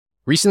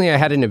Recently, I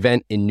had an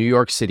event in New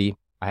York City.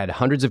 I had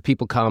hundreds of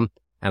people come,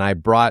 and I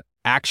brought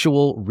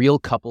actual real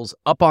couples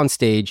up on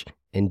stage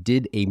and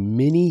did a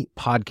mini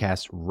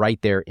podcast right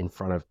there in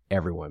front of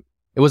everyone.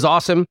 It was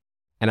awesome,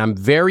 and I'm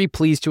very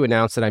pleased to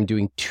announce that I'm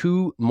doing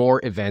 2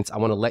 more events. I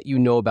want to let you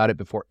know about it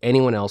before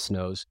anyone else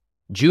knows.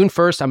 June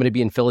 1st, I'm going to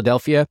be in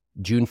Philadelphia.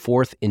 June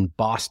 4th in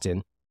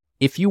Boston.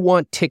 If you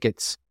want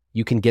tickets,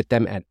 you can get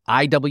them at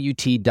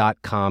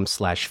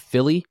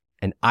iwt.com/Philly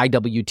and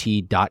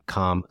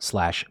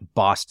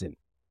iwt.com/Boston.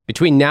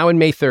 Between now and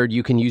May 3rd,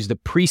 you can use the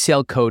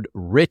presale code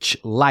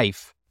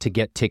RICHLIFE to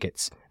get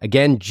tickets.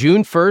 Again,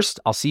 June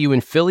 1st, I'll see you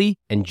in Philly,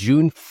 and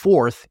June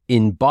 4th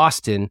in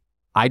Boston,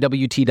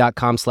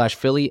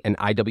 iwt.com/Philly and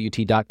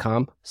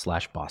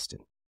iwt.com/Boston.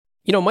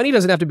 You know, money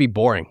doesn't have to be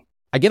boring.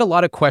 I get a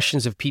lot of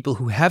questions of people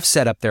who have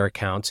set up their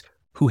accounts,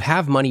 who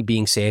have money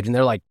being saved, and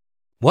they're like,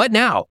 what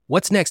now?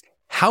 What's next?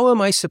 How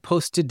am I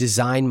supposed to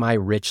design my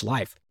rich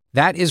life?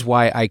 That is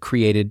why I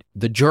created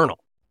the journal.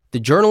 The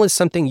journal is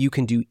something you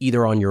can do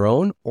either on your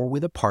own or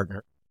with a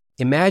partner.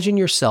 Imagine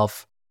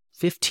yourself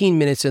 15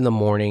 minutes in the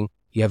morning,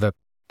 you have a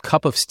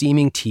cup of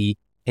steaming tea,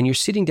 and you're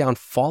sitting down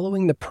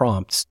following the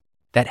prompts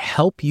that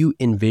help you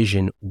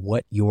envision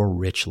what your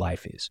rich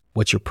life is.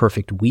 What's your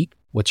perfect week?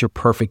 What's your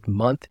perfect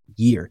month,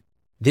 year?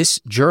 This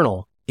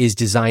journal is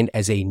designed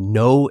as a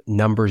no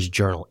numbers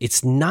journal.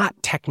 It's not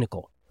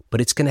technical,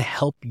 but it's going to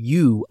help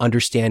you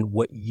understand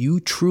what you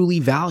truly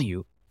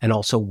value and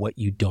also what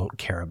you don't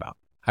care about.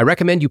 I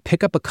recommend you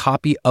pick up a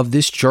copy of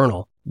this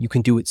journal. You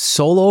can do it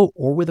solo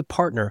or with a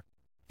partner,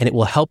 and it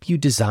will help you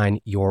design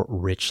your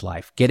rich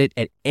life. Get it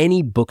at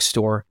any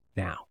bookstore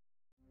now.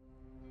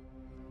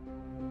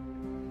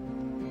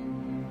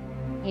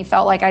 He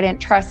felt like I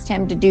didn't trust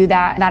him to do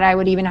that I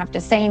would even have to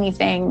say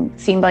anything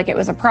seemed like it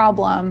was a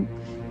problem.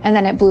 And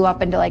then it blew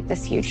up into like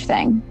this huge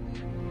thing.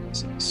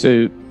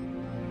 So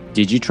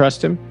did you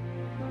trust him?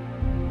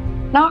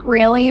 Not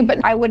really,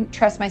 but I wouldn't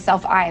trust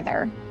myself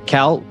either.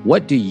 Cal,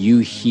 what do you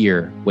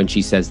hear when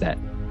she says that?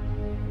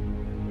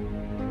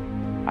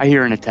 I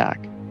hear an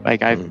attack.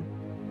 Like I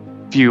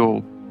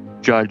feel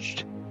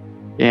judged,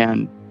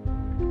 and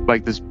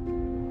like this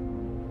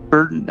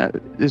burden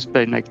has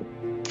been like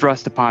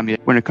thrust upon me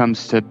when it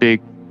comes to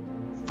big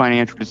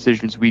financial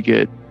decisions.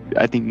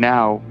 I think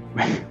now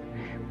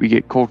we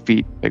get cold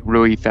feet like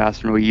really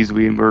fast and really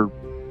easily, and we're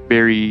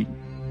very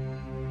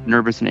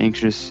nervous and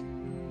anxious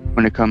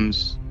when it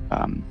comes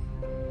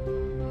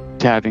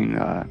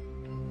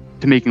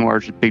to making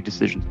large, big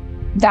decisions.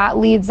 That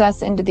leads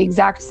us into the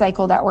exact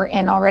cycle that we're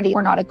in already.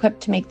 We're not equipped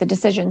to make the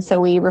decision,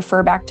 so we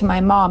refer back to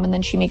my mom, and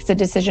then she makes the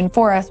decision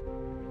for us.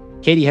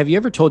 Katie, have you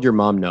ever told your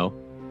mom no?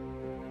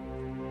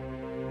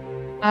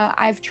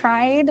 I've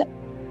tried,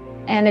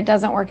 and it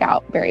doesn't work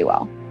out very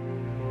well.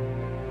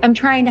 I'm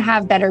trying to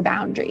have better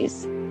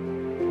boundaries.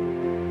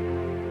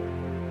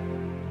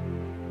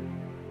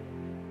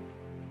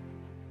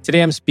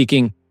 Today, I'm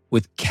speaking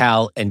with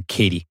Cal and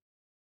Katie.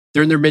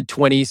 They're in their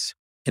mid-20s,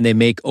 and they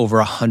make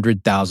over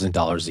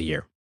 $100,000 a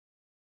year.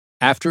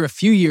 After a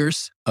few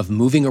years of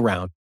moving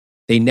around,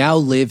 they now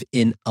live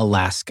in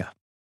Alaska.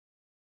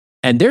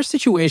 And their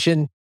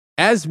situation,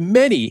 as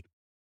many,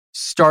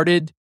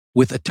 started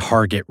with a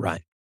Target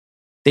run.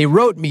 They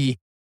wrote me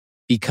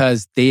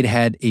because they'd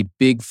had a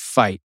big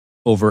fight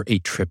over a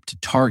trip to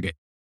Target.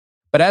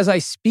 But as I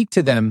speak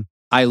to them,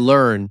 I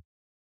learn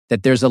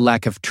that there's a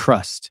lack of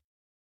trust,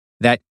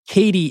 that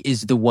Katie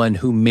is the one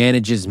who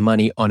manages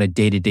money on a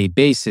day-to-day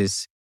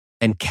basis,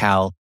 and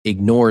Cal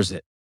ignores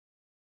it.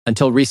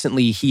 Until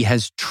recently, he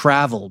has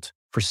traveled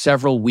for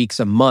several weeks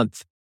a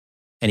month,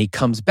 and he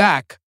comes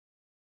back,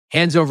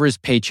 hands over his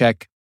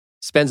paycheck,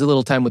 spends a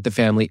little time with the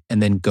family,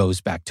 and then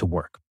goes back to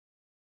work.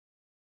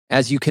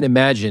 As you can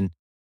imagine,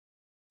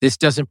 this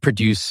doesn't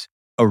produce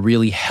a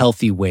really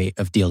healthy way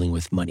of dealing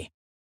with money.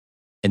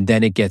 And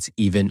then it gets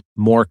even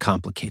more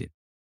complicated.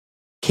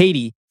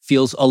 Katie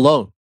feels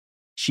alone.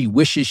 She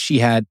wishes she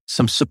had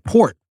some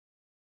support.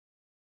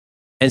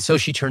 And so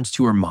she turns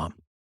to her mom.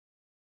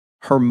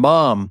 Her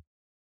mom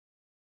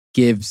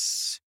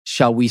gives,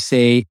 shall we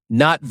say,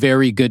 not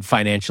very good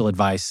financial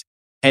advice,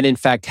 and in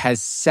fact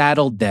has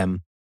saddled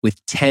them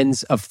with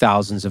tens of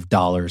thousands of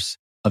dollars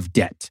of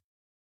debt.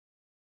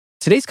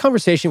 Today's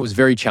conversation was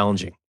very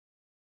challenging.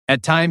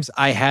 At times,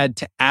 I had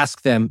to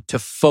ask them to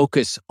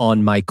focus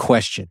on my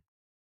question.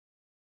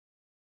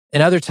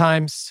 And other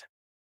times,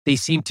 they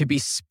seemed to be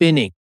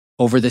spinning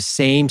over the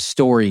same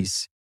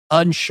stories,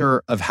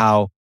 unsure of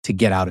how to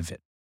get out of it.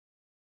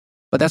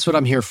 But that's what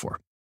I'm here for.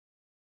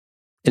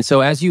 And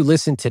so as you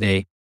listen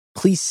today,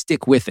 please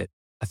stick with it.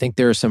 I think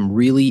there are some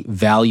really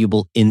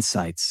valuable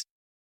insights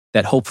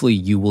that hopefully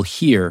you will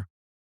hear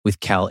with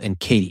Cal and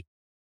Katie.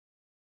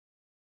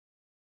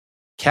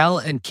 Cal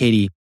and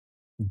Katie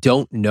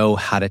don't know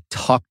how to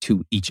talk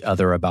to each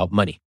other about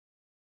money.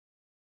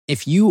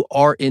 If you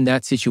are in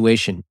that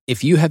situation,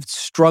 if you have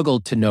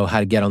struggled to know how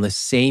to get on the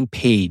same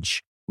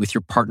page with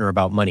your partner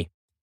about money,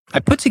 I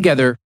put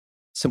together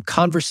some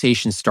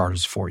conversation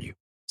starters for you,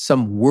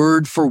 some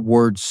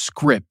word-for-word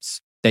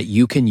scripts that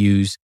you can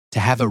use to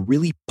have a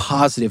really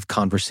positive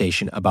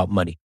conversation about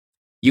money.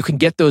 You can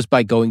get those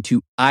by going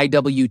to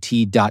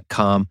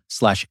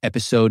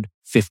iwt.com/episode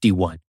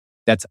 51.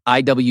 That's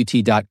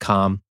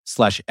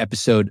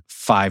iwt.com/episode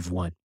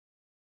 51.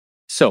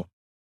 So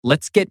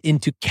let's get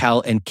into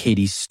Cal and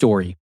Katie's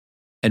story.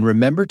 And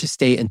remember to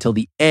stay until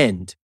the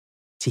end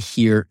to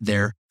hear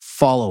their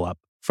follow-up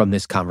from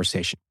this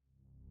conversation.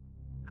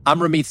 I'm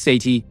Ramit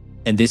Sethi,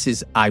 and this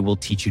is I Will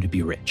Teach You to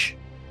Be Rich.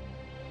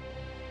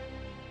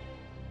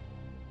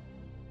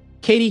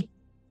 Katie,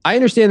 I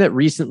understand that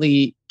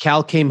recently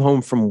Cal came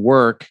home from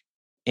work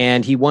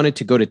and he wanted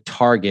to go to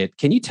Target.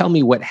 Can you tell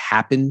me what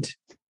happened?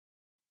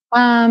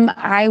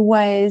 I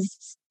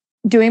was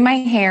doing my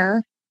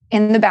hair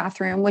in the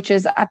bathroom, which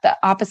is at the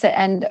opposite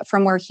end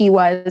from where he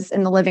was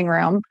in the living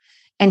room.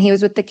 And he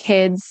was with the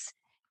kids.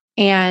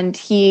 And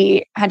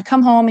he had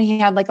come home and he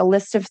had like a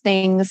list of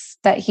things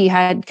that he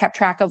had kept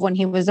track of when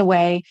he was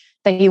away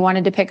that he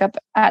wanted to pick up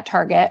at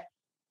Target.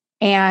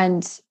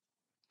 And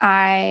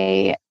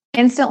I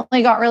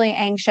instantly got really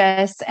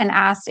anxious and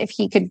asked if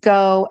he could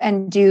go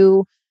and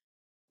do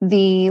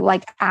the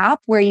like app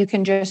where you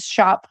can just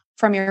shop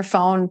from your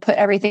phone, put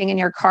everything in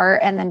your cart,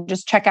 and then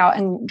just check out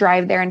and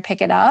drive there and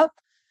pick it up.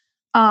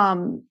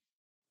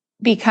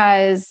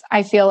 Because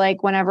I feel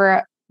like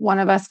whenever one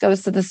of us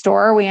goes to the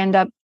store, we end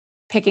up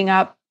picking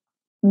up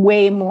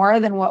way more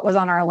than what was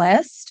on our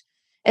list,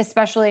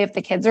 especially if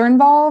the kids are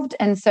involved.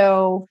 And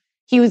so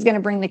he was going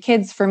to bring the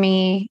kids for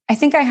me. I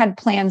think I had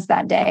plans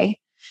that day.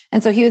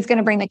 And so he was going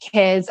to bring the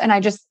kids, and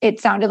it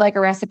sounded like a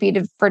recipe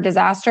for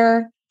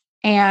disaster.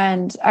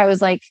 And I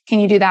was like, can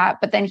you do that?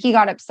 But then he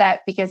got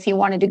upset because he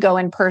wanted to go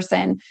in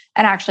person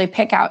and actually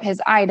pick out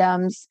his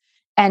items.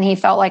 And he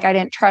felt like I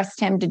didn't trust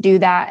him to do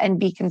that and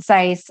be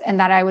concise, and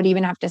that I would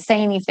even have to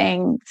say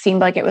anything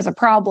seemed like it was a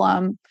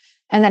problem.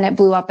 And then it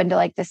blew up into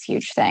like this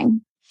huge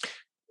thing.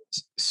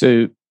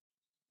 So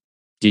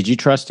did you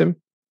trust him?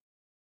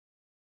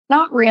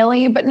 Not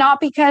really, but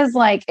not because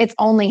like it's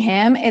only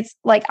him. It's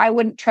like I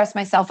wouldn't trust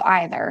myself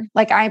either.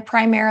 Like I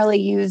primarily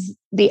use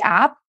the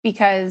app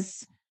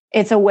because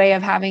it's a way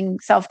of having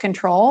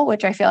self-control,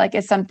 which I feel like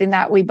is something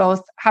that we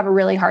both have a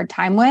really hard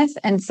time with.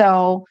 And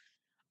so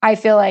I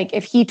feel like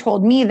if he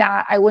told me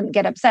that, I wouldn't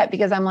get upset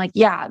because I'm like,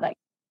 yeah, like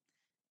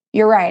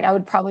you're right. I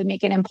would probably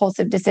make an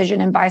impulsive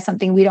decision and buy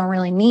something we don't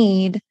really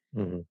need.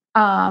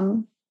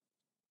 Mm-hmm.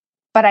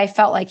 But I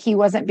felt like he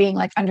wasn't being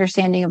like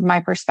understanding of my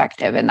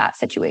perspective in that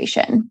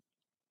situation.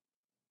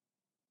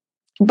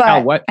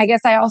 But I guess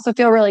I also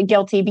feel really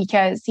guilty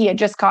because he had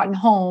just gotten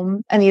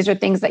home and these are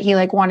things that he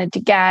like wanted to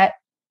get.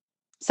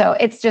 So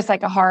it's just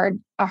like a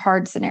hard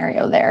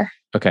scenario there.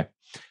 Okay.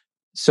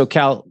 So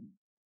Cal,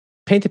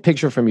 paint the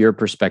picture from your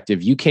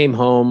perspective. You came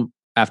home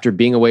after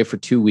being away for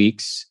 2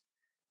 weeks.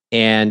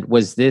 And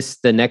was this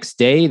the next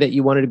day that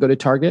you wanted to go to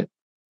Target?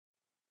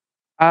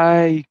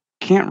 I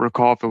can't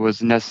recall if it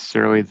was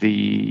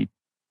necessarily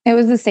it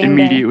was the same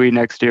immediately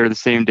next day or the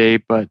same day,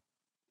 but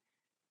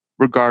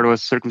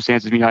regardless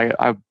circumstances,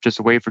 I'm just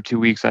away for 2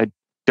 weeks. I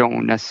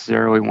don't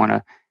necessarily want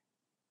to,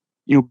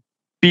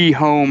 be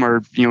home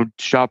or,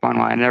 shop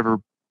online.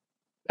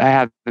 I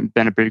haven't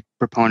been a big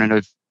proponent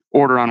of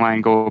order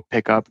online, go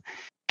pick up.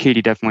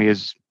 Katie definitely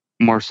is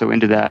more so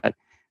into that.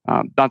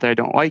 Not that I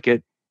don't like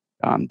it.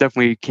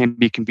 Definitely can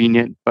be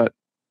convenient, but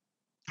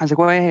I was like,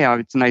 well, hey,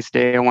 it's a nice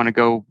day. I want to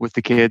go with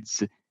the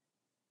kids,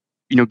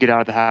 get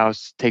out of the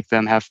house, take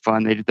them, have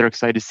fun. They're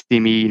excited to see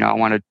me. I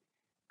want to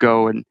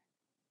go and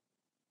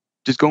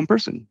just go in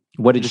person.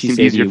 What did she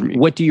say to you?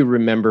 What do you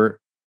remember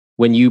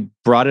when you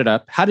brought it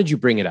up? How did you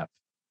bring it up?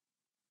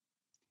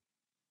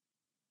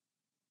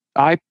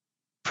 I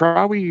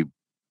probably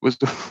was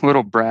a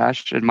little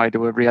brash in my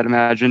delivery, I'd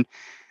imagine.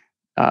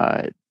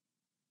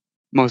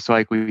 Most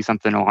likely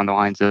something along the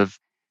lines of,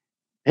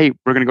 hey,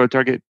 we're going to go to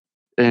Target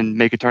and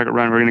make a Target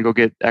run. We're going to go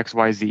get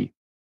XYZ.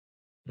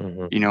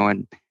 Mm-hmm.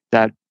 And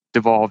that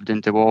devolved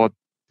into, well,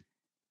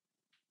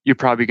 you're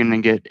probably going to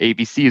get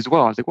ABC as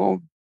well. I was like,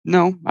 well,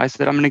 no. I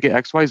said, I'm going to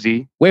get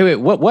XYZ. Wait.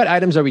 What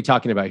items are we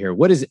talking about here?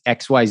 What is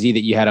XYZ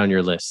that you had on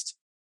your list?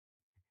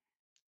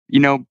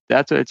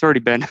 It's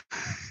already been.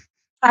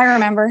 I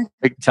remember.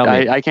 Tell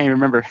me. I can't even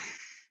remember.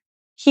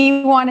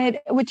 He wanted,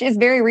 which is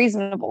very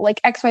reasonable. Like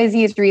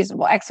XYZ is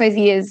reasonable.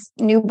 XYZ is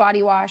new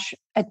body wash,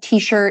 a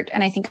t-shirt,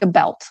 and I think a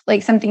belt.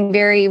 Like something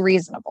very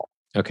reasonable.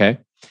 Okay.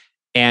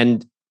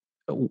 And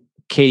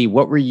Katie,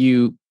 what were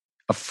you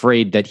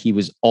afraid that he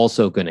was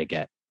also going to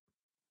get?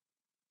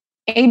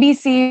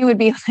 ABC would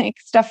be like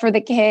stuff for the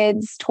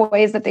kids,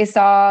 toys that they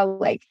saw.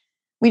 Like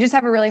we just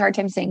have a really hard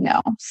time saying no.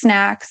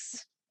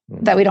 Snacks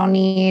that we don't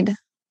need.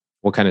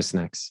 What kind of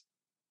snacks?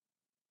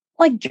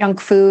 Like junk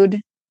food.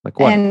 Like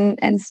what?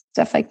 And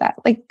stuff like that.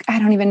 Like, I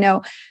don't even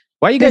know.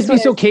 Why are you guys being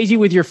so cagey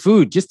with your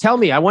food? Just tell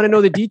me. I want to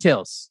know the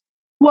details.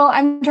 Well,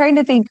 I'm trying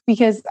to think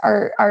because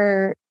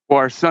our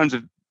son's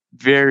a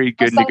very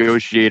good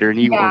negotiator, and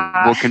he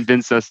will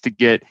convince us to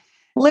get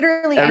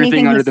literally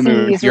everything under the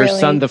moon. Your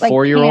son, the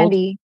 4-year-old?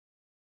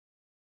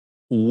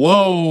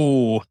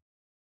 Whoa.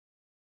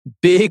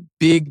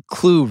 Big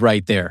clue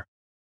right there.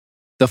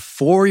 The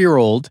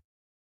 4-year-old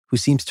who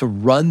seems to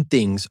run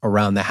things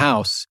around the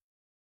house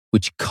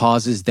which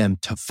causes them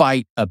to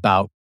fight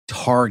about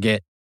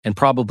Target and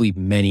probably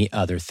many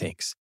other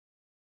things.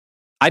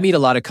 I meet a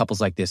lot of couples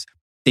like this.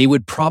 They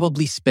would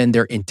probably spend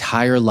their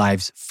entire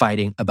lives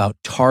fighting about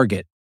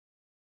Target,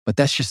 but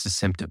that's just a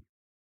symptom.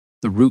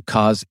 The root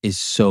cause is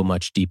so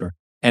much deeper.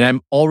 And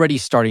I'm already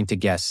starting to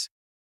guess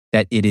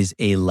that it is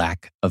a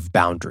lack of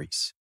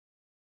boundaries.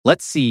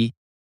 Let's see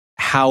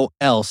how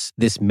else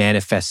this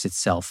manifests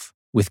itself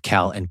with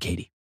Cal and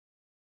Katie.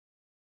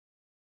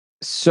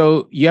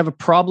 So you have a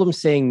problem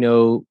saying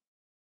no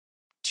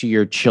to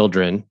your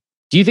children.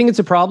 Do you think it's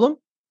a problem?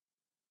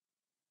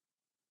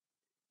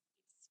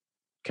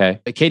 Okay.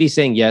 Katie's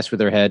saying yes with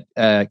her head.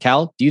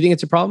 Cal, do you think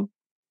it's a problem?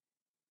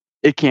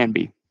 It can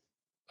be.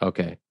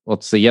 Okay. Well,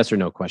 it's a yes or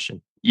no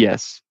question.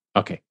 Yes.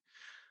 Okay.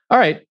 All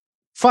right.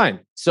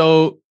 Fine.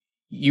 So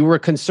you were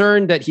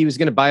concerned that he was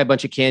going to buy a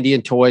bunch of candy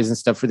and toys and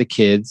stuff for the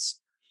kids.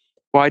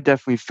 Well, I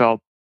definitely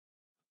felt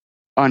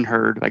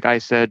unheard. Like I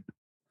said,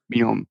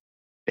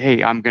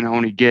 hey, I'm going to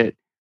only get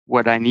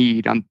what I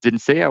need. I didn't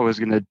say I was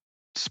going to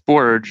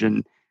splurge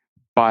and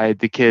buy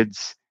the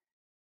kids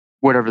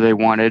whatever they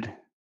wanted.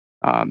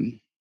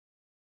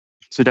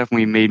 So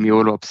definitely made me a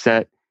little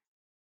upset.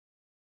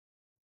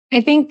 I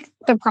think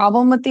the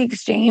problem with the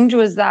exchange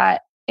was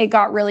that it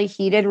got really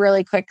heated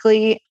really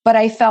quickly, but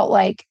I felt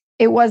like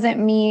it wasn't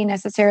me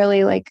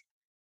necessarily like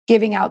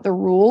giving out the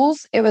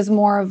rules. It was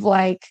more of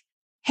like,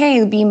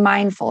 hey, be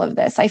mindful of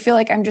this. I feel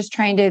like I'm just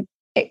trying to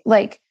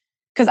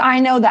because I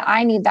know that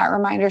I need that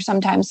reminder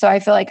sometimes. So I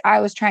feel like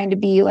I was trying to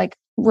be like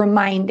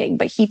reminding,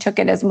 but he took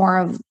it as more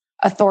of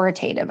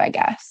authoritative, I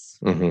guess.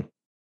 Mm-hmm.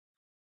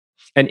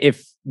 And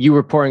if you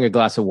were pouring a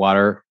glass of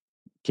water,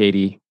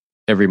 Katie,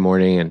 every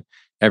morning, and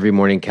every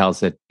morning Cal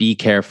said, be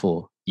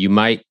careful, you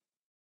might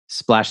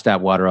splash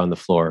that water on the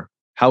floor.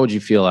 How would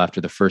you feel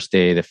after the first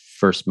day, the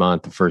first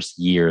month, the first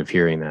year of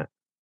hearing that?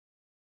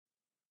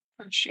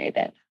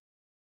 Frustrated.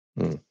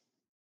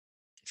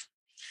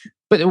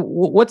 But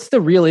what's the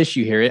real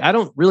issue here? I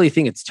don't really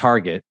think it's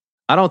Target.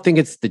 I don't think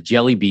it's the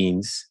jelly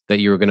beans that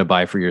you were going to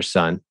buy for your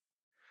son.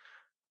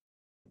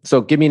 So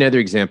give me another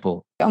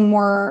example. A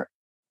more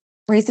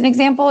recent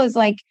example is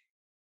like,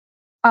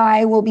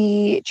 I will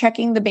be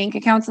checking the bank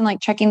accounts and like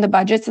checking the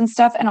budgets and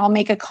stuff. And I'll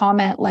make a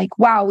comment like,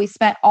 wow, we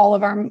spent all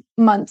of our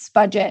month's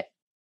budget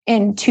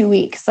in 2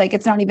 weeks. Like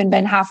it's not even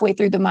been halfway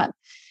through the month.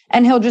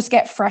 And he'll just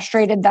get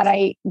frustrated that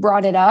I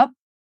brought it up.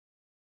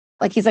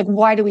 Like, he's like,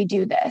 why do we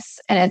do this?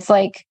 And it's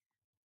like,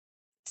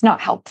 it's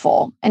not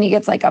helpful. And he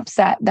gets like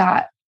upset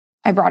that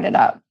I brought it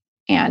up.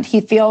 And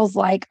he feels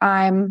like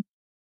I'm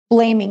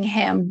blaming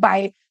him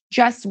by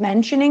just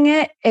mentioning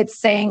it. It's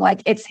saying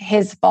like it's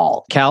his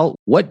fault. Cal,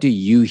 what do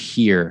you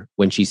hear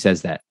when she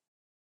says that?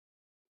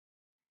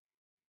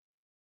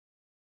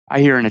 I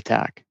hear an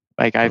attack.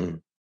 Like I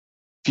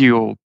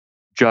feel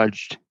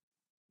judged,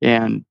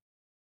 and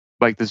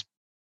like this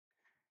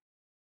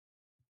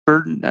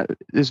burden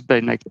has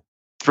been like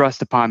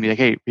thrust upon me. Like,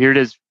 hey, here it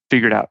is,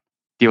 figure it out,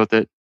 deal with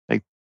it.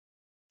 Like,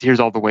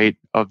 here's all the weight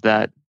of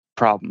that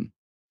problem.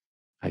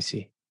 I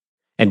see.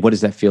 And what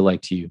does that feel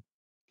like to you?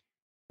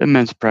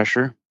 Immense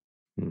pressure.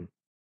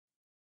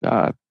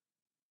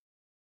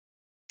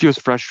 Feels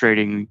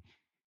frustrating.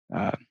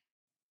 I'm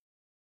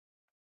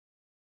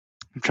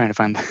trying to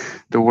find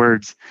the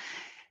words.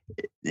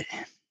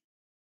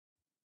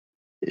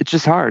 It's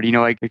just hard,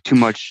 like too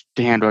much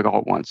to handle like all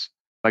at once.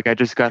 Like I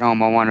just got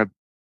home. I want to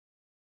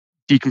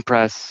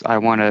decompress. I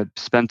want to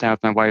spend time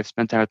with my wife,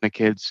 spend time with my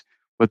kids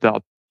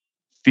without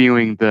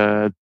feeling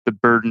the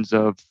burdens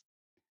of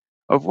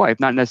life.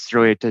 Not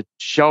necessarily to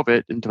shelve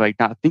it and to like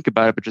not think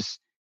about it, but just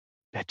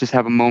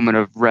have a moment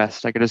of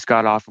rest. Like I just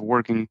got off of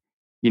working,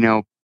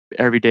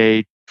 every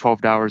day,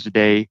 12 hours a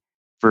day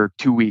for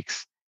 2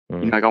 weeks.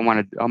 Like I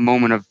wanted a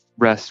moment of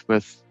rest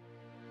with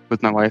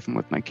my wife and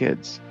with my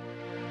kids.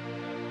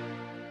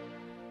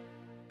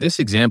 This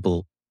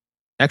example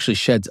actually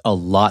sheds a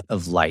lot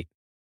of light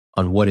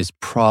on what is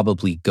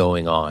probably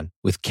going on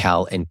with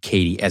Cal and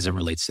Katie as it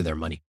relates to their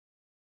money.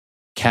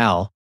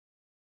 Cal,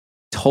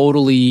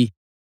 totally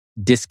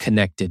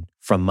disconnected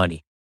from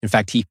money. In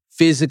fact, he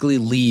physically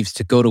leaves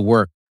to go to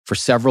work for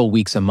several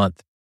weeks a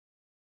month,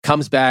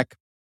 comes back,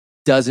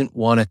 doesn't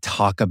want to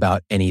talk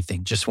about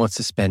anything, just wants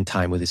to spend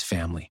time with his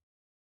family.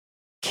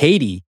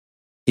 Katie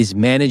is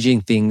managing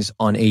things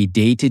on a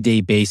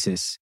day-to-day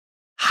basis,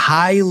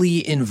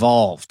 highly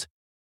involved,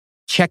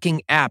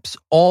 checking apps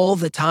all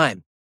the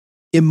time,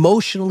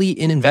 emotionally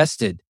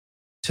invested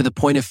to the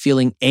point of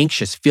feeling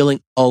anxious,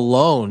 feeling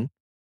alone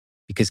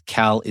because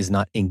Cal is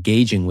not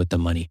engaging with the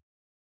money.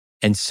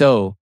 And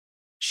so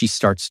she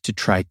starts to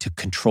try to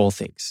control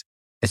things.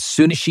 As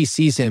soon as she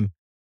sees him,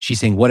 she's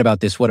saying, what about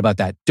this? What about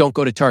that? Don't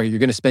go to Target. You're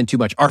going to spend too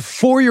much. Our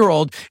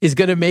 4-year-old is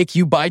going to make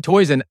you buy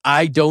toys and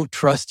I don't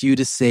trust you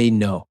to say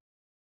no.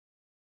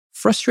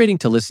 Frustrating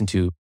to listen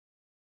to,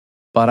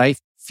 but I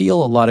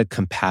feel a lot of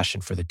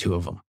compassion for the two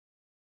of them.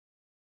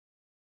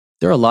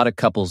 There are a lot of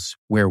couples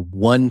where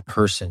one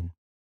person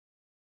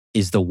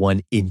is the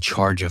one in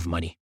charge of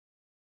money.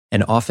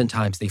 And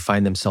oftentimes they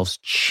find themselves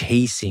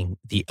chasing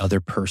the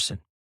other person,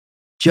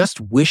 just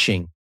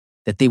wishing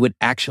that they would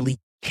actually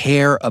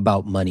care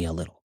about money a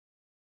little.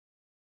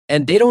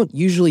 And they don't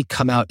usually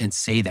come out and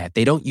say that.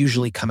 They don't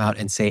usually come out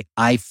and say,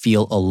 I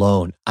feel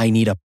alone. I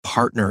need a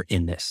partner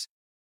in this.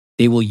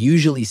 They will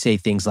usually say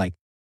things like,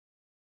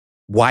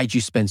 why'd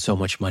you spend so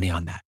much money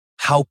on that?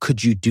 How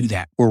could you do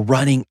that? We're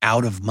running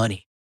out of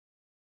money.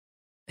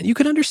 And you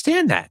can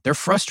understand that. They're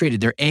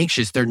frustrated, they're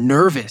anxious, they're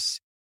nervous.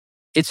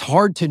 It's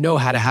hard to know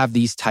how to have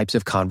these types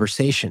of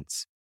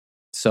conversations.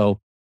 So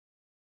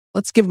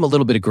let's give them a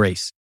little bit of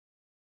grace.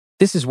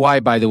 This is why,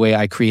 by the way,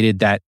 I created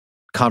that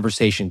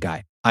conversation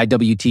guide,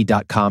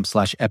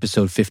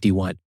 iwt.com/episode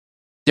 51.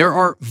 There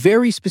are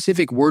very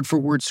specific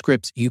word-for-word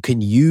scripts you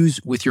can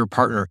use with your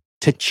partner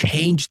to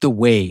change the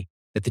way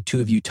that the two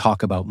of you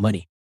talk about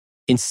money.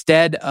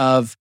 Instead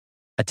of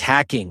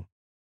attacking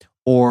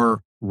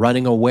or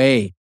running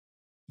away,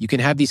 you can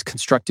have these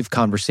constructive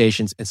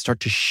conversations and start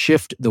to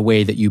shift the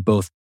way that you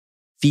both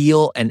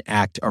feel and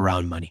act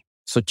around money.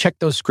 So check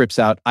those scripts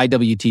out,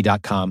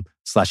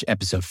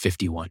 iwt.com/episode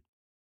 51.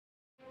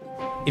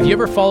 If you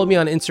ever follow me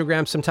on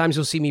Instagram, sometimes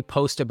you'll see me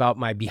post about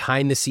my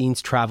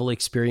behind-the-scenes travel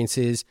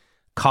experiences,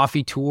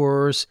 coffee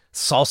tours,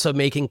 salsa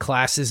making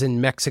classes in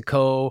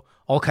Mexico,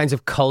 all kinds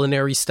of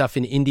culinary stuff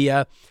in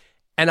India.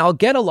 And I'll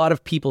get a lot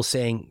of people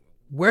saying,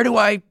 where do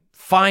I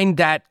find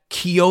that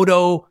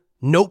Kyoto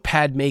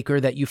notepad maker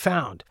that you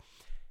found?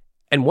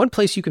 And one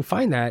place you can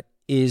find that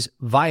is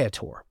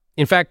Viator.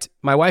 In fact,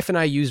 my wife and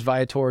I used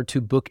Viator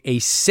to book a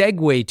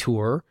Segway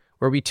tour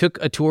where we took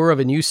a tour of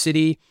a new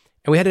city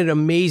and we had an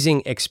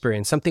amazing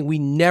experience, something we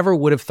never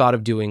would have thought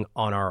of doing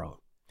on our own.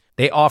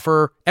 They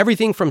offer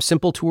everything from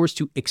simple tours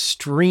to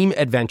extreme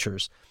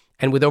adventures.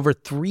 And with over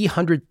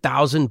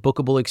 300,000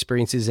 bookable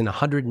experiences in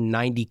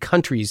 190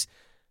 countries,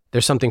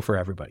 there's something for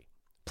everybody.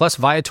 Plus,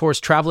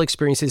 Viator's travel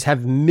experiences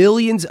have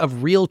millions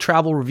of real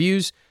travel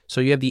reviews,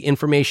 so you have the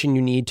information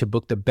you need to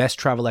book the best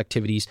travel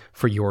activities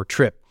for your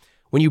trip.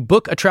 When you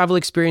book a travel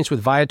experience with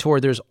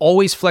Viator, there's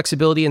always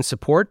flexibility and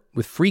support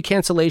with free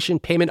cancellation,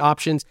 payment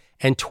options,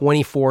 and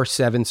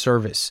 24/7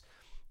 service.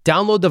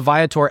 Download the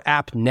Viator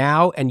app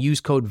now and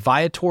use code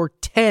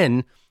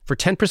Viator10 for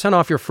 10%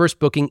 off your first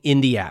booking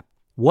in the app.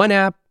 One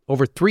app,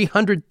 over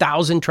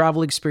 300,000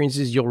 travel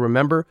experiences you'll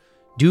remember.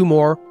 Do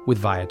more with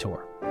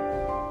Viator.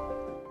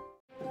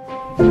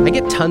 I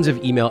get tons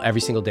of email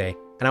every single day,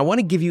 and I want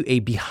to give you a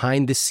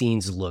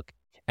behind-the-scenes look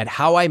at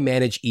how I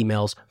manage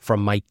emails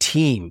from my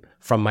team,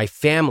 from my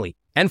family,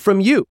 and from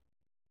you.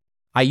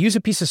 I use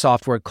a piece of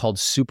software called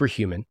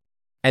Superhuman,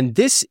 and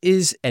this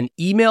is an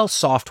email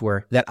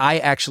software that I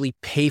actually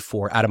pay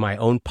for out of my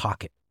own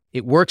pocket.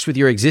 It works with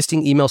your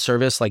existing email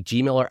service like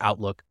Gmail or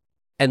Outlook,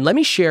 and let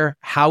me share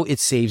how it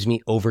saves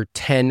me over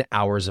 10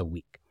 hours a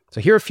week.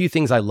 So here are a few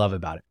things I love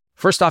about it.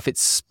 First off, it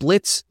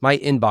splits my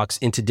inbox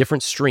into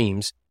different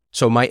streams,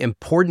 so my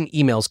important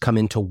emails come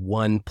into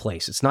one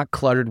place. It's not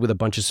cluttered with a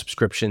bunch of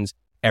subscriptions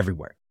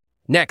everywhere.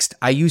 Next,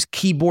 I use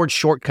keyboard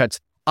shortcuts,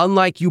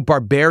 unlike you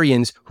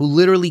barbarians who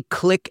literally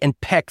click and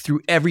peck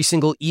through every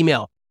single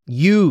email.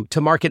 U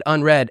to mark it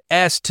unread,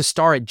 S to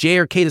star it, J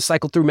or K to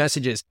cycle through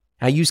messages.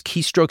 I use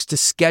keystrokes to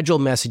schedule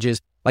messages,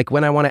 like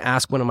when I want to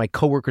ask one of my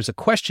coworkers a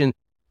question,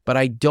 but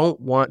I don't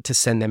want to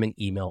send them an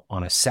email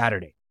on a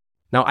Saturday.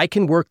 Now, I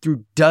can work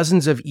through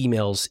dozens of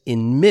emails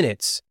in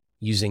minutes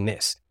using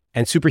this.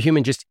 And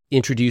Superhuman just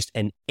introduced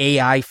an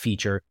AI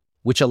feature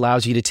which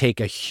allows you to take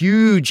a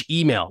huge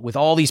email with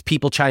all these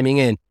people chiming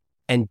in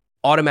and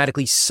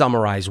automatically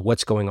summarize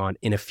what's going on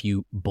in a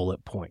few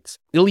bullet points.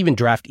 It'll even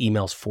draft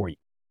emails for you.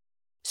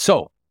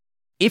 So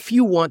if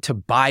you want to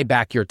buy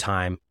back your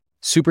time,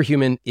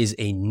 Superhuman is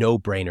a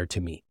no-brainer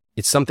to me.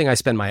 It's something I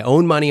spend my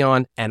own money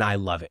on, and I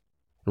love it.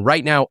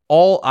 Right now,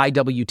 all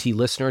IWT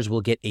listeners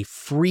will get a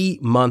free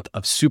month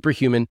of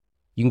Superhuman.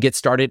 You can get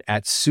started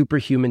at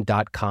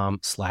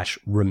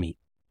superhuman.com/Ramit.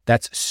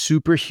 That's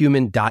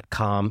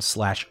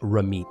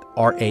superhuman.com/Ramit,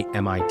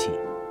 RAMIT.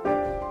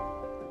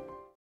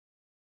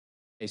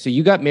 Okay, so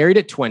you got married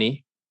at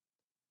 20,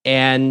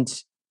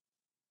 and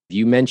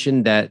you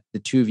mentioned that the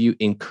two of you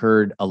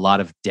incurred a lot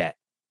of debt.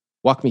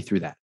 Walk me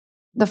through that.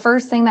 The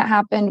first thing that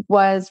happened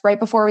was right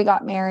before we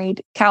got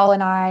married, Cal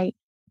and I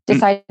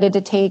decided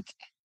to take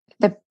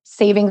the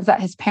savings that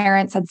his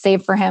parents had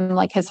saved for him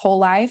like his whole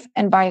life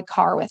and buy a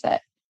car with it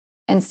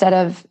instead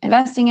of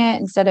investing it,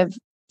 instead of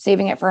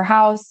saving it for a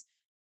house.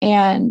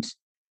 And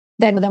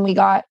then we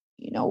got,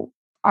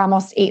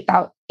 almost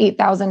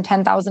 $8,000,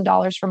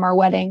 $10,000 from our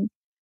wedding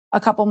a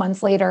couple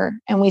months later.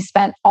 And we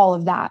spent all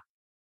of that.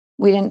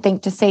 We didn't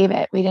think to save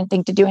it. We didn't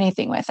think to do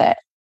anything with it.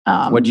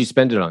 What did you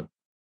spend it on?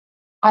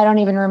 I don't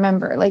even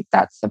remember. Like,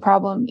 that's the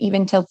problem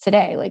even till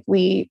today. Like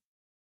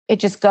it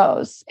just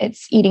goes.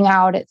 It's eating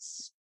out.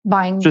 It's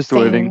buying just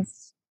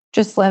things,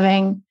 just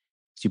living.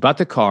 So you bought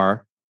the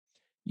car,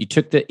 you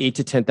took the $8,000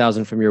 to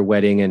 $10,000 from your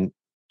wedding and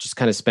just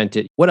kind of spent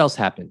it. What else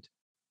happened?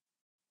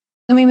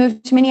 Then we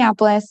moved to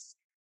Minneapolis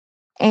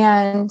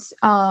and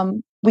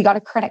we got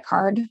a credit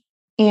card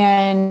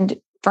and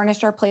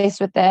furnished our place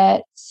with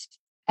it.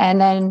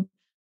 And then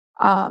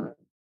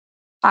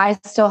I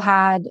still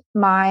had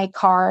my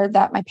car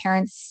that my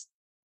parents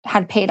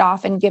had paid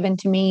off and given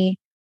to me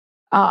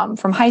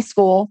from high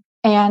school,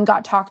 and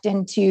got talked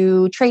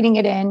into trading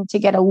it in to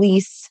get a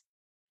lease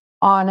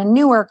on a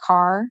newer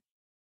car.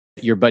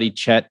 Your buddy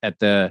Chet at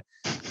the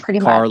Pretty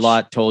car much.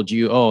 lot told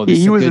you, "Oh, this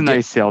He is was a good deal."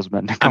 nice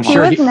salesman. I'm He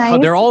sure was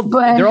nice, they're all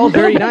but-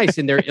 very nice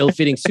in their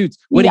ill-fitting suits.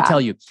 What did he Yeah.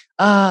 tell you?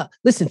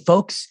 Listen,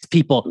 folks,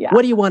 people, Yeah.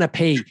 what do you want to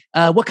pay?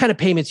 What kind of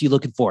payments are you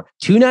looking for?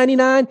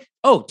 $299?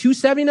 Oh,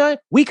 $279?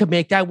 We could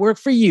make that work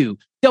for you.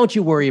 Don't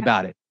you worry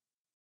about it.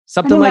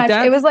 Something Pretty like much.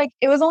 that.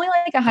 It was only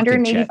like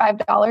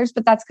 $185,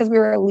 but that's because we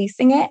were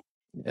leasing it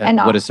and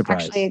not what a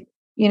surprise. actually,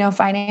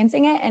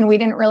 financing it. And we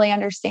didn't really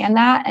understand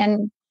that.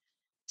 And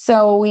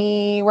so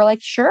we were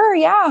like, sure,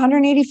 yeah,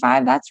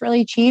 $185, that's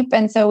really cheap.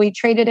 And so we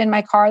traded in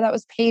my car that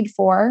was paid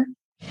for.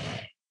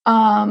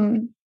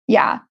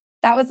 Yeah,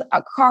 that was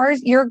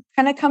cars. You're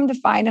going to come to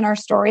find in our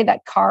story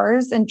that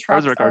cars and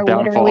trucks Cars are our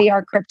literally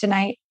our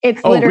kryptonite.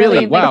 It's Oh, literally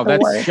really? Wow, the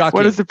that's worst. shocking.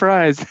 What a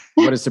surprise.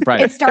 What a surprise.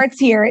 It starts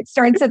here. It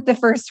starts at the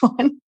first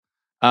one.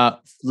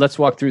 Let's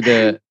walk through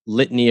the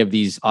litany of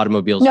these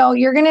automobiles. No,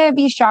 you're going to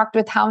be shocked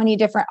with how many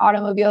different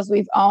automobiles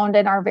we've owned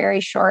in our very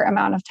short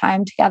amount of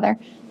time together.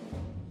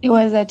 It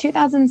was a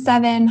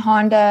 2007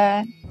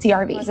 Honda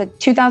CR-V. It was a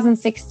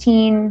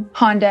 2016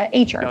 Honda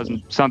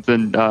HR-V.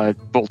 Something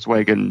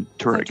Volkswagen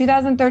So Touareg.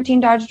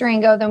 2013 Dodge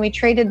Durango. Then we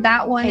traded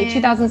that one. A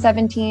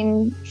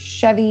 2017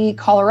 Chevy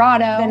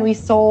Colorado. Then we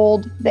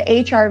sold the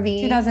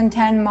HR-V.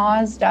 2010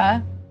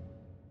 Mazda.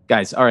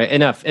 Guys, all right,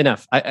 enough.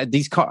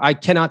 I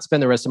cannot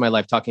spend the rest of my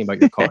life talking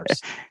about your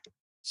cars.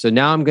 So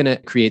now I'm going to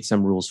create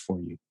some rules for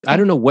you. I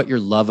don't know what your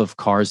love of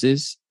cars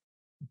is,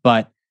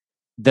 but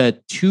the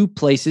two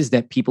places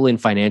that people in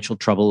financial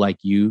trouble like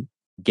you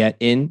get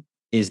in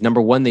is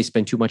number one, they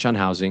spend too much on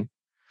housing,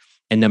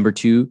 and number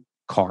two,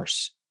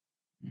 cars.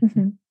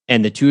 Mm-hmm.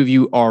 And the two of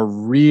you are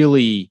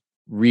really,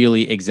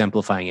 really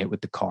exemplifying it with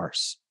the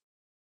cars.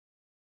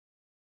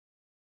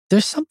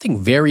 There's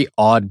something very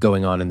odd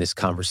going on in this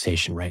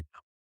conversation right now.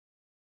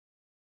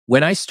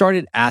 When I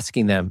started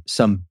asking them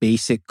some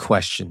basic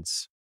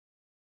questions,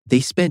 they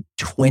spent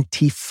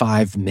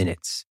 25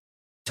 minutes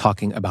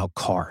talking about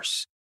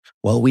cars.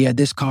 Well, we had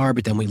this car,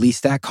 but then we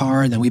leased that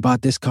car, and then we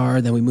bought this car,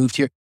 and then we moved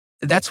here.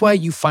 That's why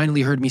you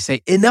finally heard me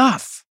say,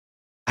 enough.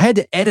 I had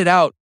to edit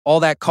out all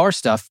that car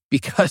stuff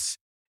because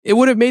it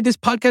would have made this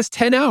podcast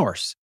 10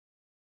 hours.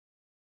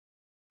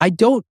 I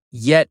don't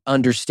yet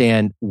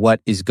understand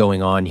what is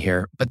going on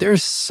here, but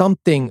there's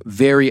something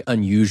very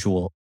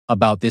unusual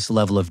about this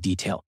level of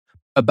detail,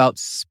 about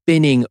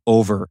spinning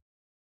over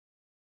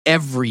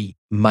every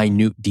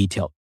minute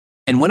detail.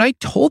 And when I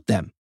told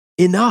them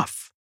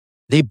enough,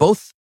 they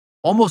both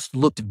almost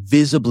looked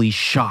visibly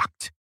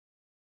shocked.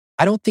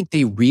 I don't think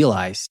they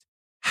realized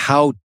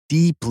how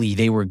deeply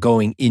they were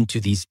going into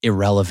these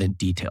irrelevant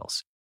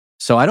details.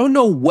 So I don't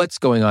know what's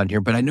going on here,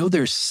 but I know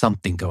there's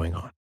something going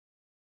on.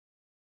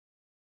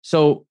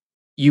 So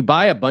you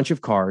buy a bunch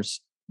of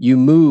cars, you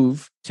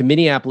move to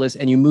Minneapolis,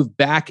 and you move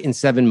back in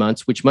 7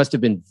 months, which must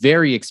have been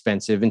very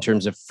expensive in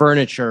terms of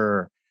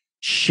furniture,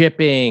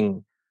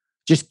 shipping,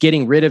 just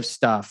getting rid of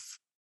stuff.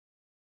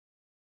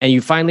 And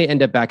you finally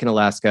end up back in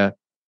Alaska.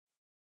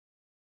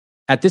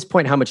 At this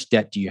point, how much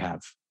debt do you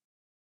have?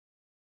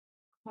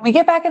 When we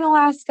get back in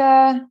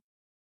Alaska,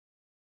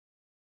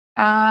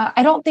 I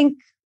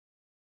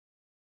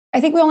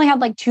think we only had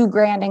like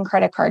 $2,000 in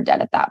credit card debt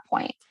at that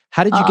point.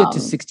 How did you get to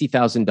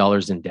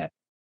 $60,000 in debt?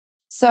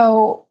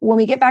 So when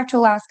we get back to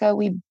Alaska,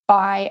 we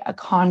buy a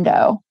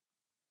condo.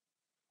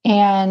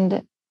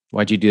 And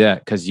Why'd you do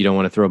that? Because you don't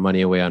want to throw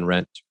money away on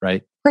rent,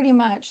 right? pretty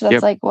much that's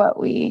Yep. like what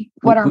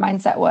our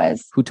mindset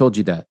was. Who told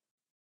you that?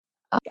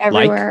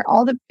 Everywhere.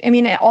 All the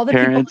people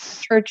Parents.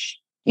 in church,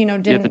 Yeah,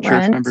 didn't the church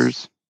rent.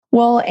 members.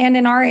 Well, and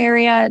in our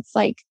area, it's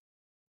like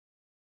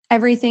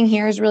everything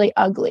here is really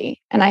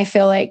ugly. And I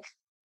feel like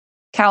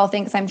Cal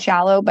thinks I'm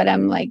shallow, but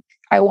I'm like,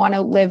 I want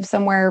to live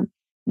somewhere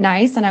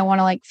nice and I want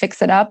to like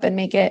fix it up and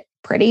make it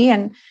pretty.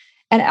 And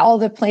all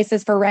the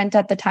places for rent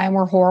at the time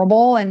were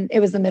horrible. And it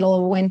was the middle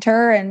of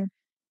winter. And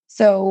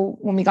so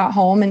when we got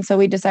home, and so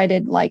we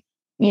decided like,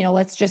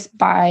 let's just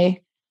buy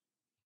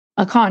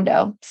a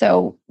condo.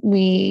 So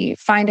we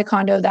find a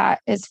condo that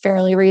is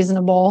fairly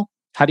reasonable.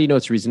 How do you know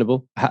it's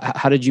reasonable?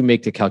 How did you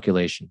make the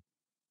calculation?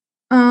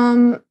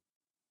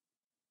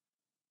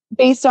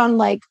 Based on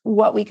like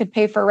what we could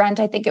pay for rent,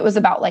 I think it was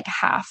about like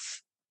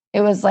half.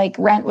 It was like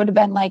rent would have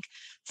been like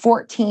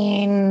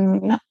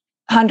 $1,400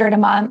 a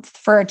month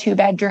for a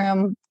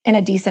 2-bedroom in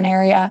a decent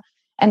area.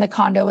 And the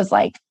condo was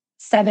like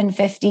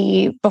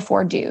 $750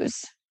 before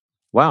dues.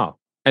 Wow.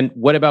 And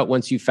what about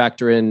once you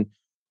factor in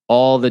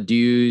all the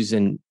dues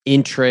and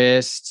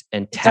interest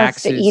and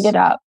taxes? It starts to eat it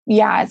up.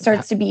 Yeah, it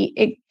starts to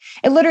be,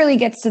 it literally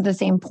gets to the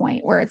same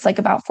point where it's like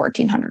about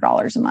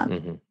 $1,400 a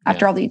month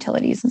after all the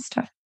utilities and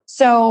stuff.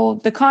 So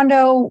the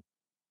condo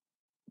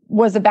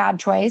was a bad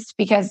choice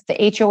because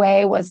the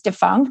HOA was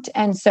defunct.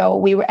 And so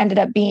we ended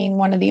up being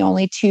one of the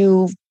only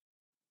 2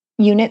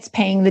 units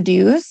paying the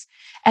dues.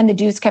 And the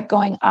dues kept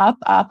going up,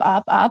 up,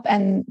 up, up.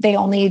 And they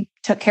only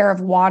took care of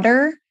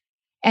water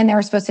and they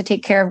were supposed to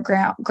take care of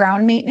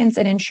ground maintenance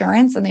and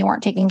insurance, and they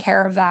weren't taking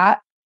care of that.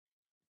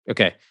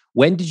 Okay.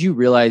 When did you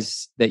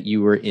realize that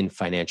you were in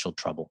financial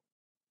trouble?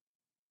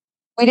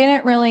 We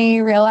didn't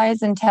really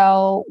realize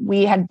until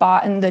we had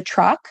bought in the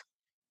truck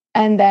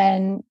and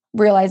then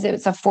realized it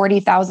was a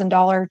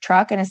 $40,000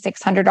 truck and a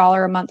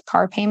 $600 a month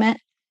car payment.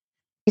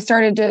 We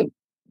started to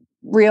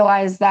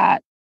realize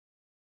that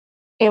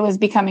it was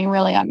becoming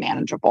really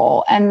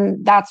unmanageable.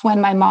 And that's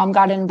when my mom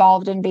got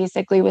involved and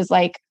basically was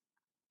like,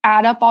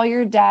 add up all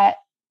your debt.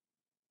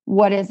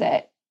 What is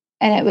it?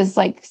 And it was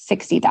like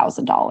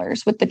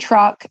 $60,000 with the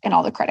truck and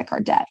all the credit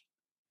card debt.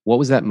 What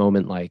was that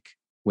moment like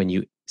when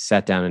you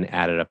sat down and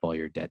added up all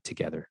your debt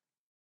together?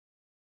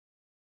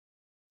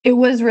 It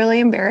was really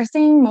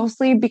embarrassing,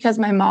 mostly because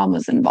my mom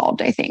was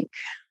involved, I think.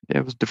 Yeah,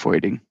 it was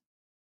deflating.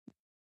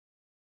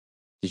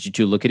 Did you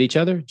two look at each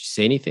other? Did you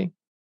say anything?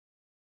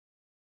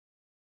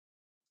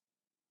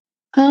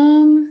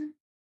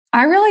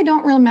 I really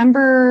don't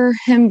remember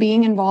him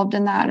being involved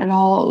in that at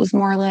all. It was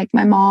more like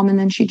my mom, and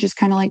then she just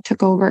kind of like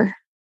took over.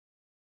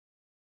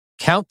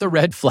 Count the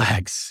red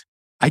flags.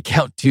 I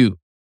count 2.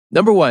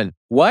 Number 1,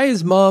 why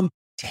is mom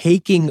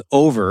taking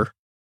over?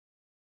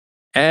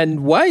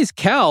 And why is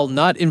Cal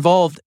not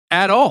involved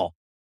at all?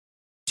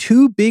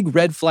 2 big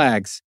red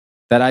flags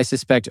that I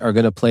suspect are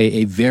going to play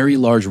a very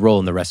large role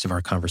in the rest of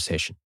our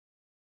conversation.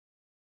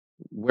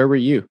 Where were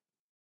you,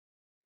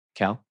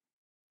 Cal?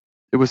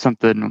 It was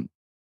something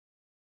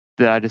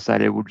that I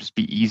decided would just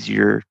be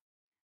easier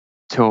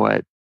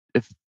to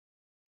if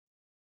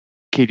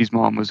Katie's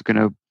mom was going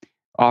to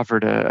offer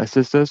to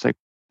assist us, like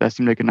that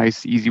seemed like a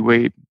nice, easy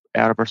way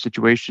out of our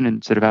situation.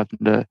 Instead of having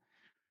to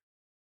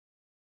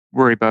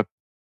worry about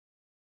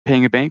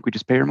paying a bank, we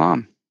just pay her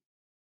mom.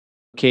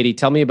 Katie,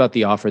 tell me about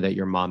the offer that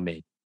your mom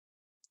made.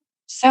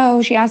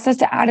 So she asked us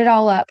to add it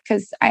all up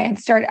because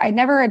I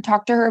never had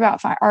talked to her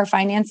about our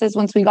finances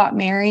once we got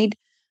married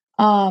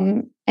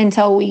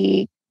until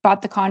we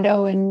bought the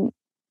condo. And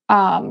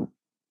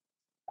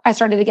I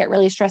started to get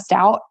really stressed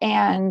out.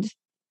 And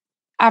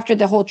after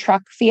the whole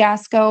truck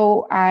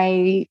fiasco,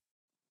 I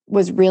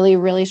was really,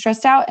 really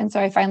stressed out. And so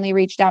I finally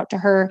reached out to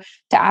her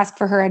to ask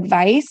for her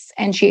advice.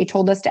 And she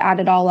told us to add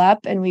it all up.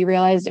 And we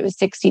realized it was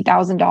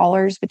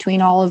 $60,000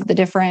 between all of the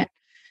different,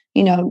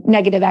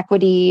 negative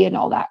equity and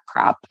all that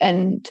crap.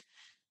 And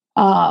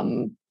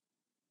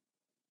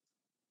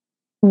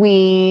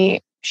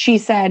she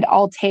said,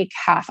 I'll take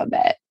half of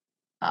it.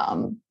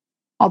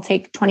 I'll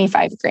take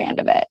 25 grand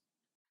of it.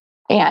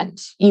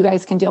 And you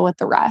guys can deal with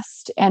the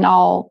rest. And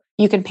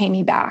you can pay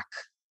me back.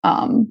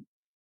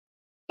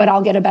 But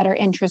I'll get a better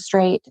interest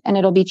rate and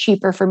it'll be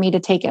cheaper for me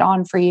to take it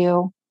on for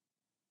you.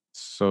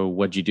 So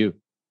what'd you do?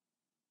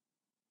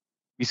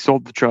 We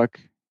sold the truck,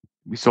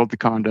 we sold the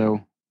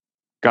condo,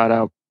 got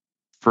out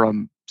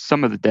from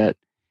some of the debt,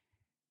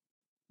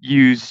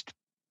 used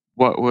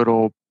what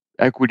little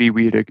equity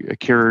we had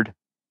accrued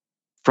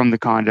from the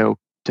condo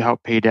to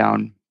help pay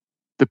down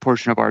the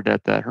portion of our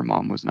debt that her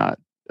mom was not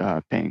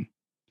paying.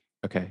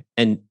 Okay.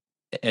 And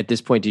at this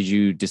point, did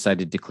you decide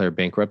to declare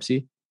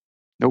bankruptcy?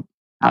 Nope.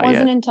 It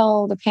wasn't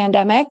until the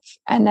pandemic,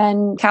 and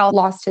then Cal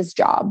lost his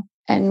job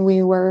and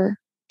we were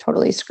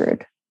totally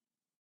screwed.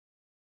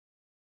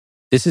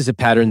 This is a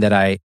pattern that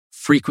I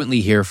frequently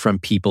hear from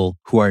people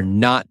who are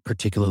not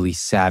particularly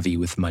savvy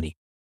with money.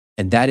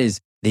 And that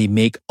is they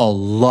make a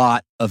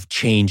lot of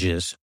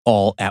changes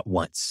all at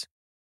once.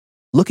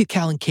 Look at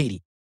Cal and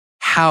Katie.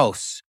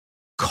 House,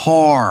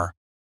 car,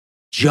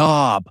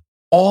 job,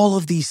 all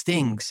of these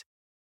things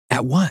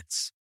at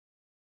once.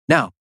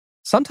 Now,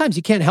 sometimes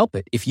you can't help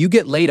it. If you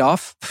get laid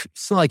off,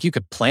 it's not like you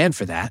could plan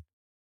for that.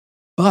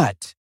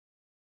 But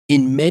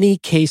in many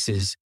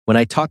cases, when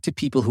I talk to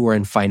people who are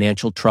in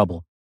financial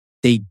trouble,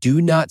 they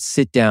do not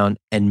sit down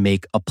and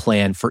make a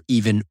plan for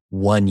even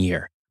 1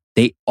 year.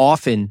 They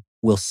often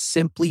will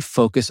simply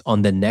focus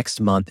on the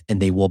next month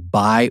and they will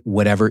buy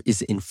whatever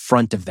is in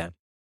front of them.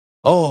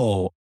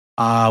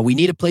 We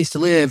need a place to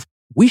live.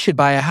 We should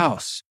buy a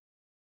house.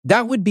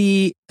 That would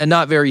be a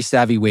not very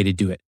savvy way to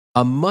do it.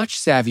 A much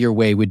savvier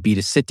way would be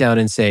to sit down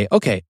and say,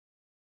 okay,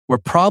 we're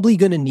probably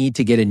going to need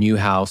to get a new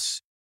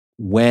house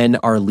when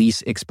our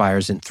lease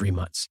expires in 3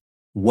 months.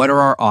 What are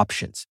our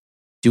options?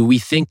 Do we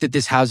think that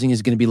this housing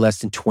is going to be less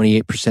than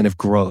 28% of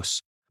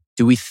gross?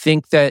 Do we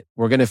think that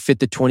we're going to fit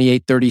the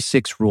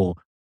 28-36 rule?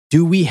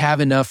 Do we have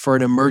enough for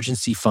an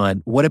emergency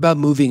fund? What about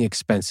moving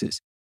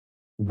expenses?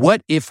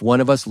 What if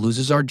one of us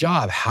loses our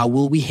job? How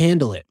will we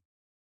handle it?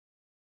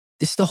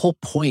 This is the whole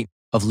point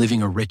of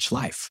living a rich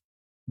life.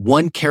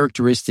 One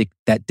characteristic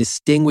that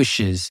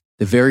distinguishes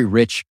the very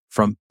rich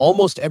from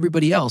almost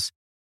everybody else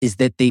is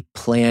that they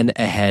plan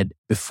ahead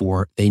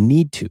before they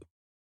need to.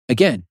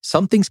 Again,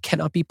 some things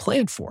cannot be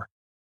planned for.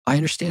 I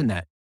understand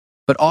that.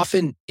 But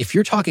often, if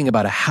you're talking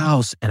about a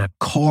house and a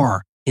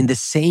car in the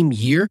same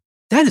year,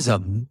 that is a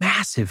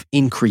massive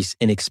increase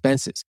in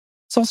expenses.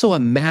 It's also a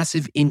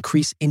massive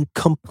increase in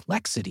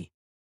complexity.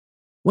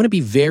 I want to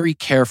be very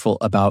careful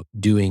about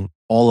doing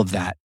all of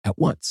that at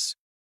once.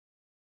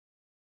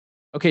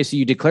 Okay, so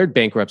you declared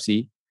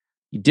bankruptcy.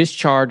 You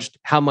discharged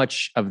how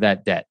much of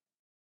that debt?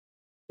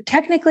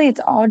 technically it's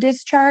all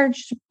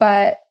discharged,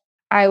 but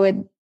I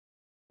would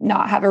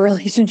not have a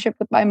relationship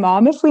with my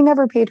mom if we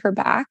never paid her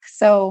back.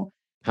 So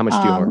how much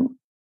do you owe her?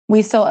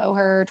 We still owe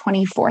her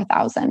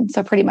 $24,000.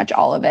 So pretty much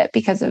all of it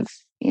because of,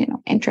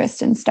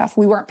 interest and stuff.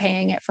 We weren't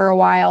paying it for a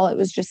while. It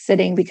was just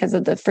sitting because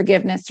of the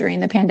forgiveness during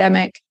the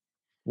pandemic.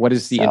 What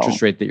is the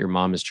interest rate that your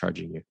mom is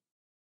charging you?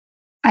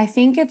 I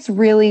think it's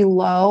really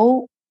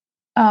low,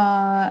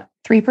 3%.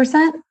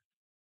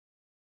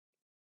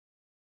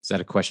 Is that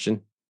a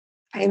question?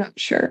 I'm not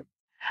sure.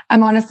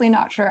 I'm honestly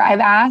not sure. I've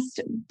asked,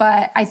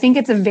 but I think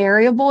it's a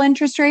variable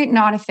interest rate,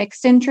 not a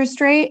fixed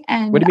interest rate.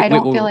 And I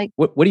don't feel like...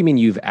 What do you mean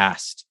you've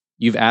asked?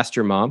 You've asked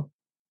your mom?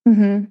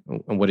 Mm-hmm.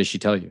 And what does she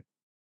tell you?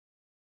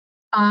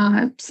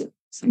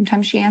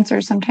 Sometimes she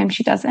answers, sometimes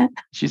she doesn't.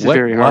 She's a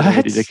very hard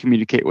lady to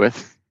communicate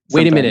with.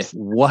 Wait a minute.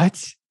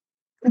 What?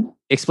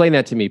 Explain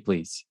that to me,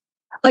 please.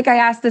 Like I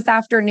asked this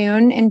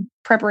afternoon in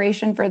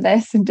preparation for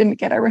this and didn't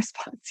get a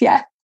response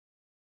yet.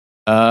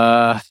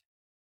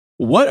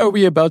 What are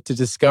we about to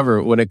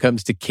discover when it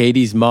comes to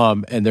Katie's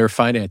mom and their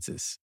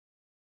finances?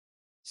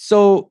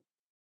 So,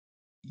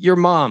 your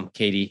mom,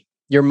 Katie,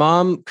 your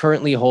mom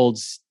currently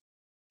holds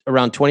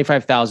around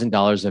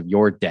 $25,000 of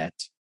your debt.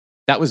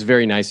 That was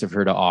very nice of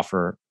her to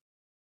offer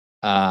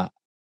to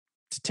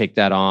take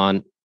that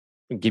on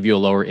and give you a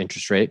lower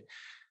interest rate.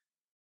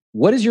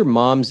 What is your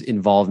mom's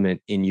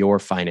involvement in your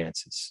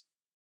finances?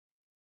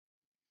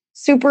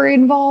 Super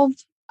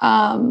involved.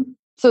 So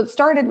it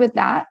started with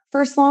that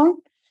first loan.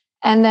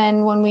 And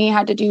then when we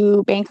had to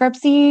do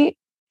bankruptcy,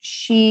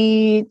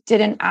 she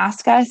didn't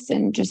ask us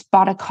and just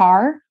bought a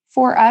car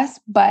for us,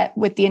 but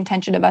with the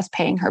intention of us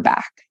paying her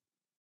back.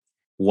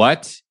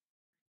 What?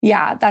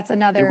 Yeah, that's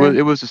another.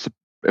 It was a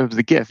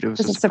gift. It was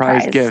a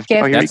surprise gift.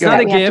 Oh, here That's you go.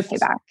 not a gift.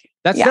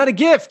 That's not a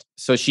gift.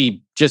 So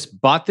she just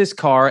bought this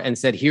car and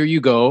said, "Here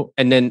you go."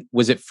 And then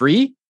was it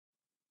free?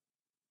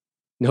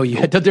 No, you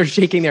had to. They're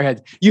shaking their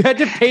heads. You had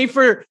to pay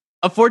for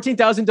a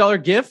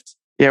 $14,000 gift.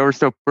 Yeah, we're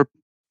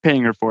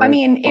paying her for it. I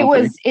mean,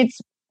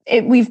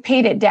 we've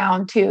paid it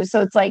down too. So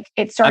it's like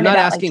it started. I'm not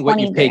asking what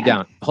you've paid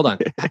down. Hold on.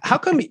 How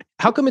come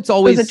it's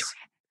always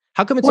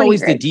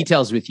the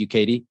details with you,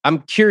 Katie?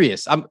 I'm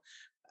curious.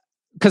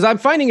 Because I'm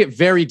finding it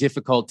very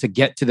difficult to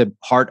get to the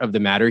heart of the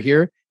matter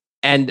here.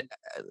 And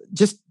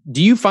just,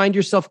 do you find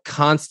yourself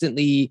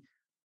constantly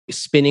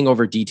spinning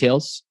over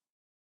details?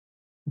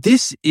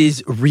 This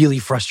is really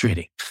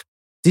frustrating.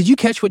 Did you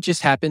catch what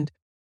just happened?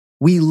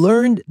 We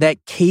learned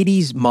that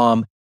Katie's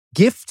mom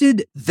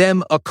gifted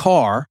them a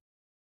car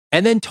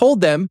and then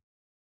told them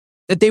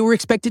that they were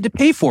expected to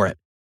pay for it.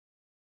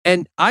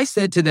 And I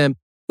said to them,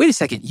 wait a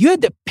second, you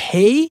had to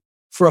pay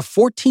for a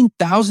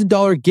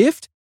 $14,000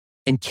 gift?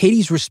 And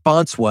Katie's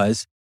response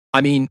was,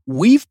 I mean,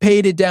 we've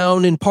paid it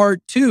down in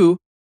part too.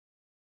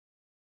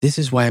 This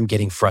is why I'm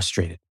getting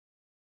frustrated.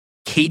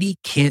 Katie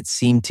can't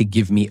seem to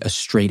give me a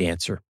straight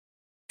answer.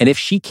 And if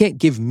she can't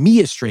give me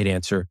a straight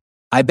answer,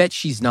 I bet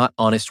she's not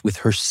honest with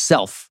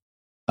herself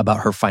about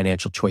her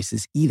financial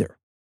choices either.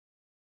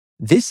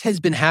 This has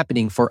been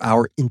happening for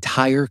our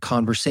entire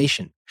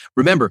conversation.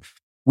 Remember,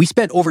 we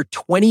spent over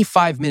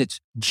 25 minutes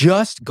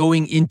just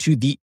going into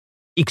the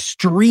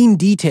extreme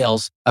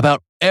details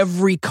about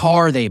every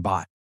car they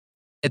bought.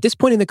 At this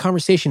point in the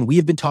conversation, we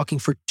have been talking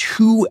for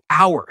 2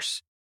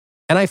 hours.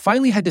 And I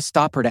finally had to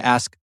stop her to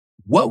ask,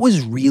 what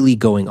was really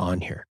going on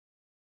here?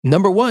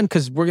 Number one,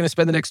 because we're going to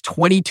spend the next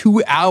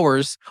 22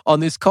 hours on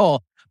this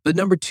call. But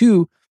number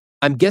two,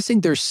 I'm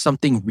guessing there's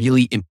something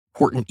really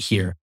important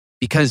here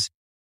because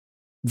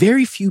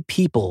very few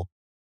people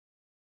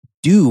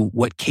do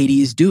what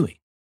Katie is doing.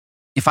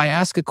 If I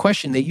ask a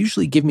question, they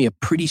usually give me a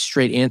pretty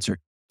straight answer.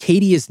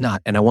 Katie is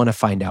not, and I want to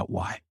find out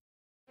why.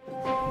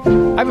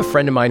 I have a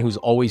friend of mine who's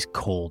always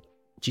cold.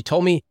 She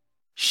told me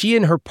she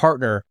and her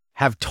partner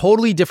have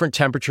totally different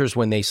temperatures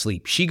when they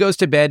sleep. She goes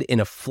to bed in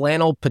a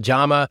flannel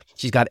pajama.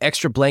 She's got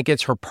extra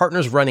blankets. Her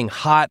partner's running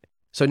hot.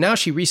 So now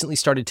she recently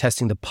started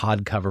testing the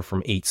pod cover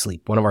from 8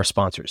 Sleep, one of our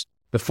sponsors.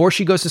 Before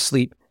she goes to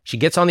sleep, she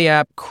gets on the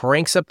app,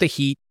 cranks up the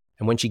heat,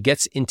 and when she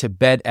gets into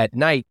bed at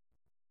night,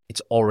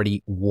 it's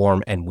already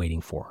warm and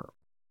waiting for her.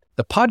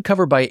 The pod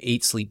cover by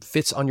 8 Sleep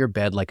fits on your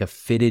bed like a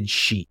fitted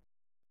sheet,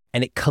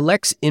 and it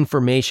collects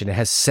information. It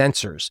has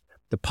sensors.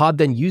 The pod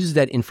then uses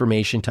that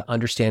information to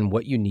understand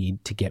what you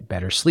need to get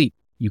better sleep.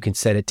 You can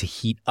set it to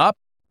heat up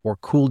or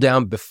cool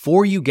down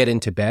before you get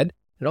into bed.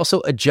 It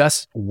also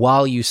adjusts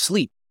while you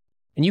sleep.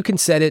 And you can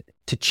set it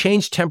to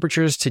change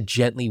temperatures to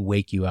gently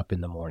wake you up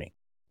in the morning.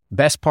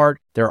 Best part,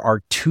 there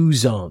are 2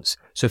 zones.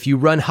 So if you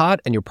run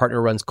hot and your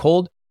partner runs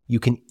cold, you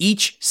can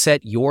each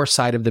set your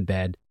side of the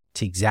bed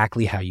to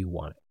exactly how you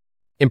want it.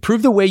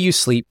 Improve the way you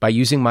sleep by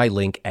using my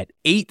link at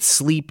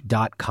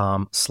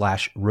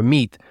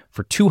 8sleep.com/Ramit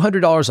for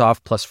 $200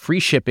 off plus free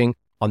shipping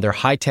on their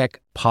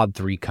high-tech Pod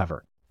 3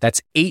 cover. That's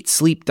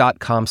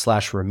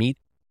 8sleep.com/Ramit,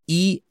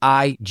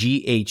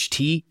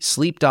 EIGHT,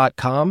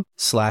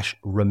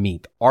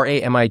 sleep.com/Ramit,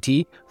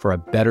 RAMIT, for a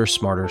better,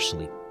 smarter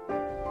sleep.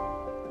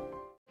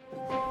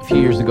 A few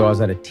years ago, I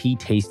was at a tea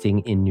tasting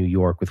in New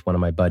York with one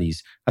of my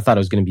buddies. I thought it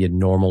was going to be a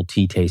normal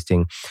tea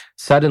tasting.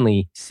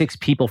 Suddenly, 6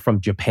 people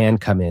from Japan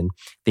come in.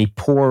 They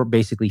pour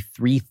basically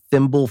 3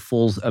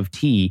 thimblefuls of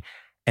tea,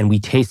 and we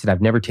tasted.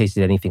 I've never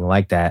tasted anything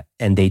like that.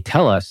 And they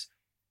tell us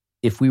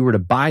if we were to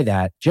buy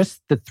that,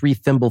 just the 3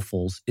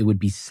 thimblefuls, it would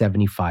be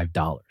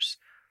 $75.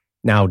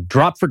 Now,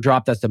 drop for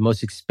drop, that's the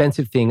most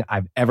expensive thing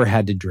I've ever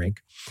had to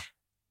drink.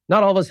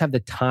 Not all of us have the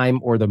time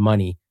or the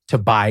money to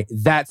buy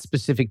that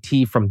specific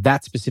tea from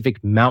that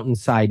specific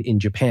mountainside in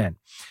Japan.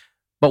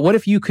 But what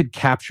if you could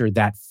capture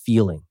that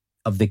feeling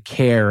of the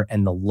care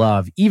and the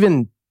love,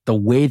 even the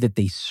way that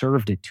they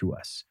served it to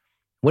us?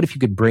 What if you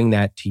could bring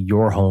that to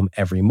your home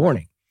every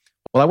morning?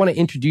 Well, I want to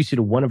introduce you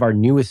to one of our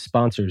newest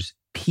sponsors,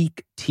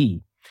 Pique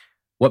Tea.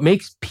 What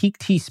makes Pique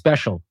Tea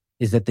special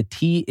is that the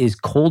tea is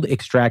cold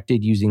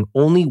extracted using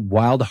only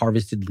wild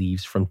harvested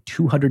leaves from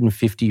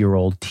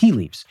 250-year-old tea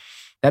leaves.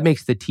 That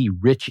makes the tea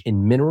rich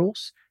in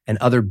minerals and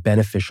other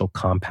beneficial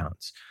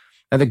compounds.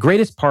 Now, the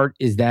greatest part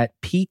is that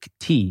Pique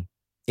Tea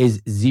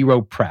is zero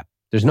prep.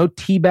 There's no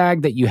tea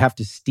bag that you have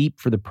to steep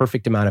for the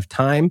perfect amount of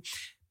time.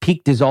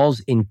 Pique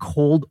dissolves in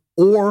cold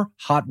or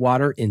hot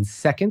water in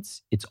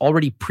seconds. It's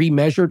already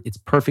pre-measured, it's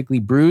perfectly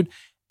brewed,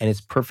 and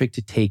it's perfect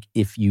to take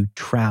if you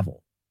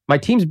travel. My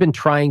team's been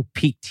trying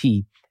Pique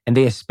Tea, and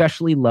they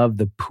especially love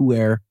the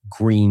Pu'er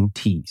green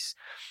teas.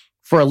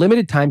 For a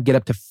limited time, get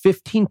up to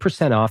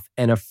 15% off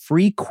and a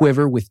free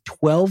quiver with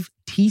 12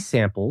 tea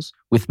samples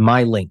with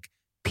my link,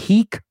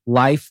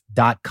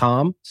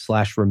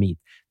 piquelife.com/Ramit.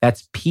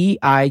 That's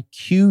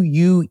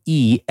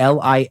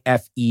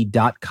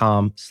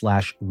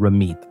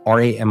PIQUELIFE.com/Ramit,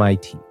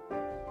 RAMIT.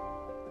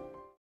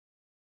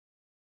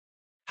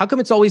 How come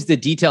it's always the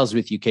details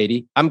with you,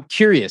 Katie? I'm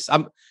curious.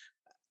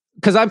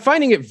 Because I'm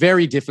finding it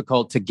very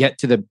difficult to get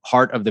to the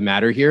heart of the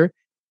matter here.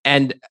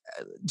 And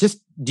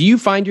just, do you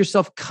find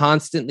yourself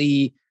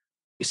constantly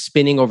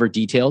spinning over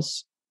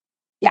details?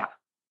 Yeah.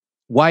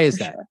 Why is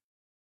that? Sure.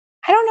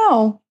 I don't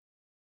know.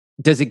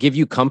 Does it give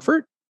you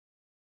comfort?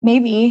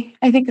 Maybe.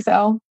 I think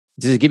so.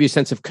 Does it give you a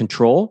sense of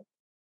control?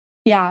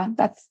 Yeah,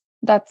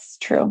 that's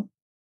true.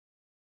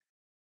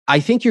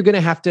 I think you're going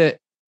to have to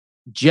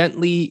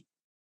gently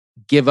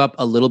give up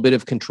a little bit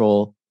of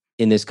control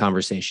in this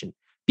conversation,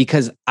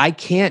 because I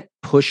can't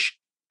push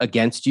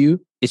against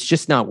you. It's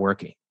just not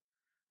working.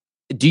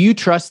 Do you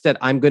trust that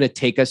I'm going to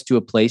take us to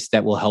a place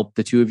that will help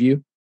the two of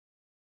you?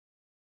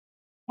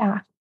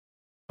 Yeah.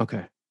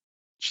 Okay.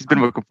 She's been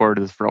looking forward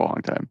to this for a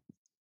long time.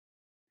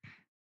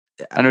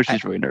 I know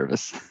she's really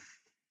nervous.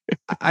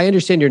 I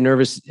understand you're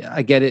nervous.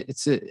 I get it.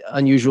 It's an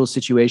unusual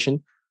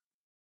situation.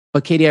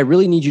 But Katie, I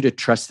really need you to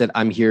trust that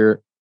I'm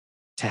here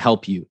to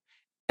help you.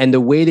 And the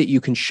way that you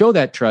can show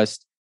that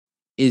trust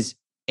is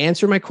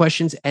answer my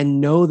questions and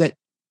know that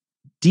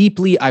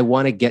deeply I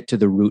want to get to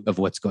the root of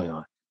what's going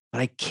on. But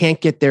I can't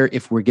get there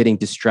if we're getting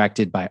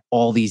distracted by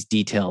all these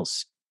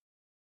details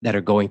that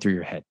are going through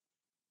your head.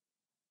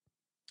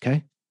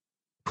 Okay?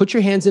 Put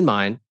your hands in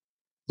mine.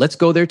 Let's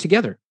go there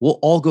together. We'll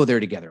all go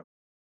there together.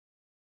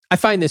 I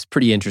find this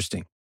pretty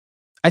interesting.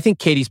 I think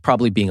Katie's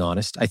probably being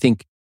honest. I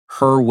think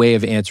her way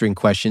of answering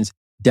questions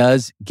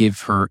does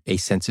give her a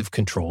sense of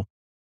control.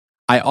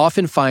 I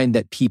often find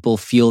that people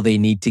feel they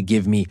need to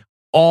give me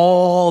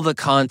all the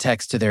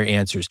context to their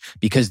answers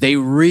because they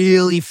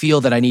really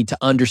feel that I need to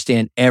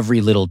understand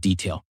every little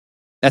detail.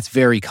 That's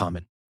very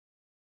common.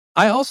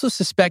 I also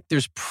suspect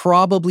there's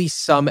probably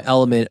some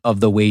element of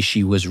the way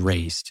she was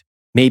raised.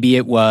 Maybe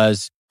it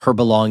was her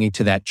belonging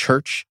to that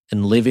church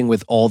and living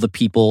with all the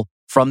people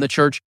from the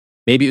church.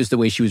 Maybe it was the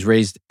way she was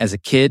raised as a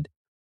kid.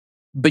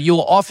 But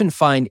you'll often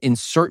find in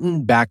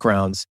certain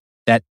backgrounds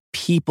that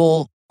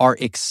people are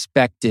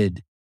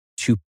expected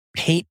to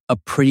paint a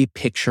pretty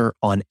picture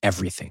on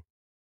everything.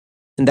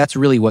 And that's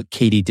really what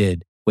Katie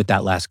did with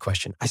that last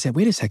question. I said,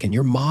 wait a second,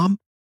 your mom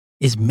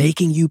is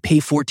making you pay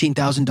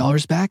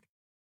 $14,000 back?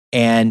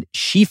 And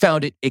she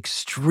found it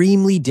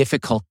extremely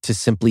difficult to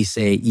simply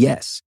say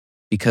yes,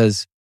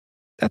 because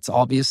that's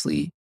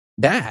obviously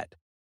bad.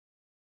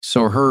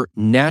 So her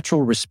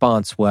natural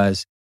response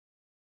was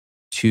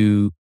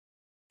to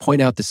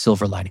point out the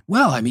silver lining.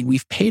 Well, I mean,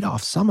 we've paid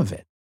off some of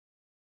it.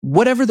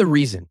 Whatever the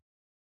reason,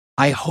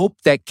 I hope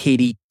that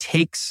Katie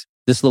takes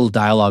this little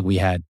dialogue we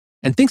had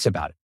and thinks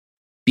about it,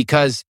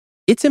 because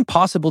it's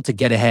impossible to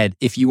get ahead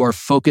if you are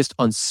focused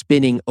on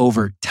spinning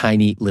over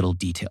tiny little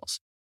details.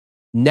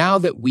 Now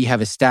that we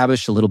have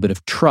established a little bit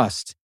of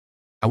trust,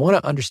 I want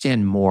to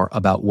understand more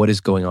about what is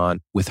going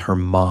on with her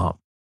mom,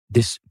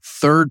 this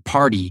third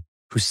party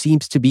who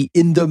seems to be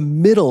in the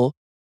middle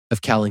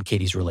of Cal and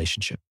Katie's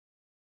relationship.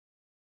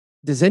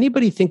 Does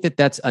anybody think that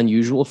that's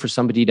unusual for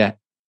somebody to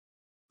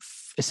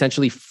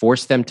essentially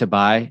force them to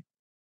buy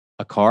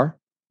a car?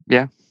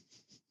 Yeah,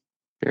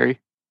 very.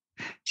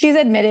 She's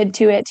admitted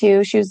to it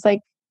too. She was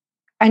like,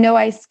 I know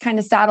I kind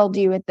of saddled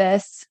you with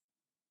this.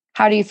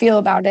 How do you feel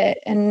about it?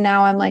 And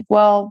now I'm like,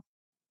 well,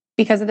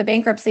 because of the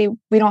bankruptcy,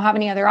 we don't have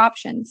any other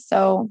options.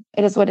 So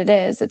it is what it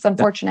is. It's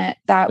unfortunate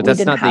that But we that's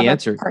didn't not have the a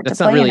answer. part That's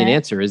to not play really in an it.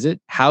 answer, is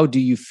it? How do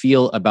you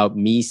feel about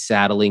me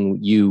saddling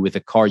you with a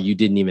car you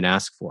didn't even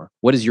ask for?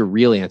 What is your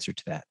real answer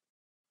to that?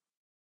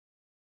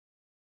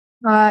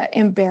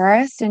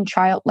 Embarrassed and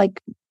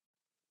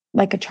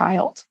like a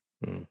child.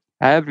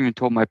 I haven't even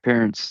told my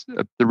parents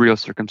the real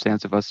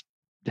circumstance of us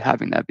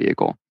having that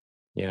vehicle.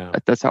 Yeah.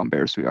 That's how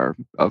embarrassed we are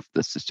of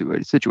this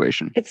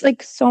situation. It's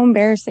like so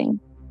embarrassing,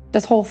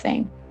 this whole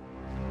thing.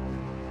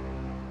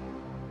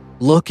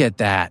 Look at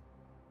that.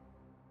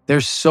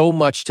 There's so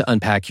much to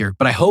unpack here,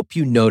 but I hope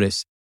you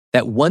notice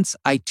that once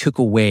I took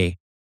away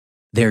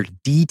their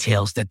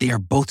details that they are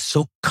both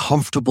so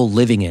comfortable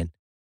living in,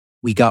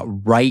 we got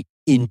right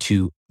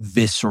into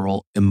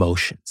visceral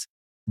emotions.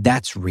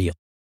 That's real.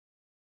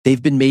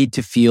 They've been made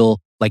to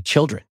feel like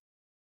children,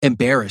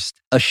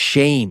 embarrassed,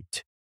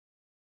 ashamed.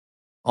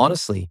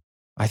 Honestly,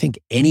 I think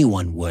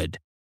anyone would,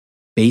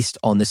 based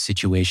on the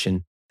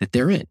situation that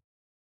they're in.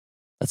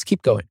 Let's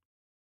keep going.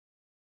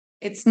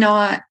 It's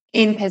not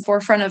in his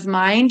forefront of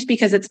mind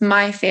because it's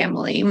my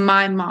family,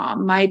 my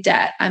mom, my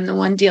dad. I'm the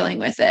one dealing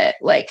with it.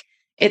 Like,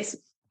 it's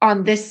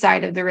on this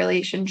side of the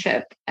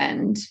relationship,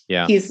 and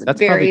he's that's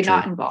very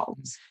not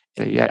involved.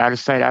 Yeah, out of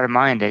sight, out of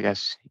mind, I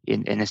guess,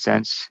 in a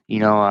sense.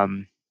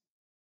 I'm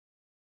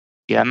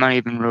not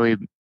even really,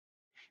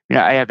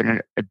 I have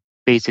a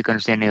basic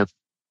understanding of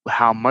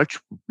how much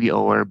we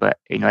owe her, but,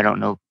 I don't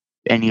know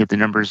any of the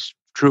numbers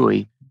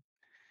truly.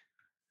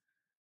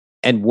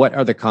 And what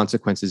are the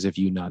consequences of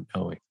you not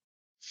knowing?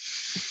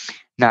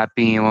 Not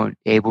being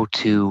able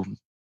to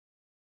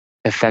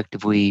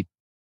effectively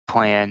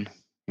plan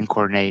and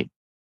coordinate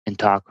and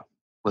talk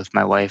with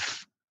my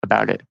wife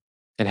about it.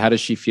 And how does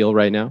she feel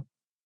right now?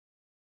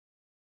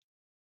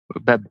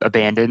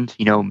 Abandoned,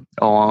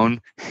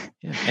 alone.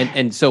 Yeah.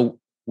 And so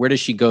where does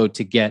she go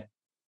to get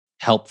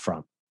help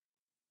from?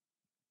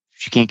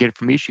 She can't get it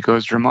from me. She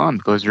goes to her mom,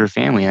 goes to her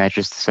family, and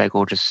the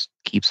cycle just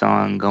keeps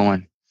on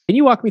going. Can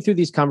you walk me through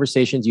these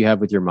conversations you have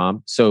with your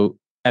mom? So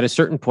at a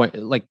certain point,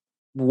 like,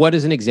 what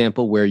is an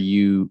example where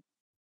the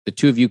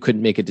two of you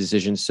couldn't make a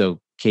decision? So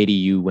Katie,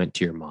 you went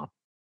to your mom.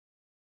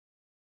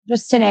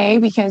 Just today,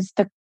 because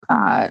the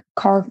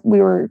car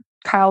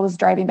Kyle was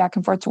driving back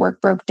and forth to work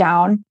broke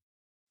down.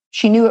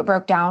 She knew it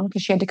broke down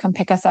because she had to come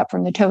pick us up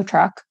from the tow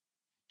truck.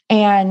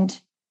 And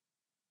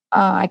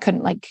I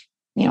couldn't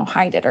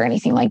hide it or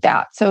anything like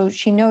that. So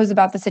she knows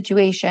about the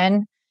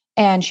situation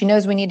and she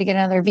knows we need to get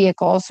another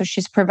vehicle. So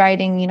she's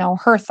providing,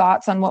 her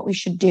thoughts on what we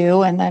should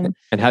do. And then.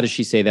 And how does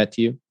she say that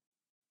to you?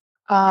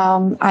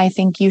 I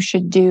think you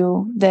should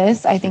do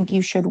this. I think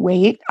you should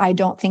wait. I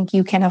don't think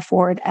you can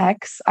afford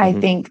X. I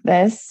think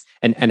this.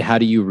 And how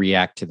do you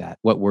react to that?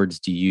 What words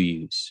do you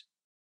use?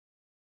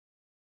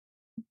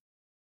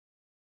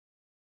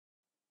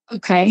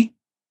 Okay.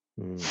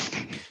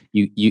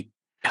 You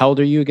how old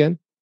are you again?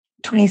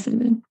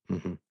 27.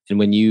 And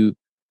when you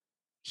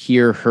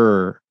hear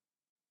her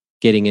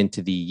getting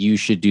into the you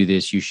should do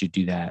this, you should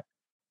do that,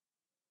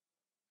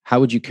 how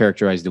would you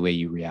characterize the way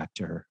you react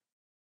to her?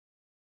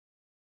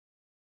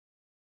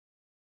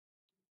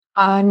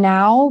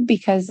 Now,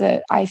 because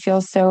I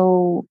feel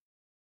so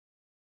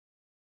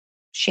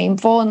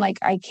shameful and like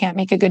I can't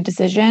make a good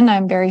decision,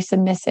 I'm very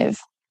submissive.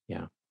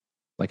 Yeah.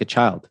 Like a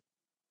child.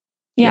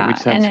 Yeah. We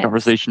just had this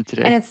conversation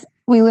today. And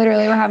we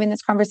literally were having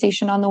this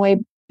conversation on the way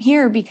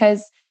here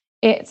because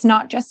it's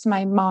not just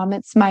my mom,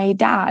 it's my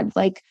dad.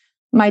 Like,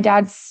 my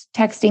dad's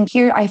texting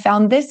here, I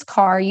found this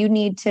car. You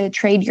need to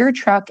trade your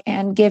truck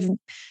and give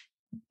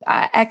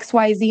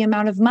XYZ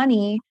amount of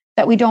money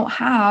that we don't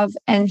have.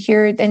 And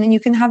then you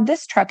can have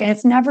this truck. And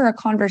it's never a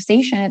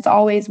conversation. It's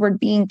always we're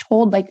being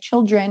told like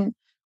children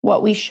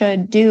what we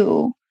should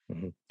do.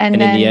 And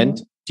then, in the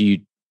end, do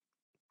you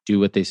do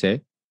what they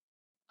say?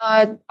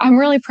 I'm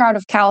really proud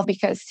of Cal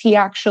because he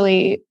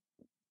actually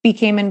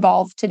became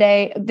involved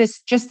today,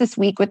 this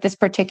week with this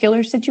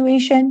particular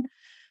situation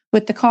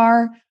with the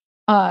car,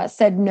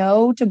 said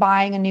no to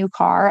buying a new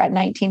car at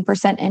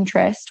 19%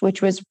 interest,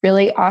 which was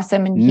really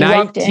awesome. And he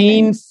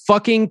 19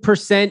 fucking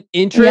percent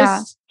interest?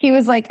 Yeah, he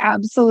was like,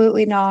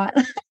 absolutely not.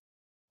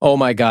 Oh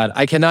my God,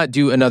 I cannot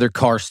do another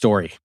car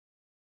story.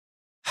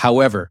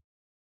 However,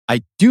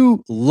 I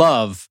do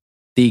love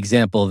the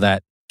example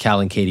that Cal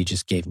and Katie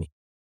just gave me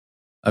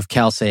of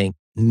Cal saying,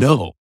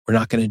 no, we're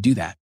not going to do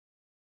that.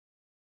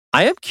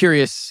 I am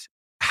curious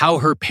how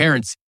her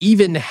parents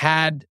even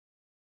had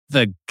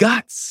the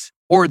guts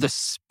or the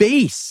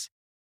space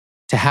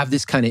to have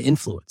this kind of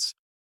influence.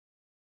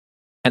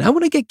 And I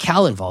want to get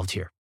Cal involved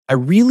here. I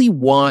really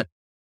want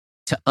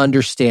to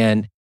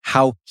understand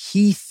how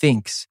he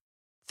thinks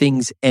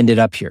things ended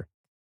up here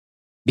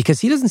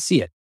because he doesn't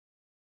see it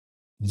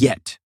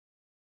yet.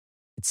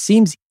 It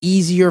seems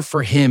easier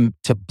for him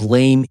to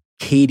blame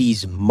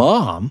Katie's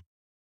mom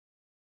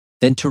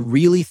than to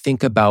really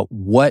think about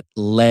what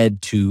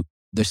led to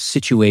the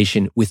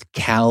situation with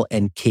Cal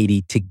and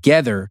Katie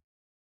together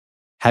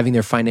having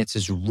their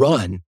finances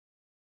run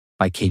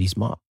by Katie's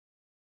mom.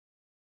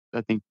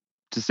 I think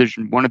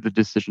one of the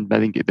decisions, I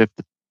think if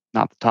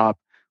not the top,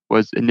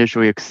 was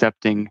initially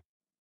accepting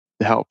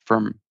the help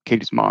from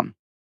Katie's mom.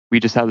 We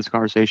just had this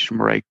conversation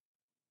where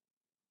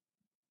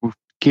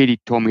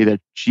Katie told me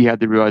that she had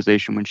the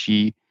realization when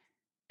she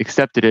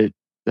accepted it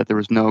that there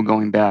was no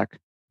going back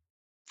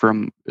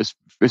from as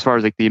far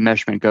as like the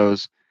enmeshment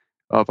goes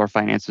of our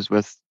finances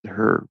with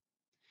her.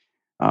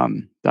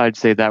 I'd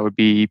say that would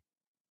be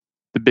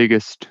the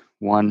biggest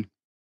one.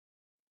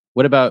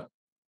 What about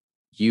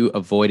you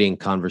avoiding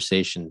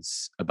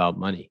conversations about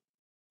money?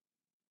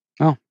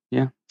 Oh,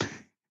 yeah.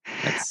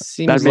 That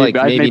seems like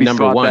maybe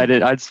number one.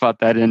 I'd spot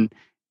that in,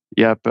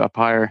 up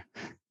higher.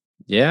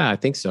 Yeah, I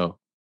think so.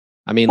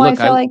 I mean, well, look,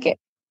 I feel like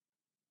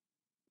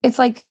it's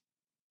like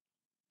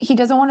he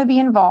doesn't want to be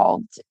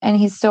involved and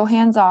he's so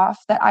hands off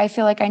that I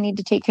feel like I need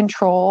to take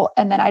control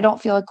and then I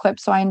don't feel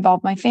equipped. So I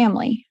involve my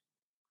family.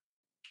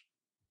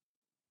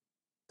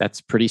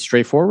 That's pretty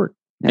straightforward.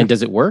 Yeah. And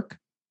does it work?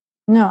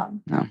 No.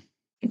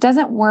 It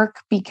doesn't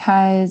work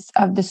because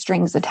of the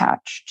strings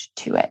attached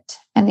to it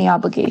and the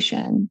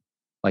obligation.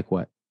 Like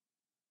what?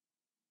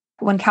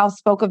 When Cal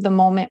spoke of the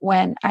moment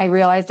when I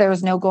realized there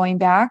was no going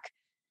back,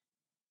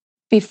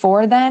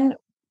 before then,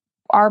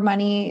 our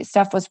money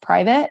stuff was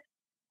private.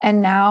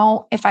 And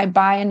now if I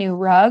buy a new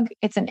rug,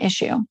 it's an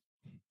issue.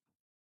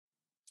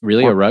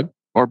 Really? A rug?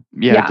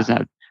 Yeah. Does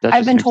that,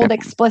 I've been told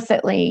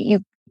explicitly,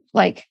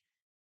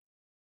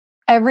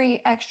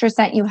 every extra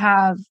cent you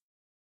have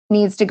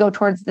needs to go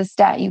towards this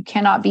debt. You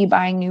cannot be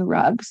buying new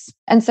rugs.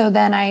 And so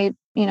then I,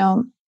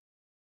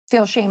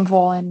 feel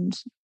shameful and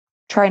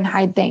try and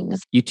hide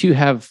things. You two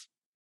have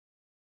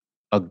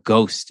a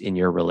ghost in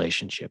your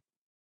relationship.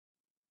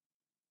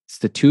 It's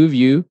the two of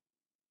you.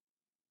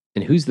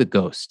 And who's the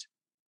ghost?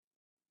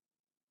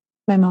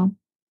 My mom.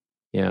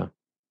 Yeah.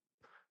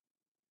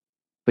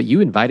 But you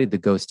invited the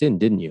ghost in,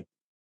 didn't you?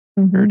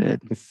 Mm-hmm. Sure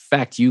did. In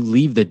fact, you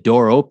leave the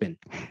door open.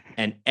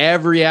 And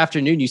every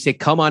afternoon you say,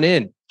 come on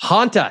in,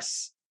 haunt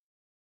us.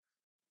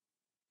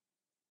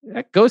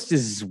 That ghost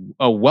is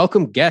a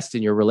welcome guest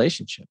in your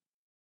relationship.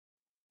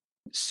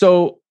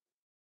 So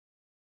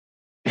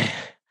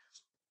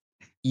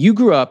you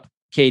grew up,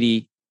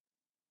 Katie,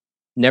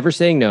 never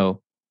saying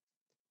no,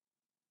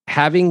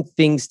 having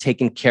things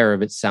taken care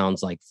of, it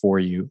sounds like, for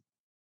you.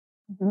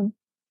 Mm-hmm.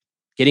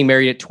 Getting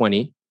married at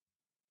 20.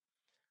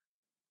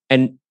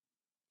 And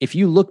if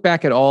you look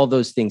back at all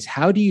those things,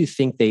 how do you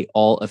think they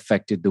all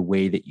affected the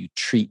way that you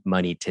treat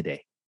money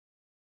today?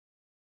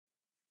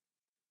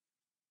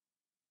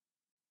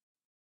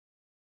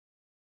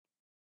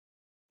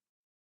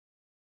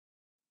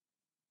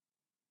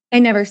 I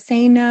never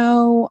say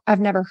no. I've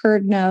never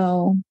heard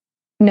no.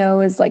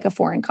 No is like a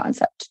foreign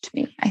concept to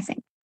me, I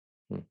think.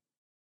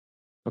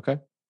 Okay,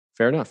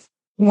 fair enough.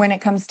 When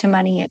it comes to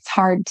money, it's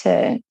hard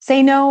to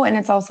say no. And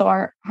it's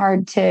also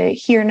hard to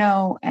hear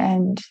no.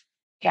 And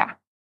yeah.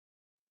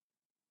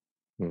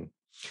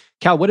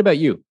 Cal, what about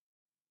you?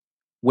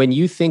 When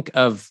you think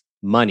of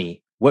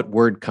money, what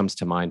word comes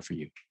to mind for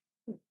you?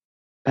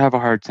 I have a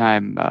hard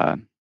time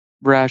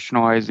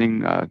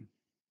rationalizing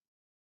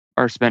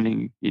our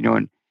spending,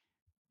 and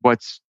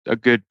what's a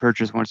good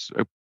purchase, what's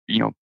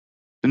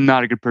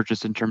not a good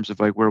purchase in terms of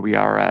like where we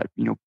are at,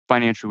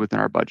 financially within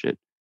our budget.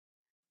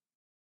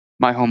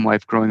 My home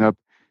life growing up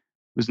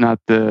was not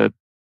the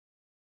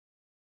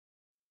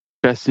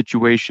best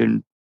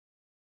situation.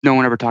 No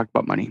one ever talked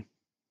about money.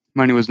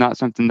 Money was not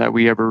something that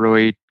we ever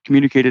really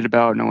communicated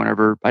about.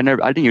 I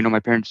didn't even know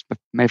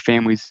my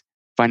family's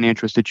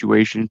financial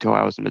situation until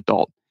I was an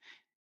adult.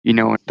 I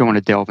don't want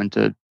to delve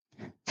into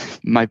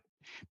my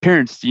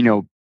parents,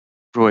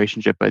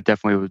 relationship, but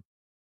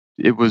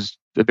it was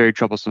a very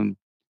troublesome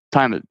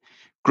time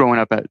growing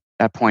up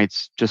at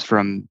points just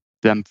from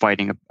them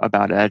fighting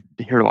about it.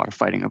 I heard a lot of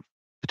fighting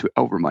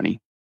over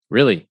money.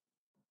 Really?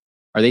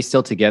 Are they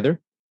still together?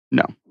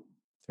 No.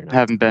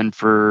 Haven't been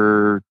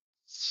for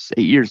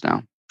 8 years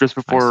now.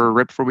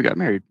 Right before we got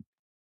married.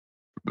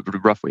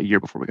 Roughly a year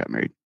before we got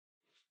married.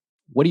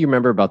 What do you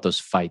remember about those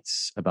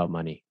fights about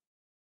money?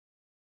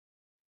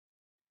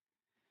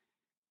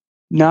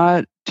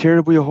 Not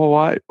terribly a whole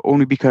lot,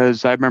 only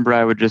because I remember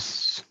I would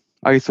just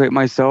isolate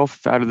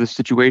myself out of the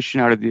situation,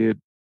 out of the,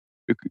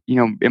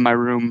 in my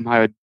room. I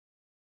would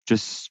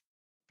just,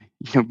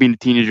 being a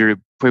teenager,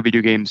 play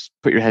video games,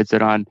 put your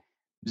headset on,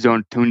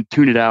 tune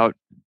it out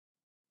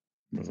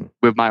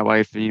with my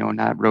wife,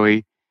 not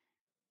really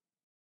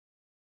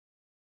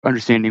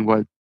understanding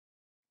what,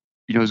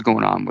 was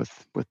going on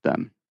with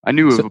them. I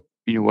knew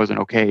it wasn't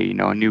okay.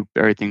 I knew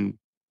everything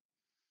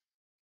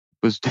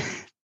was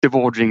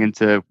divulging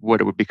into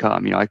what it would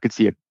become. I could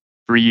see it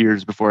for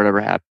years before it ever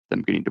happened,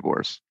 them getting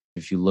divorced.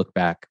 If you look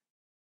back,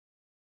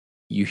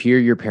 you hear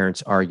your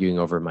parents arguing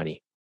over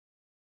money.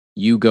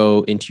 You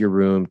go into your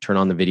room, turn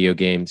on the video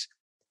games.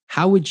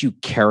 How would you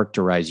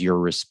characterize your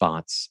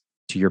response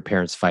to your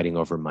parents fighting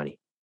over money?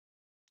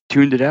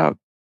 Tuned it out,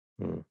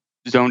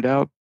 zoned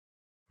out,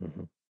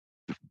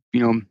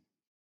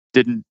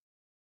 didn't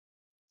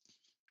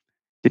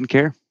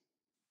care,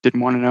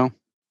 didn't want to know.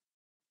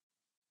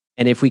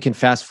 And if we can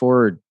fast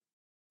forward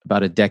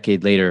about a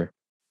decade later,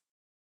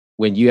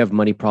 when you have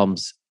money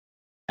problems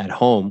at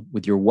home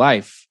with your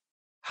wife,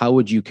 how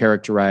would you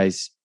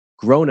characterize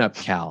grown-up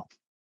Cal?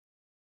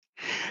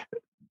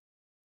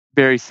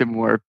 Very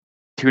similar.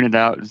 Tune it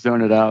out,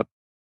 zone it out.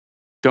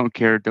 Don't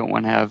care. Don't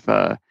want to have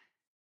a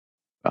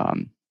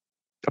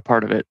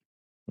part of it.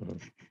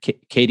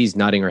 Katie's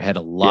nodding her head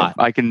a lot.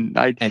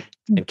 Yeah,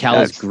 and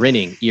Cal is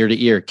grinning ear to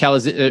ear. Cal,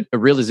 is it a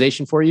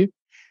realization for you?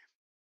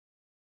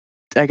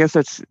 I guess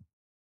that's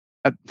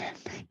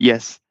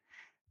yes.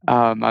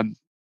 I'm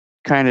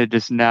kind of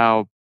just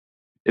now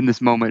in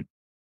this moment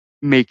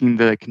making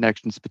the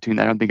connections between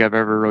that. I don't think I've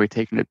ever really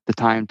taken the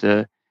time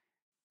to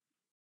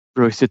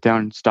really sit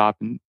down and stop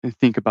and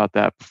think about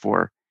that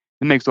before.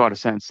 It makes a lot of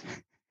sense.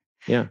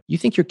 Yeah. You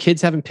think your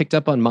kids haven't picked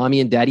up on mommy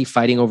and daddy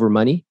fighting over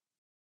money?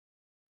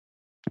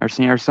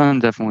 Our son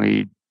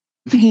definitely.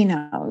 He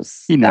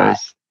knows. He knows.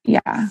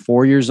 Yeah.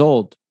 4 years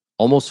old,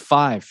 almost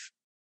 5.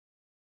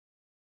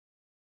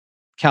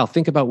 Cal,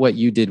 think about what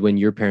you did when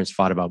your parents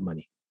fought about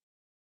money.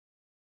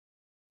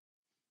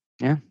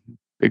 Yeah.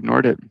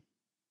 Ignored it.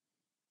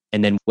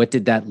 And then what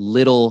did that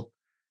little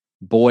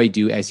boy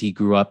do as he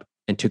grew up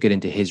and took it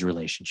into his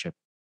relationship?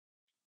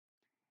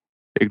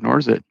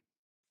 Ignores it.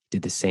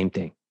 Did the same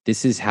thing.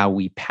 This is how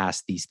we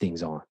pass these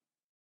things on.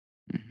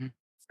 Mm-hmm.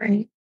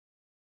 Right.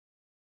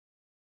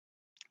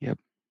 Yep.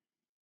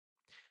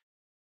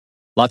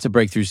 Lots of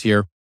breakthroughs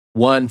here.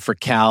 One for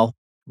Cal,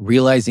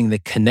 realizing the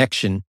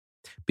connection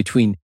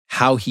between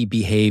how he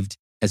behaved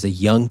as a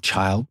young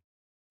child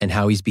and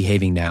how he's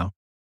behaving now.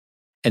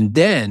 And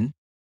then,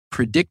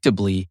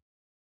 predictably,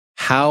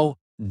 how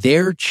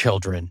their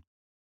children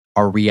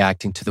are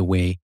reacting to the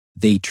way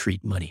they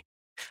treat money.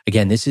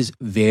 Again, this is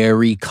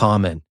very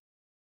common.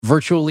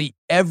 Virtually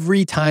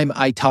every time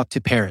I talk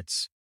to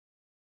parents,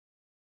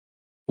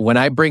 when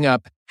I bring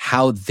up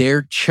how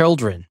their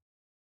children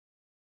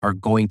are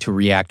going to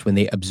react when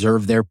they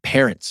observe their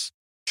parents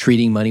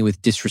treating money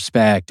with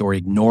disrespect or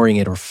ignoring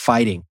it or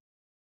fighting,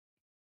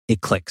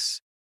 it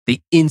clicks.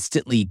 They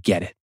instantly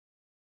get it.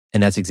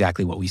 And that's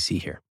exactly what we see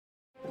here.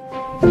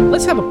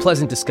 Let's have a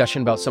pleasant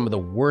discussion about some of the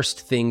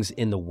worst things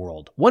in the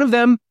world. One of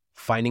them,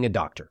 finding a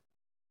doctor.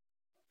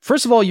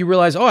 First of all, you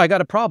realize, I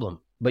got a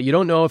problem, but you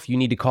don't know if you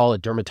need to call a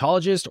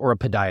dermatologist or a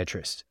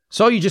podiatrist.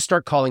 So you just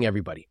start calling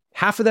everybody.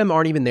 Half of them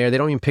aren't even there. They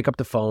don't even pick up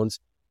the phones.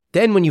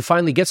 Then when you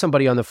finally get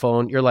somebody on the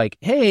phone, you're like,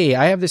 hey,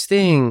 I have this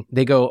thing.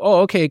 They go,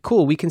 oh, okay,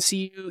 cool. We can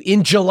see you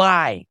in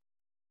July.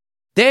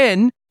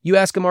 Then you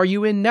ask them, are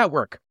you in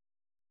network?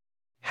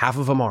 Half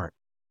of them aren't.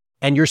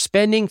 And you're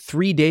spending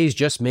 3 days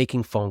just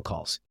making phone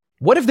calls.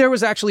 What if there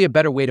was actually a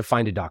better way to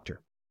find a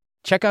doctor?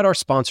 Check out our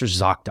sponsor,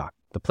 ZocDoc,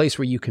 the place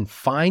where you can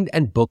find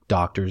and book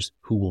doctors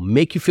who will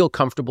make you feel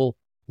comfortable,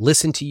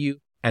 listen to you,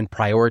 and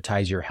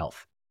prioritize your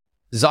health.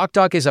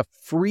 ZocDoc is a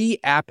free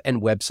app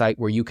and website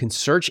where you can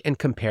search and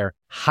compare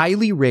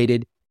highly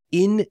rated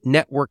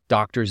in-network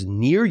doctors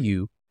near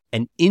you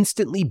and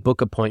instantly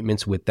book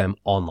appointments with them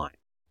online.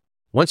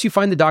 Once you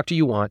find the doctor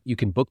you want, you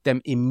can book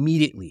them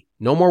immediately.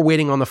 No more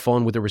waiting on the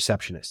phone with a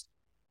receptionist.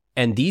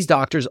 And these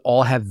doctors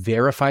all have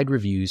verified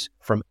reviews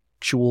from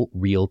actual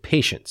real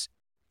patients.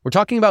 We're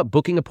talking about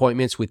booking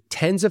appointments with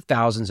tens of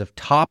thousands of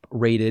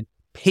top-rated,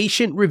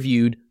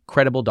 patient-reviewed,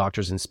 credible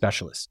doctors and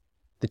specialists.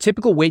 The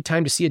typical wait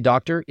time to see a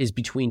doctor is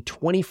between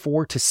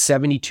 24 to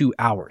 72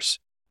 hours.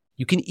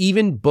 You can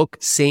even book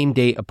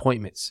same-day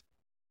appointments.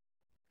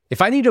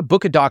 If I need to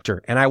book a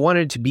doctor and I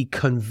wanted it to be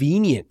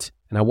convenient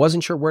and I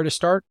wasn't sure where to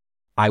start,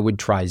 I would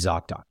try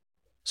ZocDoc.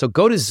 So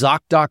go to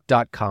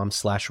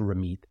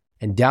ZocDoc.com/Ramit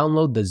and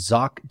download the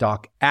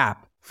ZocDoc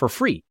app for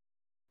free.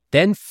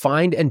 Then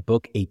find and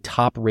book a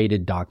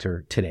top-rated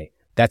doctor today.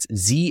 That's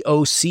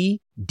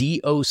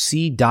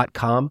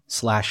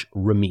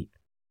ZocDoc.com/Ramit.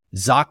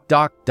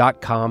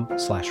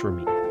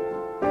 ZocDoc.com/Ramit.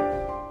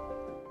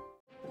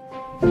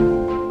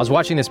 I was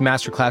watching this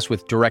masterclass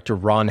with director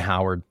Ron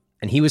Howard,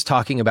 and he was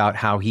talking about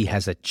how he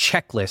has a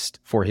checklist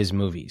for his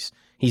movies.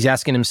 He's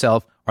asking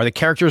himself, are the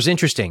characters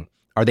interesting?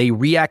 Are they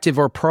reactive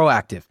or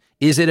proactive?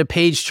 Is it a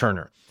page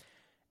turner?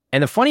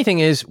 And the funny thing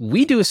is,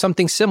 we do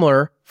something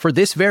similar for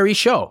this very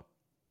show.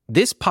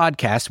 This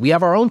podcast, we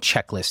have our own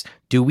checklist.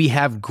 Do we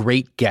have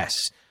great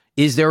guests?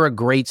 Is there a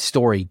great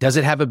story? Does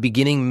it have a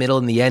beginning, middle,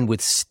 and the end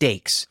with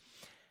stakes?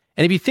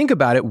 And if you think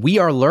about it, we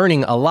are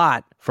learning a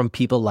lot from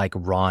people like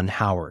Ron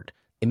Howard.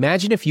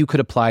 Imagine if you could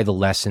apply the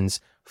lessons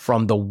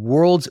from the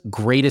world's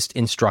greatest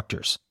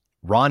instructors.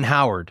 Ron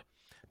Howard,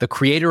 the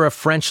creator of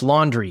French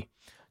Laundry,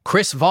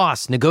 Chris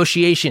Voss,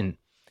 Negotiation,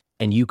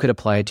 and you could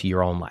apply it to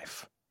your own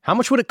life. How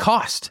much would it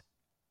cost?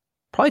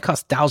 Probably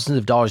cost thousands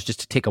of dollars just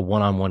to take a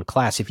one-on-one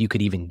class if you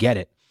could even get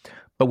it.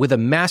 But with a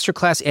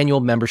Masterclass annual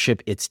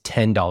membership, it's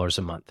 $10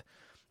 a month.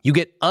 You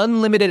get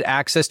unlimited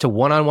access to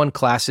one-on-one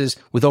classes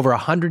with over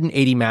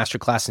 180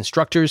 Masterclass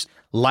instructors,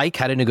 like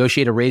how to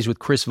negotiate a raise with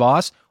Chris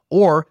Voss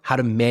or how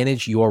to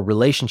manage your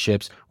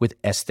relationships with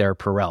Esther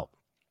Perel.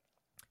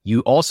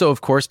 You also,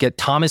 of course, get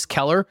Thomas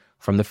Keller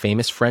from the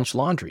famous French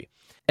Laundry.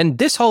 And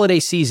this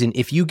holiday season,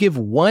 if you give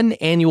one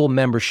annual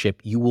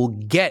membership, you will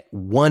get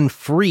one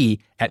free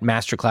at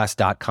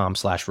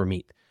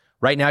masterclass.com/Ramit.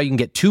 Right now, you can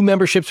get 2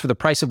 memberships for the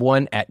price of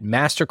one at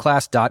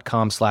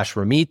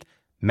masterclass.com/Ramit,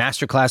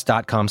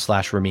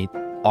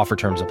 Masterclass.com/Ramit. Offer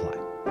terms apply.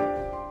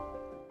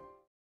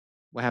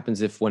 What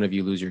happens if one of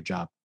you lose your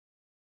job?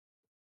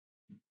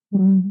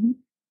 Mm-hmm.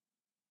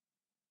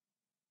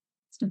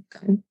 It's not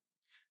good.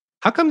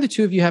 How come the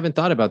two of you haven't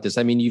thought about this?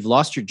 I mean, you've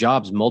lost your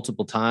jobs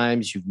multiple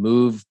times. You've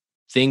moved.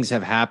 Things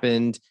have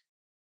happened.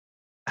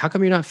 How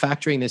come you're not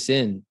factoring this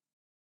in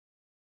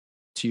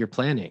to your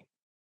planning?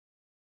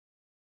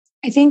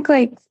 I think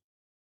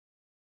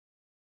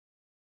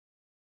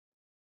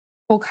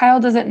Kyle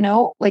doesn't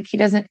know,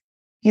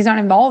 he's not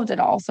involved at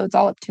all. So it's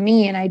all up to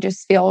me and I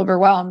just feel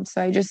overwhelmed.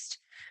 So I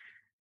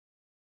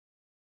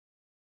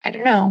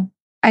don't know.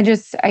 I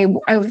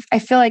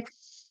feel like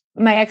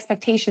my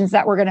expectations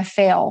that we're going to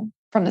fail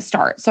from the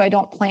start. So I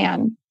don't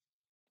plan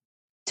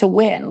to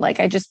win.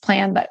 I just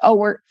plan that,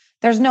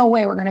 there's no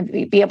way we're going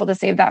to be able to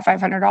save that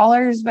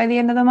 $500 by the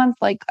end of the month.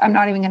 I'm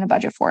not even going to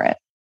budget for it.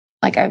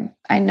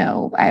 I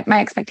know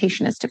my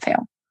expectation is to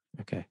fail.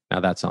 Okay. Now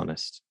that's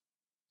honest.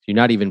 You're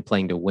not even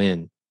playing to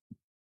win.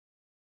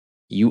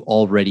 You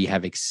already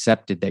have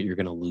accepted that you're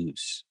going to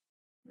lose.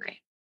 Right.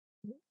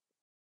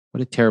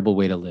 What a terrible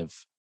way to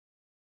live.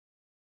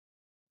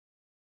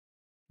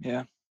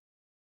 Yeah.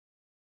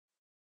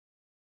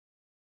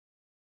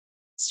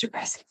 It's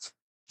depressing.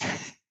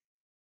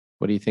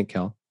 What do you think,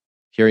 Kel?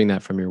 Hearing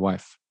that from your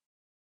wife?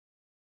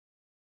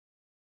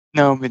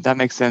 No, I mean, that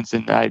makes sense.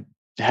 And I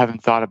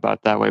haven't thought about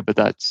it that way, but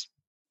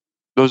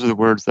those are the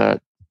words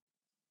that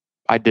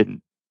I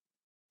didn't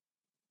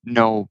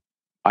know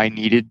I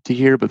needed to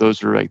hear, but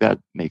those are that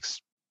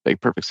makes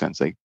perfect sense.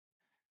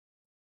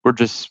 We're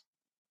just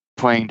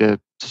playing to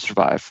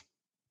survive,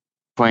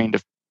 playing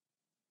to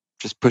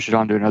just push it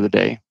on to another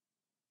day.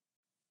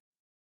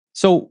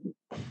 So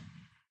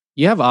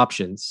you have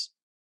options.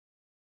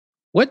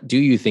 What do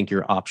you think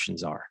your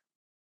options are?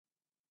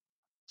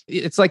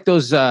 It's like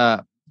those,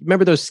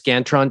 remember those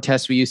Scantron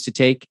tests we used to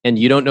take and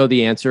you don't know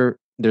the answer?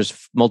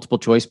 There's multiple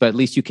choice, but at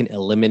least you can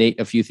eliminate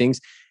a few things.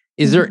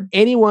 Is there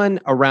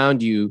anyone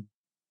around you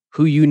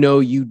who you know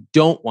you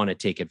don't want to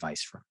take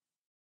advice from?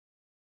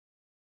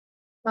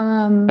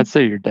 I'd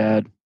say your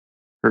dad.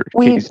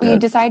 We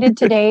decided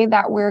today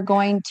that we're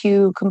going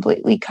to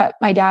completely cut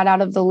my dad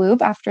out of the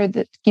loop after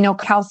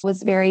Cal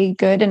was very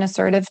good and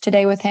assertive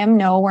today with him.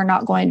 No, we're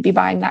not going to be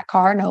buying that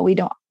car. No,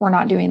 we're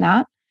not doing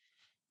that.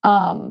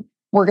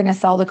 We're going to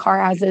sell the car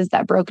as is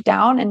that broke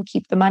down and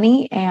keep the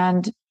money.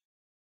 And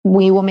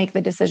we will make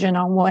the decision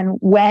on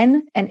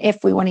when and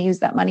if we want to use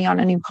that money on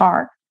a new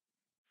car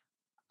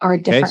or a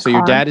different car. Okay, so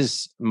your dad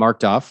is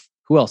marked off.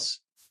 Who else?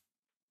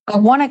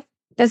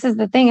 This is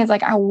the thing is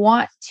I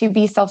want to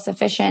be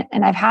self-sufficient.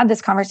 And I've had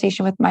this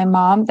conversation with my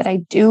mom that I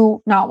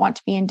do not want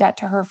to be in debt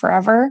to her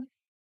forever.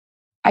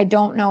 I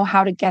don't know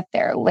how to get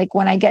there.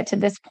 When I get to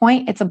this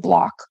point, it's a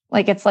block.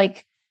 I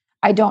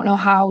don't know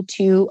how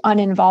to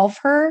uninvolve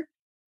her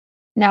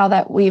now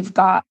that we've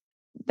got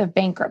the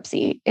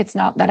bankruptcy. It's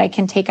not that I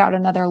can take out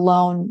another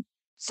loan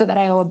so that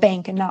I owe a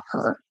bank and not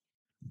her.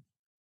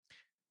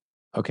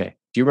 Okay.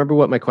 Do you remember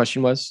what my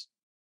question was?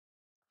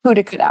 Who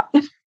to cut out?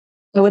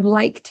 I would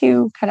like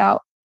to cut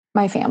out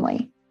my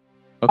family,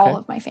 all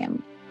of my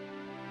family.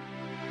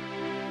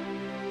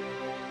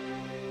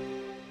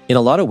 In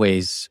a lot of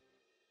ways,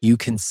 you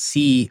can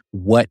see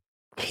what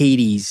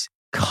Katie's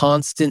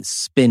constant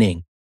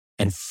spinning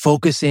and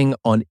focusing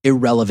on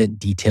irrelevant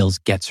details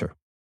gets her.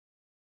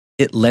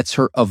 It lets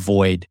her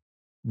avoid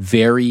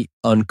very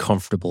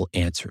uncomfortable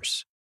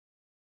answers.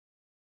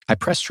 I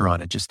pressed her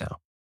on it just now,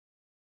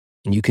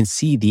 and you can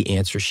see the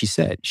answer she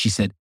said. She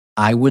said,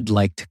 I would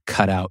like to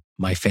cut out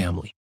my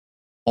family,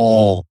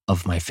 all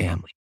of my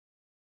family.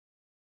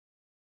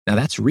 Now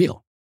that's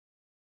real.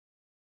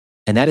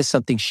 And that is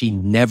something she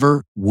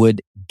never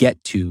would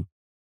get to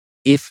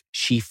if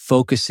she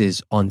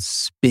focuses on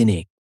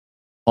spinning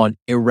on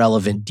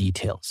irrelevant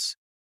details,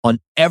 on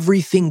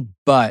everything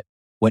but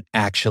what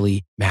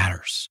actually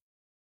matters.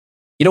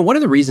 One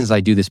of the reasons I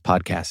do this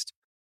podcast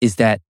is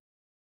that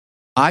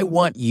I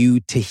want you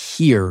to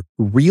hear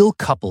real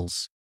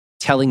couples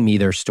telling me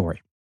their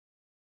story.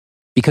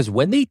 Because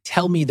when they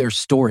tell me their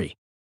story,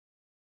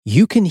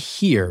 you can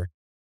hear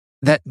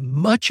that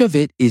much of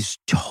it is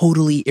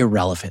totally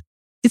irrelevant.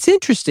 It's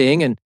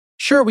interesting, and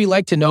sure, we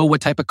like to know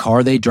what type of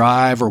car they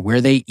drive or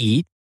where they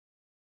eat.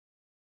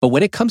 But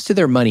when it comes to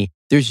their money,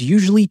 there's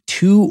usually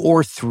 2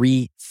 or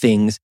 3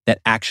 things that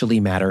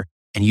actually matter,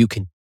 and you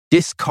can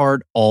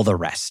discard all the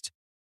rest.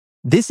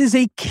 This is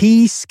a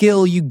key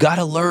skill you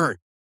gotta learn.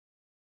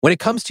 When it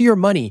comes to your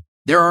money,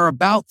 there are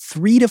about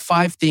 3 to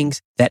 5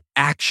 things that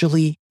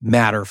actually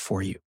matter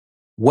for you.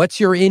 What's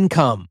your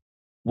income?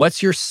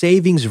 What's your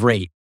savings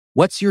rate?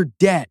 What's your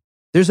debt?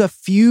 There's a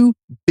few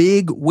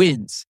big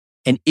wins.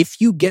 And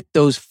if you get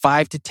those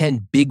 5 to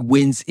 10 big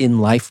wins in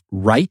life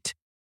right,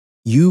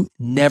 you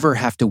never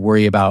have to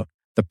worry about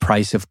the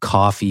price of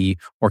coffee,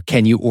 or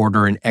can you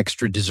order an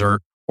extra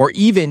dessert, or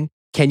even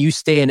can you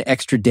stay an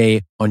extra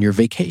day on your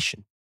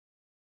vacation.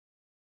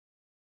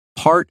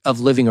 Part of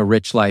living a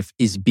rich life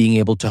is being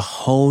able to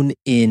hone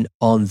in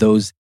on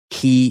those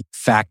key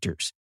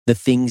factors, the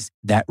things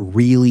that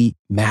really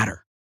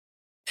matter.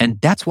 And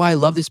that's why I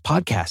love this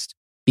podcast,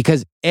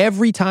 because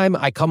every time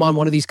I come on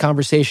one of these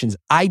conversations,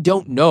 I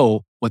don't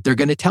know what they're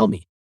going to tell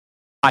me.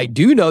 I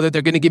do know that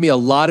they're going to give me a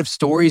lot of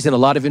stories and a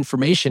lot of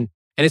information,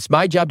 and it's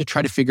my job to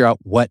try to figure out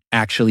what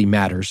actually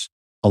matters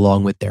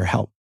along with their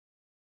help.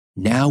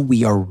 Now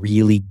we are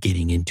really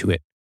getting into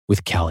it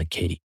with Cal and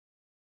Katie.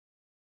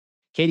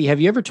 Katie,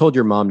 have you ever told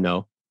your mom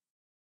no?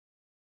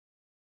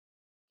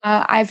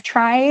 I've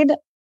tried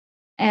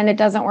and it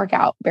doesn't work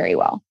out very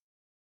well.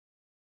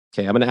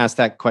 Okay, I'm going to ask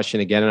that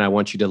question again, and I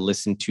want you to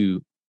listen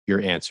to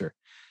your answer.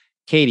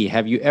 Katie,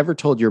 have you ever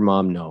told your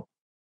mom no?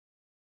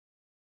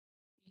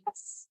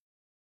 Yes.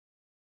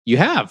 You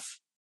have?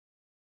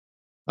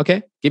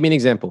 Okay, give me an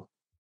example.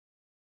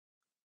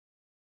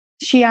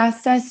 She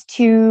asked us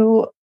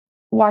to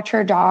watch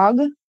her dog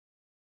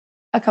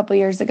a couple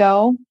years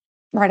ago,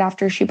 right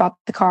after she bought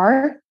the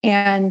car.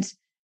 And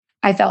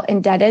I felt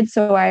indebted.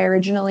 So I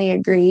originally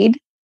agreed,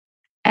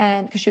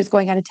 and because she was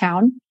going out of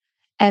town.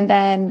 And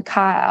then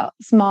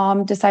Kyle's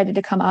mom decided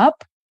to come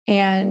up,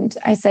 and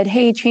I said,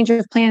 hey, change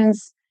of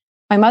plans.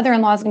 My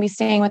mother-in-law is going to be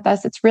staying with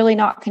us. It's really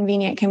not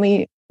convenient. Can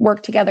we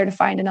work together to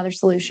find another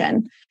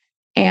solution?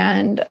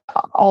 And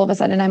all of a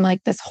sudden I'm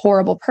like this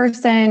horrible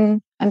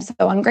person. I'm so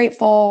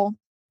ungrateful.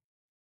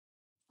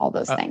 All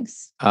those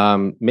things.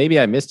 Maybe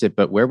I missed it,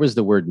 but where was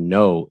the word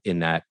no in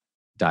that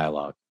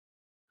dialogue?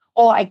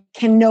 Oh, I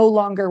can no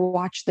longer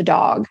watch the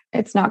dog.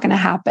 It's not going to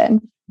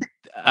happen.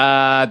 So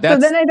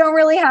then I don't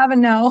really have a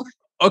no.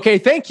 Okay,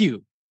 thank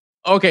you.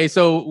 Okay,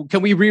 so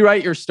can we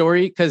rewrite your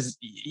story? Because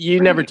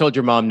you never told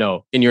your mom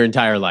no in your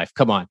entire life.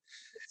 Come on.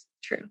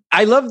 True.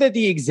 I love that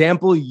the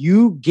example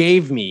you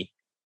gave me,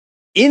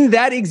 in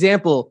that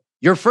example,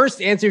 your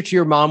first answer to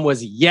your mom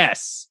was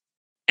yes.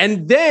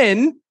 And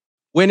then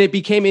when it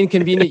became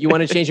inconvenient, you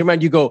want to change your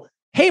mind, you go,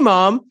 hey,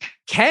 mom,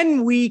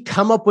 can we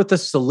come up with a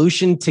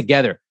solution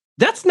together?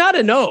 That's not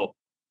a no.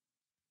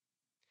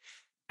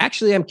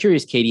 Actually, I'm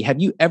curious, Katie,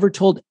 have you ever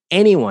told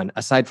anyone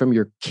aside from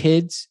your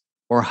kids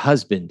or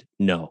husband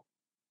no?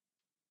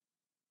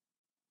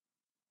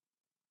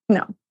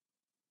 No.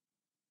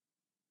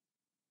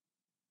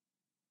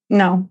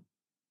 No.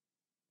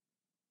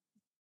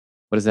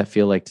 What does that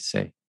feel like to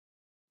say?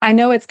 I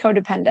know it's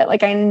codependent.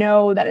 Like, I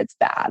know that it's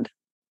bad.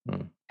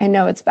 I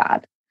know it's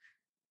bad.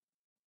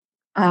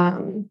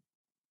 I'm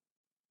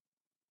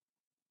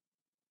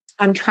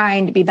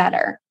trying to be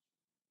better,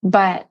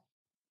 but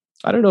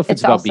I don't know if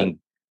it's about being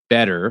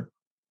better.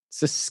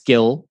 It's a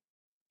skill.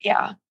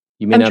 Yeah.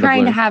 You may I'm not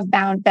trying to have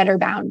better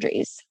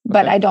boundaries,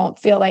 but I don't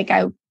feel like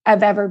I've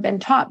ever been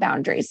taught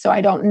boundaries. So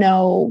I don't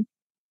know.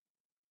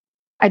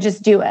 I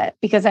just do it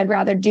because I'd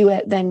rather do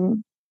it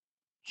than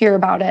hear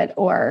about it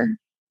or.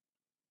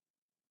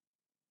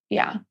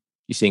 Yeah.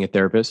 You seeing a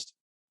therapist?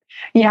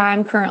 Yeah,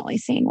 I'm currently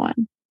seeing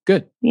one.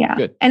 Good. Yeah.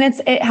 Good. And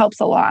it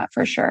helps a lot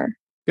for sure.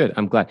 Good.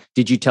 I'm glad.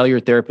 Did you tell your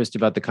therapist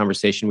about the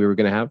conversation we were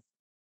going to have?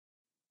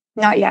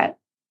 Not yet.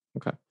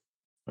 Okay.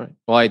 All right.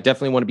 Well, I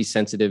definitely want to be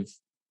sensitive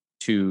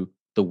to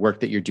the work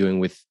that you're doing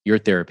with your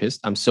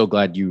therapist. I'm so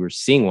glad you were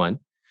seeing one.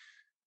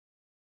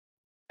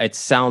 It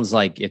sounds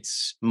like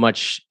it's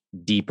much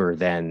deeper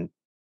than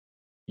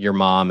your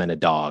mom and a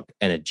dog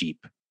and a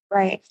Jeep.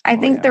 Right. I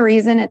think the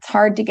reason it's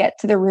hard to get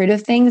to the root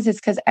of things is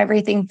because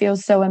everything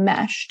feels so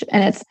enmeshed.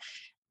 And it's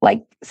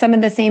like some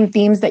of the same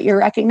themes that you're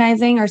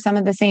recognizing are some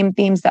of the same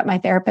themes that my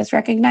therapist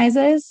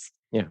recognizes.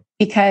 Yeah.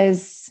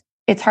 Because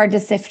it's hard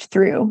to sift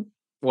through.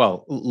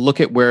 Well,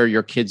 look at where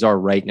your kids are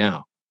right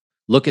now.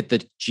 Look at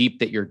the Jeep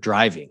that you're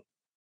driving.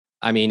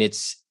 I mean,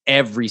 it's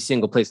every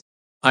single place.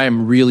 I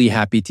am really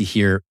happy to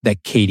hear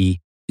that Katie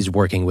is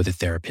working with a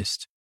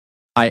therapist.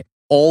 I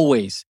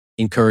always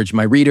encourage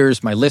my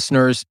readers, my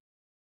listeners,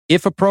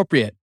 if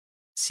appropriate,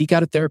 seek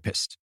out a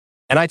therapist.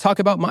 And I talk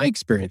about my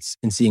experience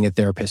in seeing a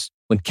therapist.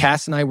 When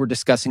Cass and I were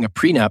discussing a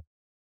prenup,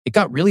 it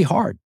got really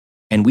hard.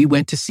 And we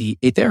went to see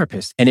a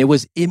therapist, and it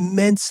was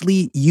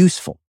immensely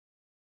useful.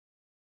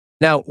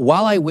 Now,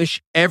 while I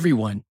wish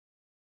everyone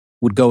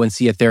would go and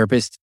see a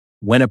therapist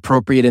when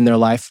appropriate in their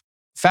life,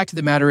 the fact of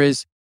the matter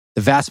is,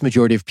 the vast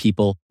majority of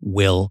people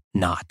will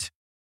not.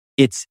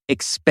 It's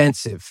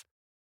expensive.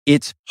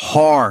 It's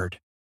hard.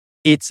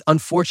 It's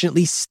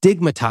unfortunately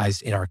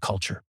stigmatized in our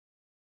culture.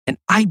 And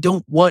I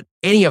don't want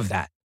any of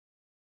that.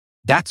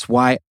 That's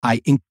why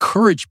I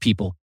encourage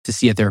people to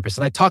see a therapist.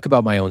 And I talk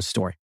about my own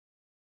story.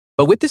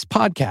 But with this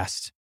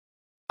podcast,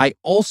 I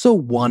also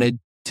wanted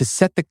to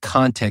set the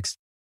context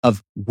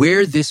of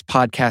where this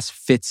podcast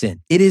fits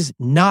in. It is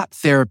not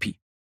therapy.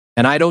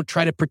 And I don't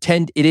try to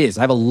pretend it is.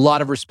 I have a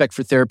lot of respect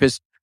for therapists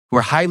who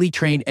are highly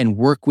trained and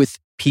work with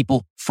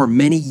people for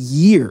many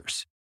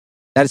years.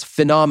 That is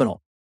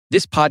phenomenal.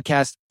 This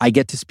podcast, I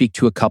get to speak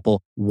to a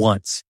couple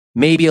once,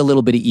 maybe a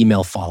little bit of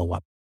email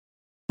follow-up.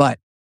 But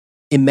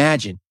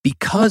imagine,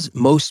 because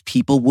most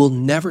people will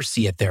never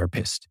see a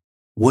therapist,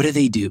 what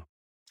do?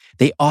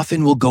 They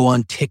often will go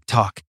on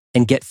TikTok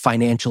and get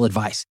financial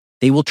advice.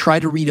 They will try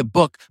to read a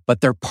book, but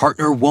their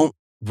partner won't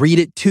read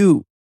it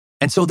too.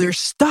 And so they're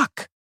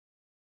stuck.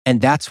 And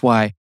that's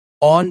why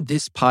on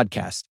this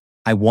podcast,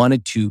 I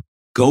wanted to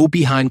go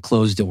behind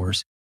closed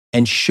doors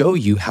and show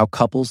you how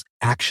couples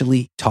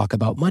actually talk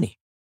about money.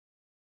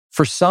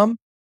 For some,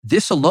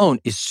 this alone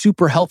is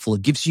super helpful.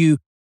 It gives you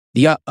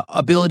the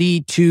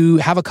ability to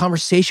have a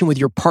conversation with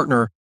your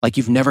partner like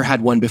you've never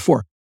had one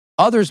before.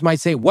 Others might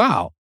say,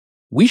 wow,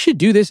 we should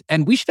do this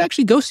and we should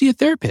actually go see a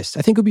therapist.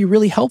 I think it would be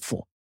really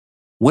helpful.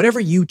 Whatever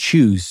you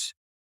choose,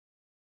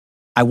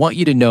 I want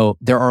you to know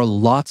there are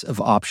lots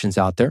of options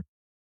out there.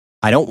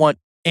 I don't want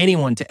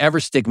anyone to ever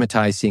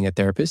stigmatize seeing a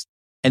therapist.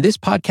 And this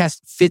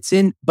podcast fits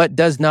in, but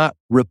does not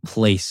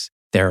replace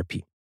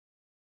therapy.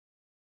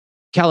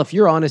 Cal, if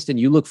you're honest and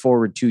you look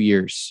forward 2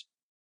 years,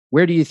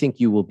 where do you think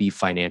you will be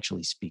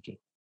financially speaking?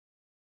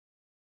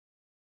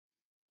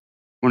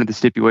 One of the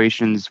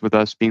stipulations with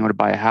us being able to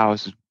buy a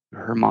house,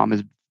 her mom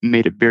has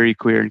made it very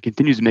clear and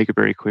continues to make it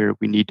very clear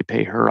we need to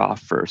pay her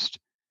off first.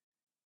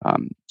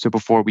 So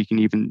before we can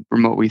even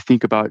remotely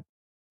think about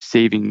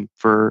saving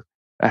for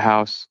a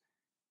house,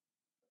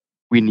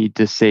 we need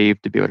to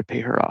save to be able to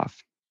pay her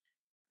off.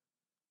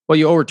 Well,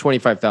 you owe her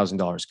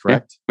 $25,000,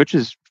 correct? Yeah, which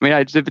is,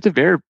 it's a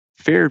very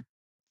fair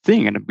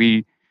thing. And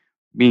me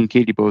and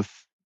Katie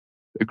both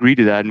agree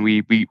to that. And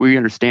we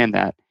understand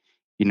that,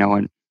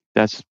 and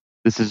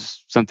this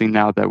is something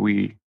now that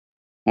we've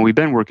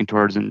been working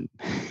towards, and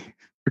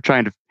we're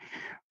trying to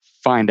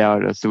find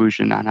out a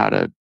solution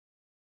on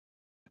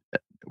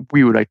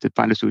we would like to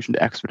find a solution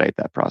to expedite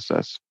that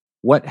process.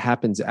 What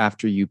happens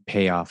after you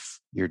pay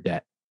off your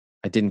debt?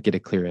 I didn't get a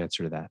clear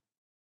answer to that.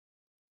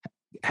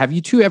 Have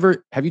you two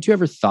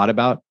ever thought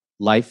about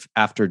life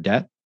after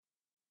debt?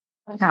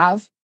 I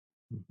have.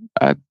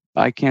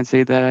 I can't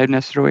say that I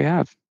necessarily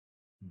have.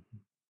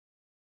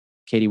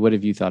 Katie, what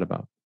have you thought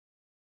about?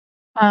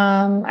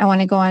 I want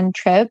to go on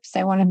trips.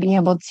 I want to be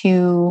able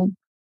to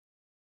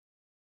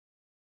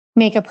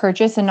make a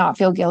purchase and not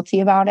feel guilty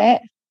about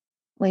it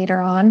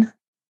later on.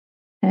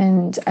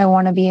 And I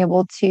want to be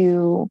able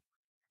to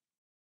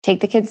take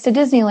the kids to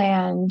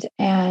Disneyland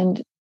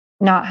and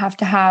not have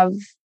to have,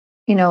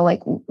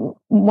 like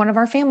one of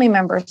our family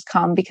members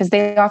come because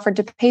they offered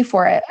to pay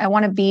for it. I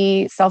want to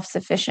be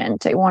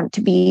self-sufficient. I want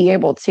to be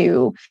able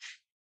to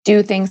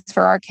do things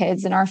for our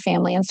kids and our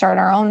family and start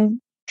our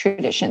own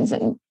traditions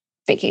and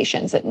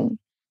vacations and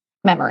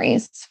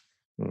memories.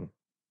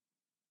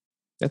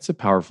 That's a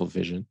powerful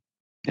vision.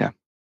 Yeah.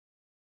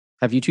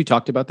 Have you two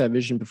talked about that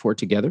vision before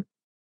together?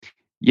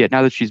 Yeah.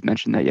 Now that she's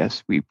mentioned that,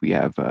 yes, we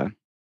have,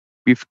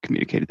 we've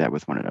communicated that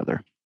with one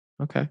another.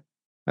 Okay.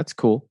 That's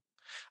cool.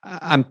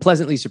 I'm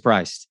pleasantly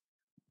surprised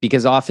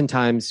because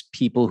oftentimes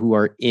people who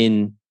are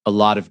in a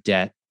lot of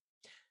debt,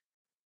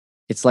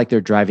 it's like they're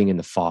driving in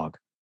the fog.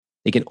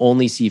 They can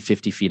only see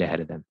 50 feet ahead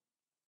of them.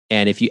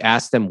 And if you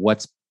ask them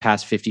what's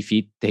past 50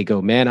 feet, they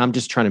go, man, I'm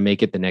just trying to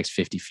make it the next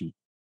 50 feet.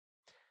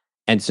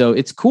 And so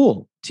it's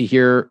cool to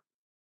hear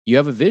you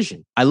have a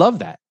vision. I love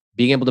that.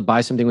 Being able to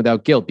buy something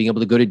without guilt, being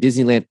able to go to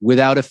Disneyland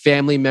without a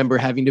family member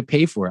having to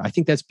pay for it. I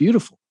think that's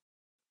beautiful.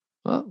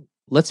 Well,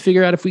 let's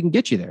figure out if we can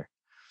get you there.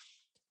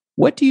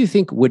 What do you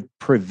think would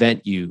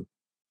prevent you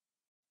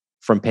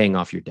from paying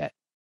off your debt?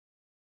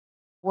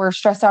 We're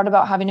stressed out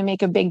about having to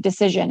make a big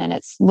decision and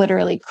it's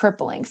literally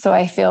crippling. So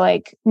I feel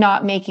like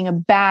not making a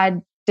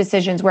bad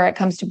decisions where it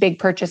comes to big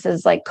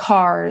purchases like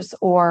cars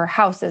or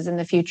houses in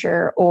the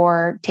future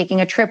or taking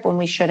a trip when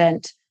we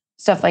shouldn't,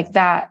 stuff like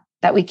that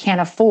we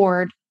can't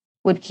afford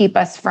would keep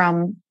us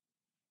from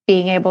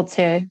being able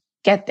to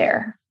get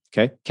there.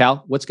 Okay.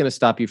 Cal, what's going to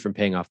stop you from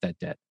paying off that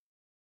debt?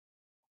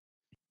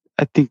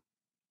 I think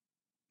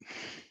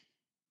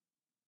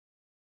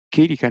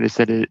Katie kind of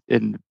said it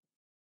in, I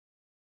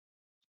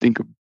think,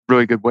 a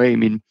really good way. I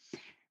mean,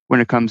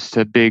 when it comes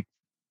to big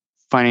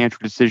financial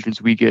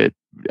decisions,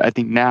 I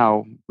think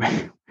now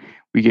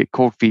we get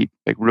cold feet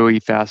like really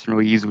fast and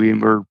really easily,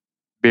 and we're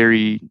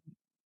very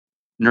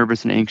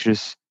nervous and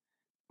anxious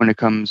when it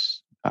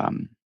comes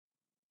to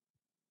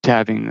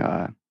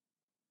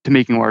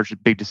making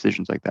big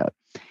decisions like that.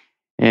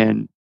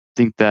 And I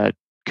think that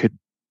could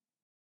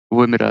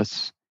limit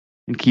us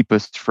and keep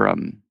us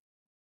from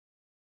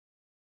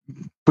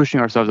pushing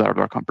ourselves out of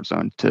our comfort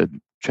zone to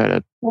try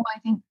to. Well, I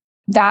think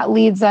that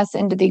leads us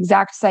into the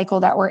exact cycle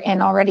that we're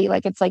in already.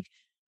 Like, it's like,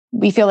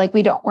 we feel like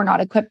we're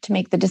not equipped to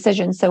make the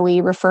decision. So we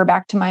refer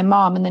back to my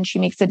mom and then she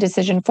makes a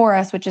decision for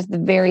us, which is the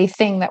very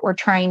thing that we're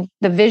trying.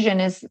 The vision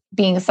is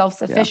being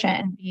self-sufficient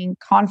and being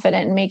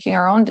confident in making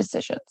our own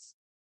decisions.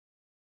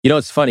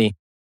 It's funny.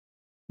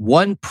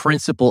 One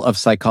principle of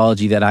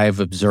psychology that I have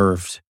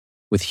observed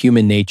with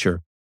human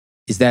nature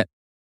is that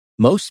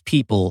most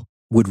people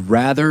would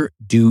rather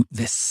do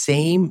the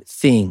same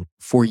thing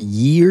for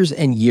years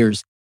and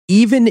years,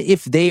 even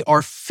if they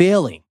are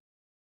failing,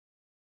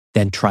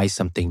 than try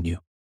something new.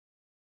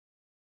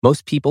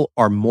 Most people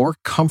are more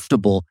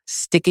comfortable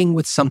sticking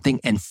with something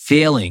and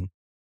failing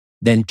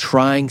than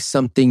trying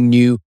something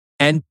new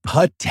and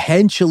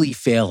potentially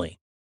failing.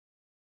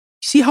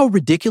 See how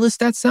ridiculous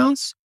that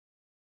sounds?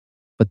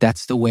 But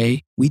that's the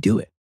way we do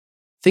it.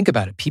 Think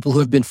about it. People who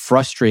have been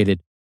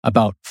frustrated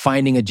about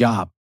finding a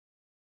job,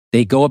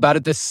 they go about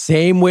it the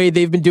same way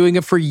they've been doing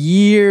it for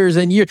years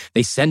and years.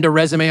 They send a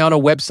resume on a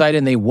website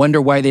and they wonder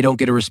why they don't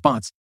get a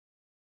response.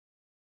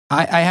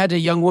 I had a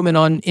young woman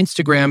on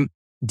Instagram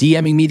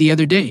DMing me the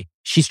other day.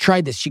 She's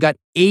tried this. She got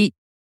 8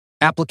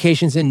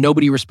 applications in,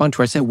 nobody responded to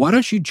her. I said, why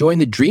don't you join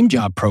the Dream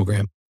Job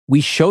program?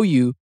 We show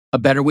you a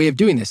better way of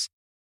doing this.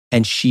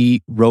 And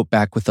she wrote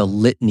back with a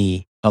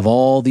litany of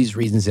all these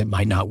reasons it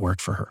might not work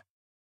for her.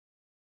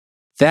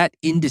 That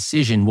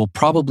indecision will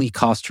probably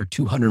cost her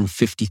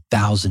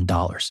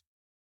 $250,000.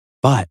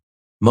 But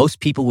most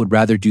people would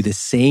rather do the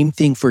same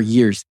thing for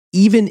years,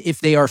 even if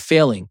they are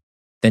failing,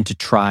 than to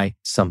try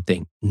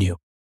something new.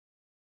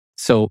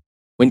 So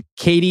when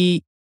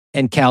Katie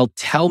and Cal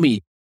tell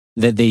me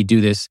that they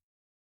do this,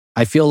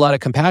 I feel a lot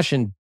of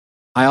compassion.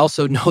 I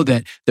also know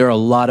that there are a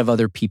lot of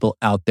other people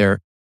out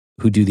there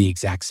who do the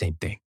exact same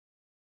thing.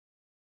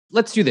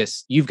 Let's do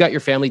this. You've got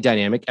your family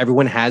dynamic.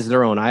 Everyone has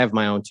their own. I have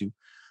my own too.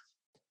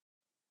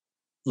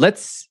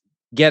 Let's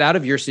get out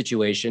of your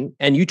situation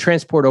and you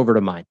transport over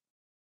to mine.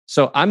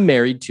 So I'm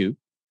married too,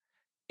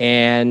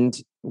 and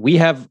we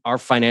have our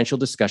financial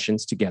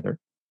discussions together.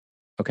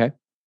 Okay.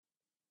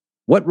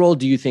 What role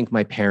do you think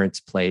my parents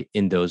play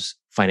in those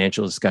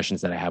financial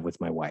discussions that I have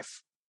with my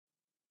wife?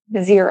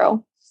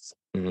 0.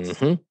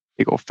 Mm-hmm.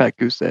 Big old fat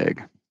goose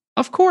egg.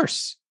 Of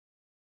course.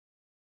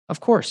 Of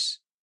course.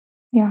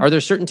 Yeah. Are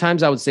there certain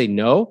times I would say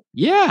no?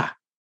 Yeah.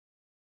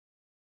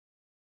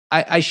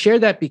 I share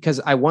that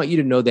because I want you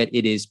to know that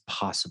it is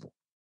possible.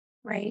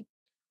 Right.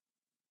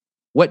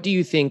 What do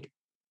you think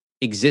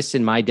exists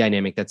in my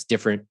dynamic that's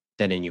different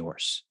than in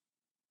yours?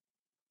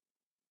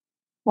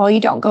 Well, you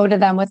don't go to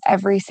them with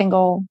every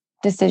single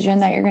decision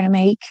that you're going to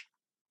make.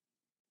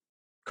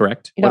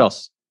 Correct. You What don't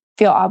else?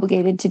 feel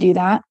obligated to do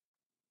that.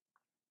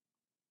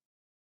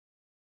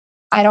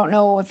 I don't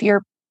know if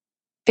your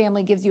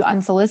family gives you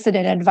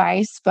unsolicited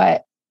advice,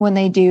 but when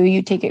they do,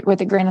 you take it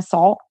with a grain of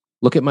salt.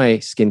 Look at my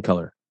skin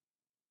color.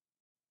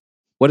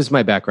 What is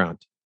my background?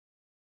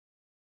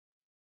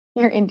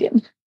 You're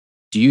Indian.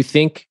 Do you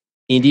think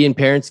Indian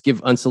parents give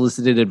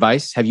unsolicited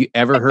advice? Have you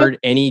ever heard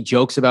any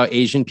jokes about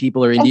Asian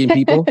people or Indian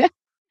people?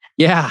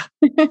 Yeah.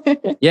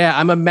 Yeah,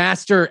 I'm a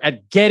master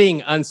at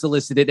getting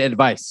unsolicited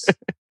advice.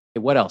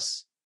 What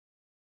else?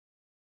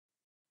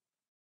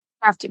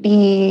 Have to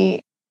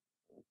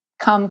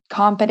become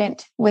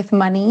competent with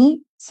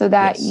money so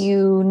that Yes.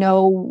 you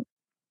know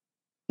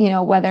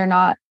whether or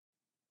not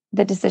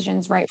the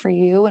decision's right for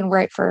you and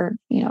right for,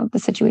 the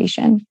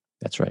situation.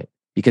 That's right.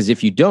 Because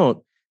if you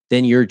don't,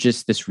 then you're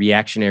just this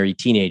reactionary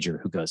teenager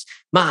who goes,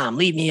 Mom,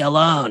 leave me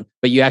alone.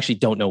 But you actually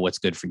don't know what's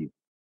good for you.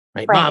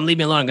 Right? Mom, leave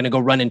me alone. I'm going to go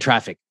run in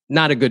traffic.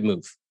 Not a good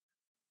move.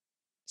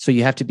 So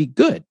you have to be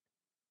good.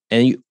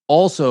 And you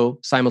also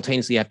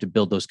simultaneously have to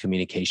build those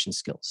communication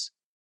skills.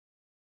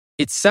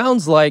 It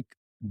sounds like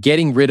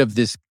getting rid of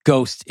this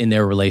ghost in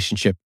their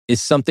relationship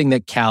is something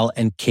that Cal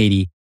and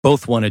Katie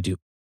both want to do.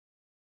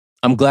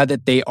 I'm glad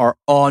that they are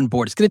on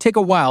board. It's going to take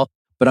a while,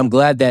 but I'm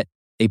glad that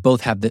they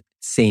both have the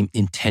same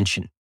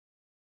intention.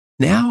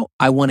 Now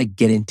I want to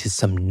get into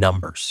some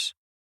numbers.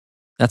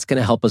 That's going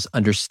to help us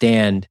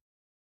understand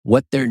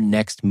what their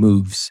next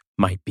moves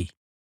might be.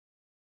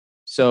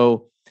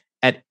 So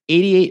at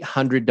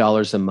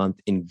 $8,800 a month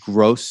in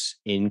gross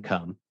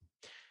income,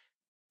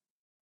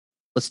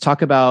 let's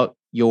talk about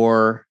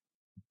your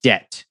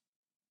debt.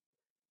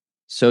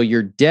 So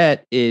your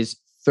debt is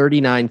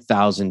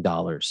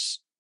 $39,000.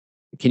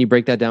 Can you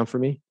break that down for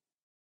me?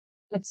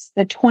 It's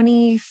the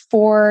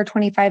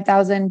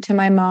 25,000 to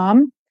my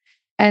mom.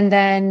 And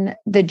then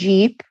the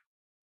Jeep,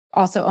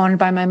 also owned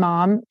by my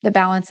mom, the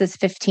balance is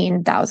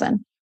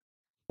 15,000.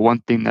 One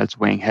thing that's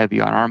weighing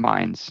heavy on our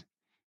minds,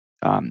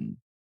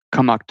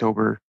 come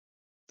October,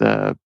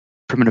 the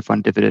Primitive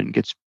Fund dividend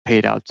gets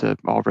paid out to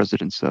all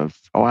residents of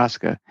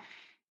Alaska.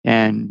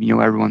 And,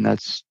 everyone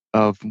that's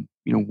of,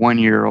 1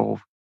 year old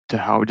to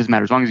how, it doesn't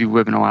matter. As long as you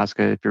live in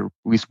Alaska, if you're at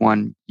least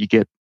one, you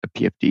get a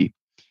PFD.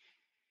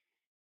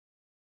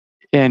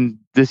 And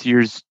this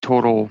year's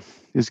total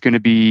is going to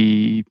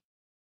be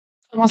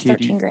Almost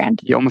 13 grand.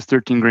 Yeah, almost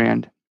 13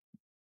 grand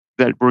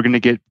that we're going to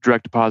get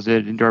direct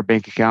deposited into our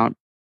bank account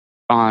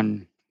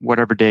on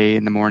whatever day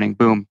in the morning.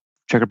 Boom,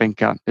 check our bank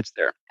account. It's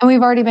there. And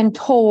we've already been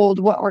told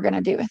what we're going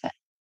to do with it.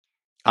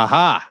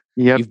 Aha.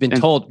 Yep. You've been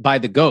told by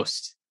the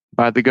ghost.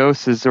 By the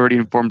ghost has already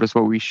informed us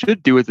what we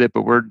should do with it,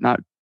 but we're not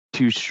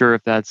too sure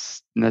if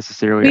that's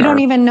necessarily We don't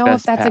even know if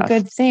best that's path. a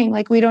good thing.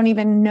 Like, we don't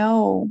even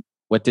know.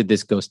 What did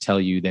this ghost tell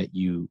you that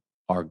you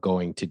are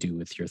going to do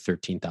with your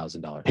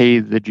 $13,000? Pay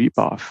the Jeep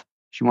off.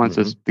 She wants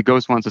us, the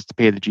ghost wants us to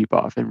pay the Jeep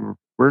off. And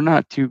we're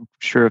not too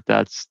sure if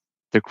that's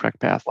the correct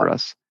path for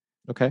us.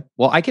 Okay.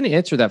 Well, I can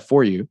answer that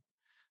for you.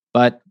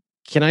 But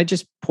can I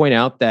just point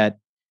out that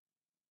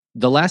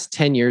the last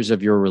 10 years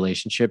of your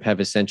relationship have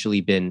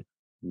essentially been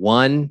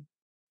one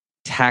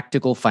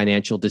tactical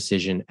financial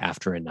decision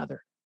after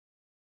another.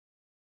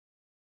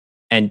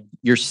 And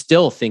you're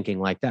still thinking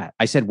like that.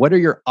 I said, what are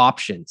your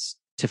options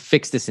to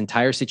fix this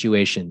entire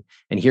situation?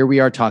 And here we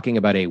are talking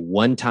about a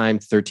one-time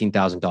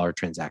 $13,000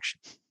 transaction.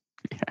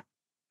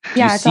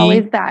 Yeah, it's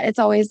always that. It's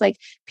always like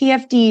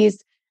PFDs,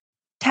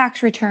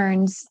 tax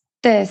returns,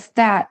 this,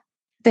 that,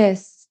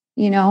 this,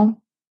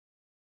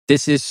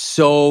 This is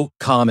so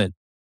common.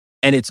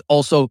 And it's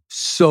also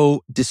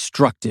so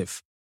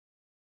destructive.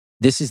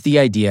 This is the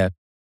idea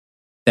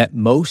that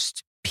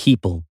most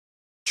people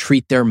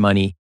treat their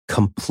money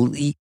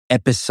completely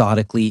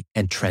episodically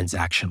and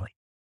transactionally.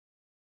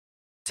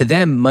 To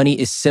them, money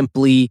is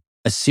simply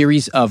a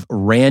series of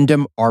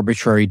random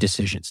arbitrary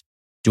decisions.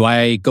 Do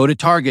I go to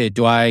Target?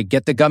 Do I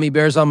get the gummy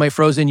bears on my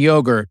frozen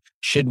yogurt?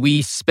 Should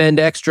we spend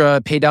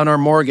extra, pay down our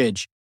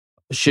mortgage?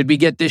 Should we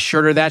get this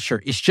shirt or that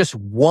shirt? It's just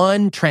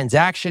one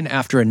transaction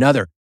after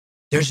another.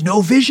 There's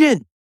no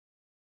vision.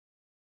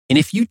 And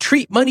if you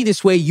treat money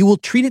this way, you will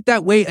treat it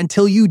that way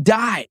until you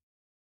die.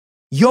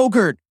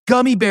 Yogurt,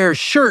 gummy bears,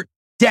 shirt,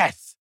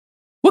 death.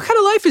 What kind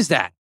of life is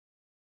that?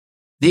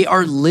 They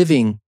are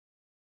living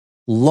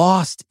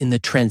lost in the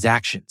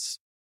transactions.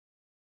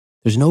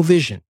 There's no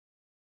vision.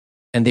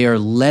 And they are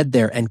led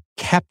there and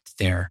kept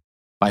there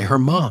by her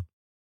mom.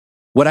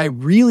 What I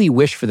really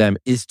wish for them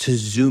is to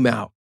zoom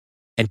out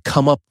and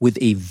come up with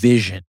a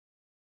vision.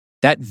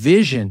 That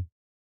vision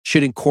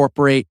should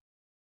incorporate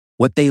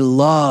what they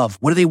love.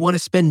 What do they want to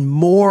spend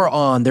more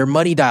on? Their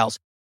money dials.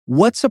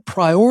 What's a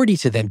priority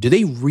to them? Do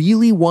they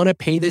really want to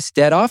pay this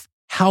debt off?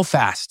 How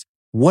fast?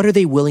 What are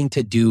they willing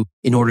to do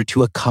in order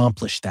to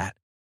accomplish that?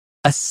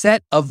 A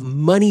set of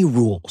money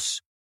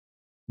rules.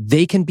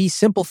 They can be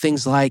simple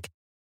things like,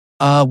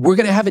 we're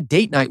going to have a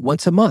date night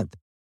once a month,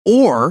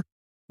 or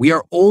we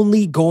are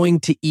only going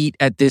to eat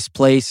at this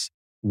place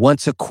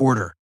once a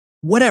quarter.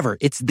 Whatever,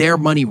 it's their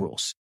money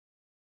rules.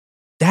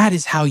 That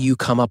is how you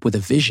come up with a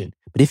vision.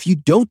 But if you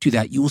don't do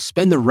that, you will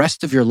spend the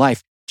rest of your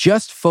life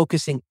just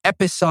focusing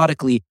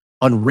episodically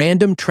on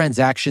random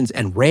transactions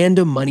and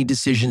random money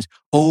decisions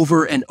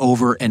over and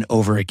over and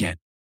over again.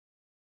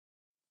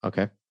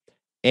 Okay.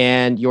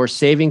 And your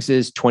savings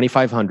is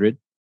 $2,500.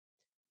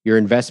 Your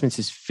investments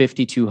is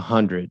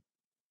 $5,200.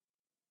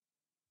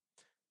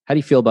 How do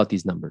you feel about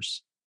these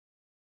numbers?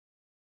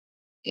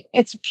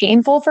 It's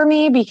painful for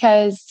me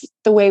because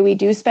the way we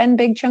do spend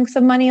big chunks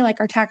of money,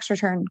 like our tax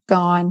return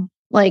gone,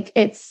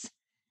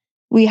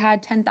 we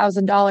had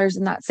 $10,000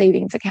 in that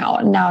savings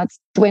account and now it's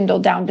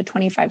dwindled down to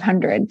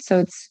 $2,500.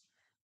 So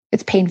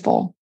it's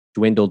painful.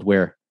 Dwindled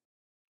where?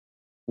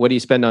 What do you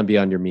spend on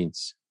beyond your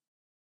means?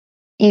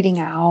 Eating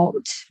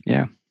out.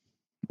 Yeah.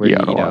 Where do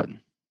you eat out?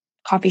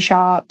 Coffee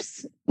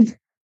shops.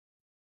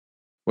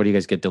 What do you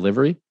guys get,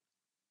 delivery?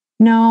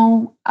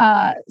 No.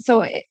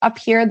 So up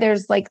here,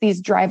 there's like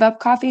these drive-up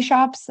coffee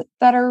shops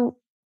that are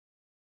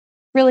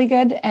really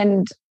good.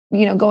 And,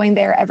 going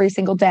there every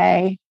single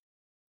day.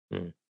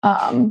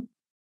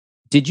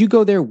 Did you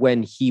go there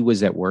when he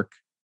was at work?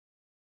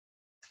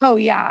 Oh,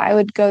 yeah. I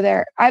would go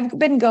there. I've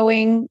been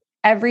going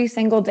every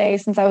single day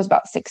since I was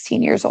about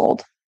 16 years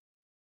old.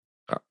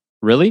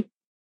 Really?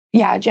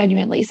 Yeah,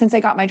 genuinely. Since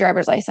I got my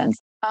driver's license.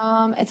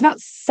 It's about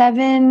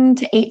 $7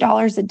 to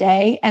 $8 a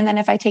day. And then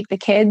if I take the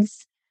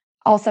kids,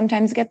 I'll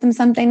sometimes get them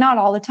something, not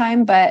all the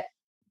time, but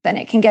then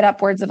it can get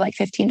upwards of like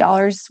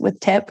 $15 with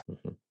tip.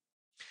 Mm-hmm.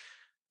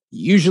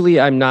 Usually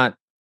I'm not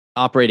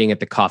operating at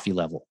the coffee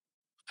level.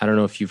 I don't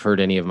know if you've heard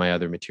any of my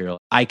other material.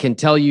 I can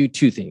tell you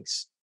two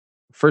things.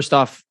 First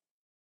off,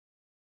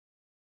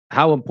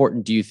 how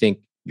important do you think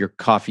your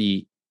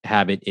coffee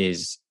habit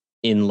is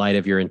in light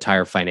of your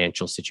entire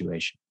financial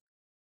situation?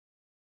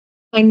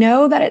 I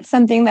know that it's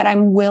something that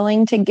I'm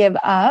willing to give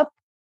up.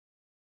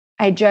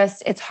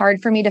 It's hard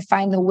for me to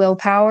find the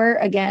willpower,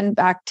 again,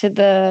 back to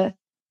the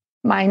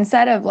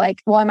mindset of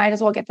like, well, I might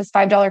as well get this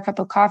 $5 cup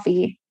of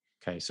coffee.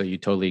 Okay, so you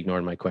totally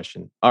ignored my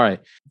question. All right,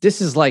 this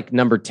is like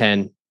number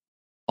 10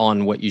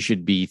 on what you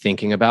should be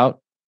thinking about.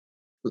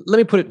 Let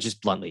me put it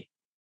just bluntly.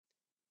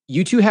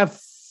 You two have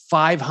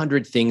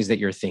 500 things that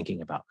you're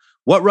thinking about.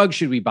 What rug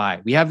should we buy?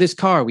 We have this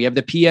car. We have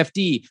the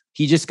PFD.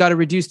 He just got a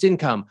reduced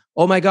income.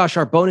 Oh my gosh,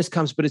 our bonus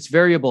comes, but it's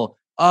variable.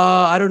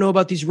 I don't know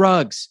about these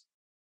rugs.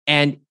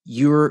 And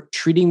you're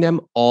treating them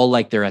all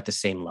like they're at the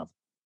same level.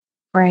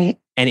 Right.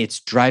 And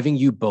it's driving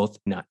you both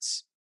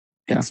nuts.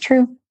 That's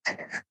true.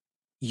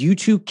 You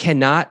two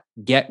cannot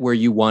get where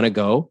you want to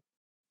go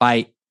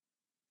by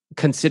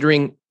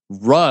considering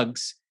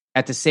rugs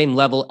at the same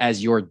level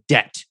as your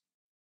debt.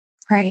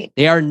 Right.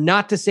 They are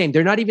not the same.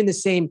 They're not even the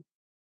same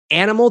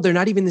animal. They're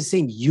not even the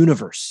same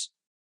universe.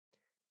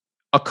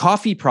 A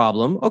coffee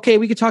problem, okay,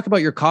 we could talk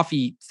about your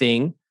coffee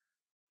thing,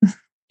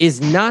 is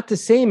not the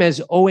same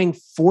as owing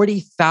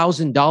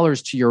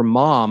 $40,000 to your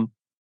mom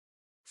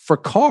for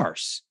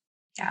cars.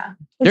 Yeah.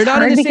 They're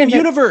not in the same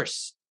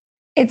universe.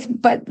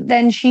 But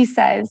then she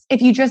says,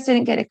 if you just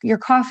didn't get your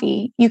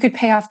coffee, you could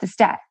pay off this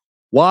debt.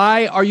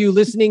 Why are you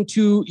listening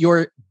to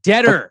your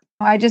debtor?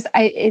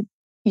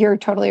 You're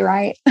totally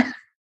right.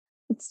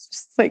 It's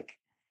just like,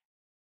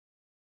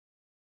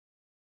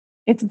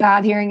 it's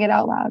bad hearing it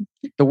out loud.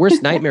 The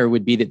worst nightmare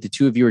would be that the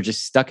two of you are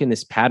just stuck in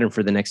this pattern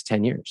for the next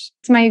 10 years.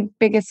 It's my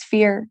biggest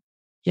fear.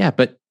 Yeah,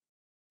 but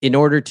in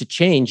order to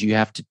change, you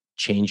have to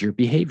change your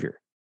behavior.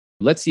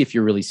 Let's see if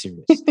you're really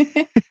serious.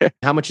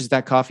 How much is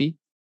that coffee?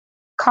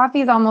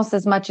 Coffee is almost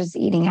as much as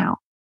eating out.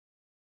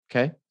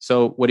 Okay.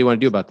 So what do you want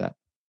to do about that?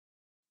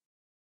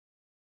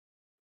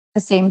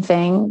 The same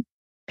thing.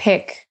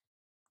 Pick,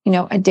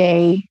 a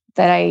day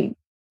that I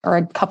or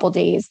a couple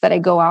days that I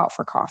go out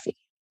for coffee.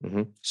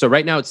 Mm-hmm. So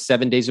right now it's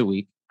 7 days a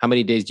week. How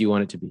many days do you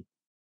want it to be?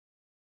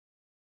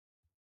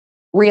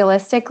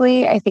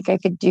 Realistically, I think I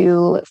could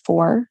do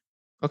 4.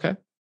 Okay.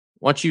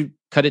 Why don't you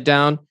cut it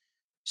down?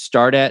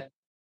 Start at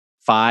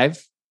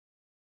 5.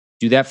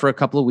 Do that for a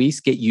couple of weeks.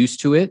 Get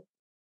used to it.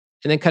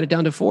 And then cut it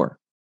down to 4.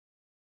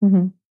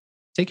 Mm-hmm.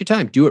 Take your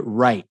time. Do it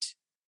right.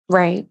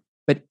 Right.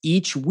 But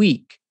each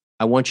week,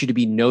 I want you to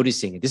be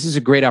noticing it. This is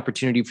a great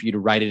opportunity for you to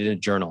write it in a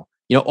journal.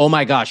 Oh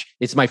my gosh,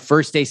 it's my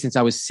first day since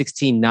I was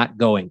 16 not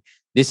going.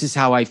 This is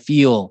how I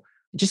feel.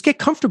 Just get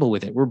comfortable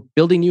with it. We're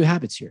building new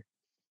habits here.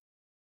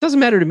 Doesn't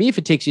matter to me if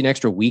it takes you an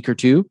extra week or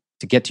 2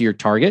 to get to your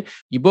target.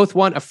 You both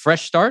want a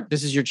fresh start.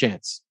 This is your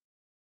chance.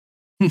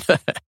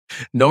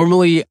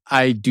 Normally,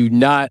 I do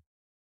not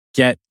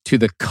get to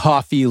the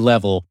coffee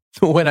level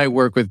when I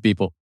work with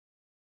people.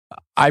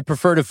 I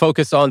prefer to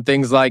focus on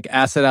things like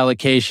asset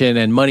allocation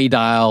and money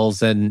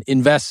dials and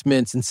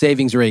investments and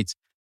savings rates.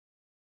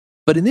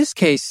 But in this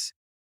case,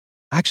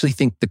 I actually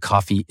think the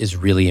coffee is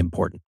really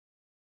important.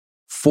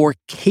 For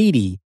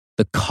Katie,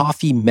 the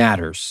coffee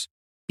matters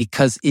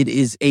because it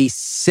is a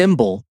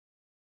symbol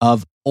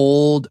of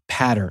old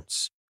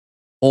patterns,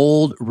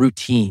 old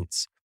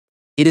routines.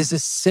 It is a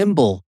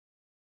symbol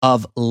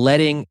of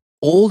letting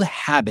old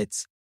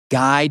habits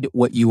guide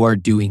what you are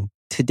doing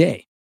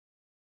today.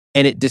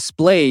 And it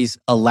displays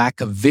a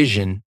lack of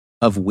vision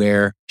of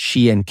where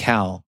she and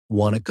Cal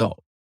want to go.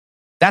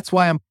 That's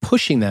why I'm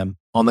pushing them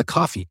on the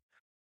coffee.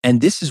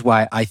 And this is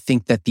why I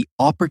think that the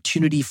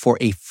opportunity for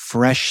a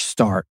fresh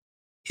start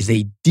is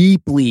a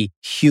deeply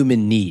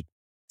human need,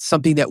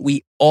 something that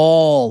we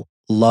all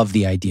love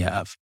the idea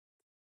of.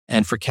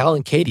 And for Cal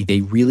and Katie, they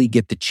really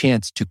get the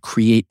chance to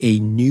create a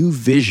new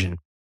vision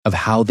of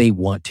how they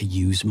want to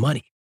use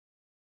money.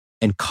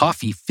 And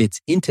coffee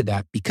fits into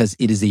that because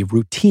it is a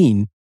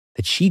routine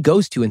that she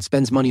goes to and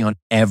spends money on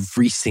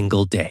every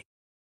single day.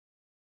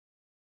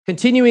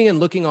 Continuing and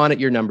looking on at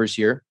your numbers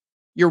here,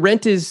 your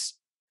rent is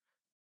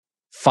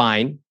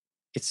fine.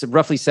 It's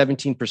roughly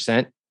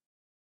 17%.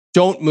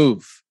 Don't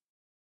move.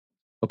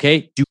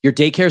 Okay? Your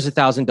daycare is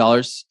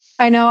 $1,000.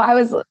 I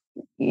know.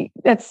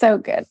 That's so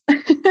good.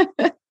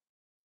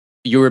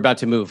 You were about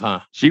to move,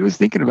 huh? She was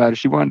thinking about it.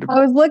 She wanted to. I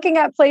was looking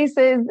at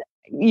places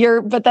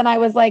but then I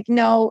was like,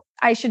 no,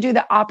 I should do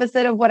the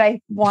opposite of what I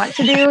want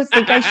to do,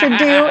 think I should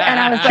do. And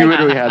I was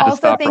like,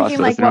 also thinking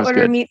like, what would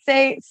Ramit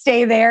say?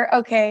 Stay there.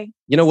 Okay.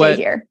 You know what?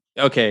 Here.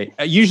 Okay.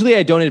 Usually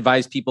I don't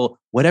advise people,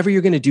 whatever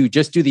you're going to do,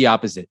 just do the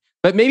opposite.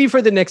 But maybe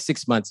for the next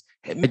 6 months,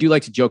 I do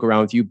like to joke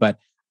around with you, but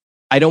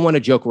I don't want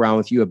to joke around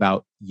with you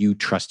about you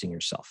trusting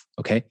yourself.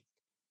 Okay.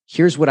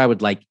 Here's what I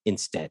would like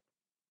instead.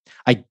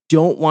 I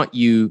don't want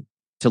you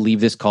to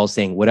leave this call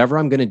saying, whatever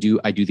I'm going to do,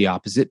 I do the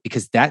opposite,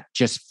 because that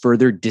just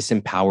further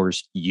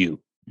disempowers you.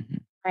 Mm-hmm.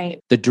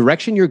 Right. The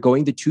direction you're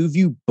going, the two of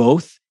you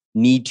both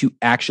need to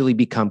actually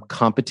become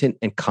competent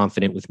and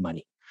confident with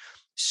money.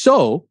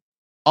 So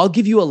I'll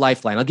give you a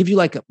lifeline. I'll give you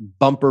like a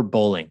bumper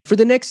bowling. For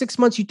the next 6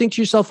 months, you think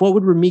to yourself, what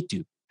would Ramit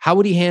do? How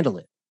would he handle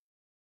it?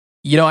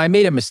 I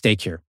made a mistake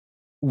here.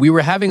 We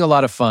were having a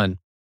lot of fun,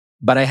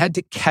 but I had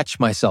to catch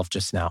myself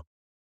just now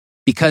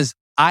because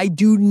I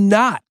do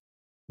not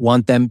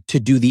want them to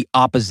do the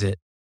opposite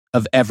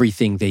of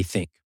everything they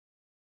think.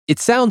 It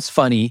sounds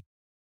funny,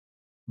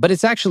 but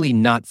it's actually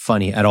not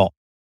funny at all.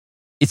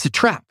 It's a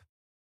trap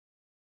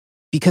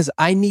because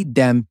I need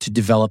them to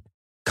develop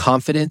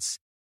confidence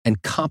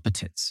and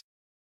competence.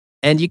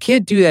 And you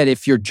can't do that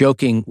if you're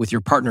joking with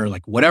your partner,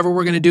 like, whatever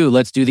we're going to do,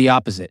 let's do the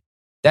opposite.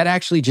 That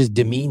actually just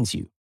demeans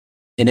you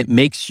and it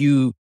makes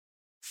you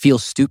feel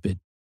stupid.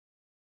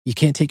 You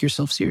can't take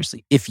yourself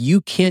seriously. If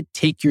you can't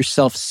take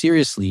yourself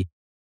seriously,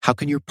 how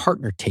can your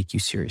partner take you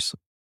seriously?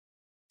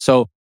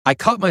 So I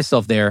caught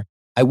myself there.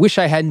 I wish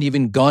I hadn't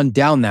even gone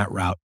down that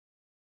route.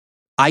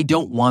 I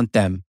don't want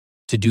them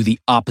to do the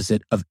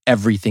opposite of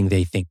everything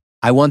they think.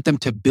 I want them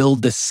to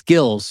build the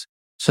skills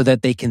so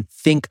that they can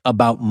think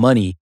about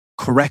money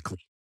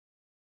correctly.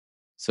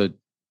 So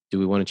do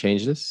we want to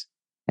change this?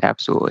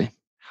 Absolutely.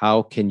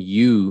 How can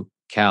you,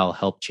 Cal,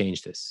 help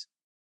change this?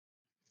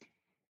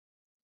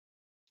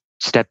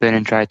 Step in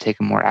and try to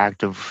take a more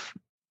active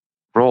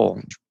role.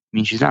 I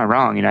mean, she's not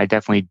wrong. I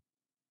definitely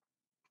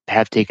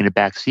have taken a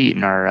back seat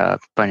in our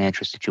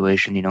financial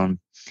situation,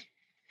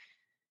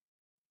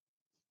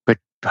 but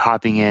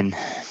hopping in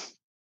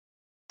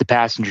the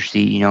passenger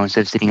seat,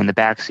 instead of sitting in the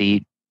back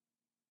seat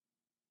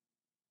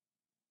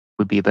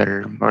would be a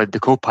better, or the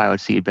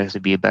co-pilot seat would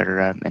basically be a better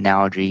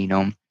analogy,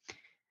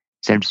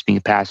 instead of just being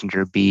a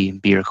passenger, be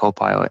your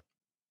co-pilot.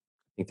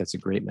 I think that's a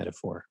great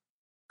metaphor.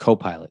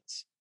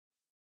 Co-pilots.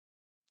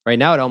 Right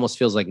now, it almost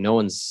feels like no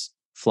one's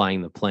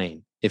flying the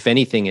plane. If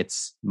anything,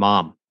 it's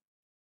mom.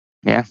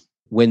 Yeah.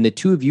 When the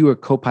two of you are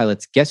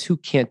co-pilots, guess who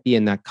can't be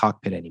in that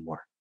cockpit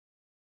anymore?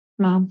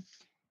 Mom.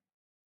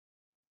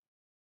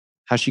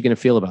 How's she going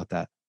to feel about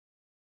that?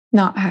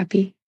 Not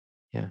happy.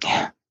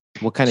 Yeah.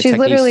 What kind of She's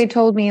techniques? literally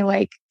told me,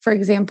 like, for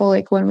example,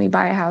 like when we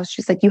buy a house,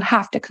 she's like, you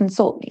have to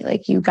consult me.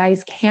 Like, you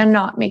guys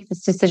cannot make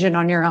this decision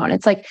on your own.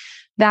 It's like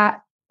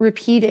that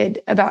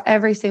repeated about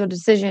every single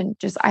decision,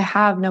 just I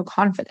have no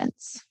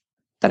confidence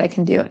that I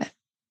can do it.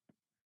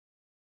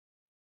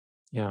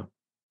 Yeah.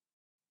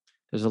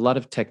 There's a lot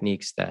of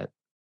techniques that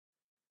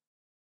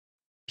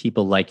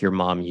people like your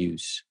mom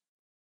use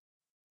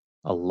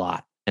a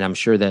lot. And I'm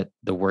sure that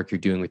the work you're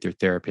doing with your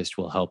therapist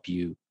will help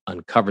you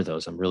uncover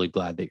those. I'm really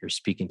glad that you're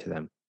speaking to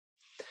them.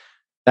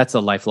 That's a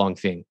lifelong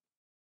thing.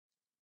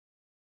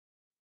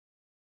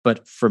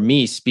 But for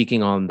me,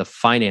 speaking on the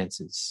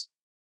finances,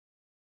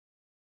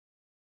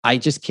 I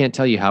just can't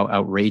tell you how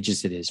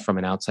outrageous it is from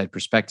an outside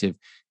perspective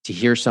to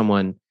hear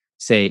someone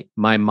say,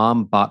 my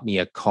mom bought me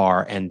a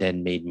car and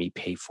then made me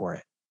pay for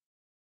it.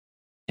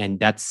 And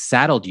that's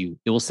saddled you.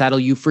 It will saddle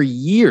you for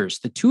years,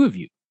 the two of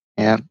you.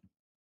 Yeah.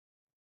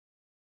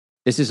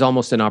 This is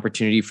almost an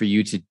opportunity for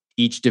you to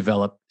each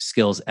develop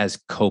skills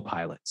as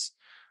co-pilots.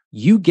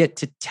 You get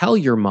to tell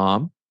your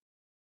mom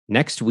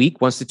next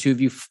week, once the two of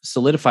you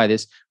solidify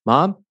this,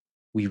 Mom,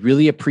 we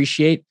really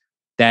appreciate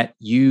that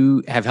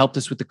you have helped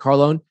us with the car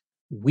loan.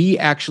 We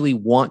actually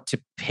want to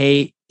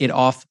pay it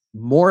off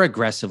more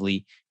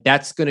aggressively.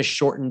 That's going to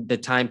shorten the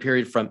time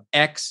period from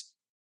X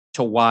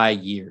to Y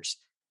years.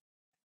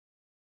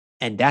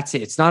 And that's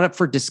it. It's not up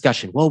for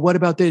discussion. Well, what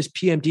about this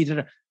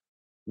PMT?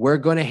 We're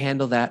going to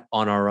handle that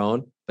on our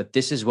own, but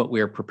this is what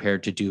we are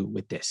prepared to do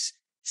with this.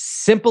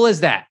 Simple as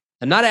that.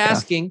 I'm not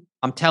asking,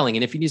 I'm telling.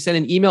 And if you need to send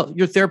an email,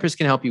 your therapist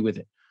can help you with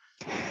it.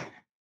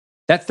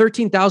 That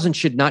 $13,000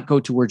 should not go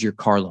towards your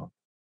car loan.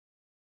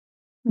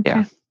 Okay.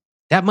 Yeah.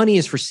 That money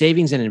is for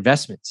savings and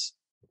investments.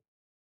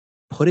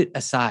 Put it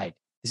aside.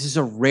 This is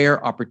a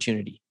rare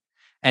opportunity.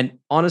 And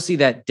honestly,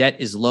 that debt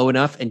is low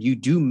enough and you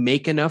do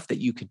make enough that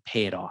you could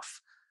pay it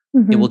off.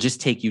 Mm-hmm. It will just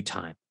take you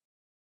time.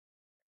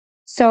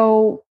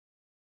 So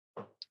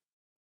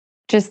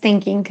just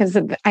thinking, because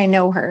I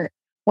know her,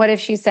 what if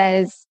she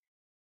says,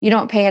 you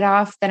don't pay it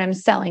off, then I'm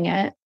selling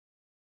it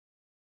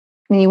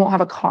and you won't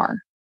have a car?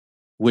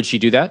 Would she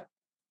do that?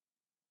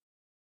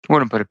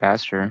 Wouldn't put it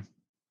past her.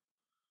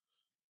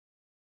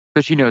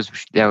 But she knows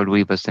that would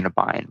leave us in a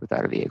bind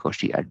without a vehicle.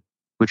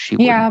 Which she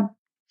would. Yeah,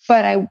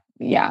 but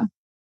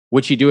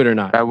Would she do it or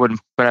not? I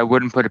wouldn't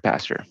put it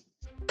past her.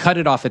 Cut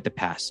it off at the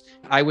pass.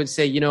 I would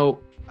say,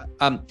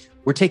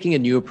 we're taking a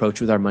new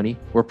approach with our money.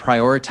 We're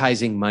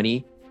prioritizing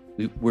money.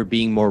 We're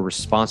being more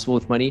responsible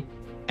with money.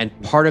 And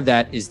part of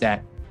that is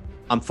that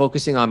I'm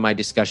focusing on my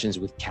discussions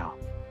with Cal.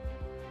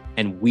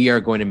 And we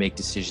are going to make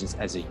decisions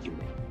as a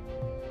unit.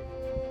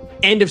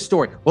 End of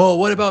story. Well,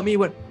 what about me?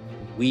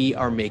 We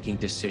are making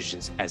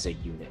decisions as a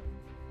unit.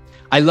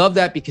 I love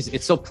that because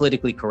it's so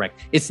politically correct.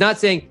 It's not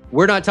saying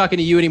we're not talking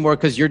to you anymore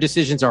because your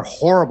decisions are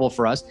horrible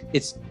for us.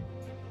 It's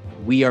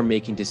we are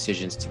making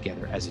decisions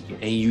together as a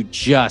unit. And you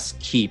just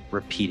keep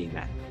repeating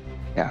that.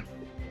 Yeah.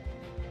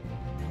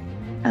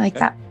 I like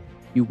that.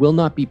 You will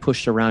not be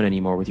pushed around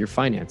anymore with your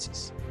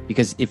finances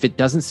because if it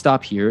doesn't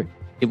stop here,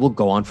 it will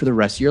go on for the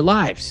rest of your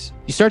lives.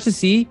 You start to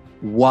see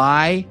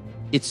why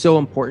it's so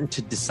important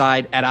to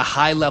decide at a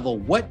high level,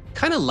 what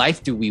kind of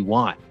life do we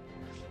want?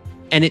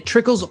 And it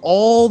trickles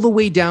all the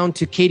way down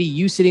to Katie,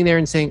 you sitting there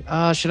and saying,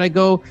 should I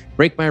go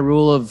break my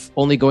rule of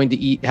only going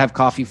to have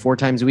coffee 4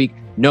 times a week?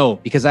 No,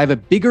 because I have a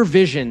bigger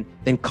vision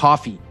than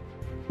coffee.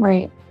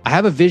 Right. I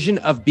have a vision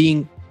of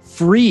being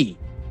free,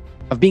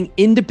 of being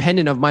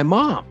independent of my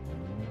mom.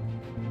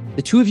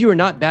 The two of you are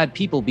not bad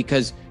people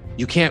because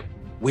you can't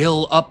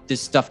will up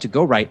this stuff to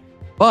go right,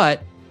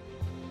 but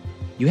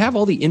you have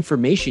all the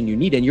information you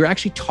need and you're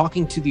actually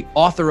talking to the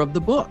author of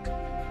the book.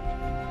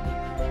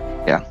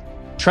 Yeah.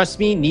 Trust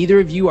me, neither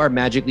of you are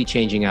magically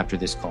changing after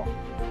this call.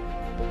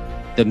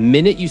 The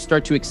minute you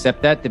start to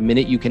accept that, the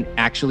minute you can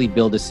actually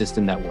build a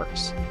system that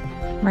works.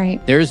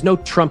 Right. There is no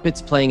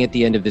trumpets playing at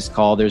the end of this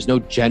call. There's no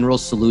general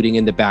saluting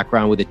in the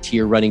background with a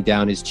tear running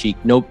down his cheek.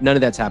 Nope, none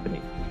of that's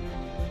happening.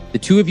 The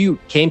two of you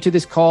came to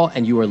this call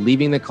and you are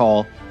leaving the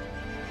call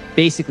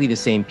basically the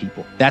same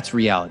people. That's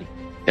reality.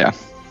 Yeah.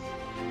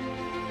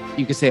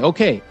 You can say,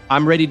 okay,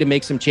 I'm ready to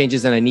make some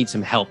changes and I need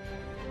some help.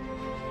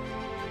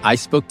 I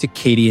spoke to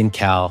Katie and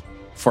Cal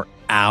for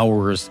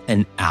hours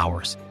and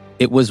hours.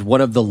 It was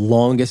one of the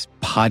longest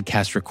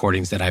podcast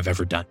recordings that I've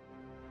ever done.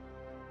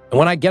 And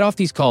when I get off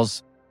these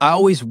calls, I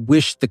always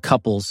wish the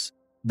couples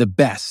the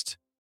best,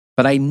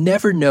 but I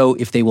never know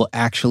if they will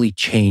actually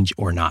change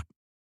or not.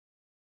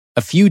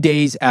 A few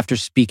days after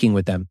speaking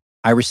with them,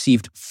 I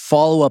received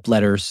follow-up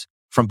letters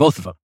from both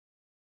of them.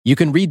 You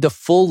can read the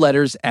full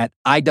letters at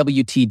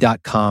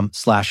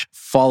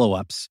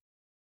iwt.com/follow-ups,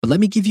 but let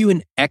me give you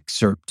an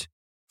excerpt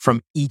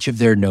from each of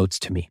their notes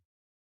to me.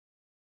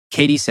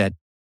 Katie said,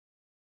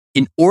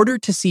 in order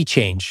to see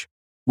change,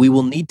 we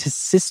will need to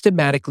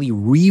systematically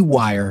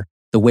rewire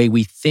the way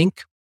we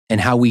think and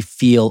how we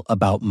feel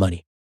about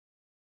money.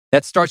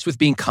 That starts with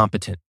being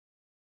competent,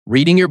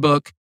 reading your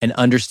book and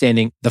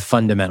understanding the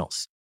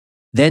fundamentals,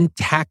 then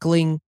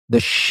tackling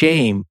the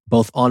shame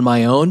both on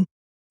my own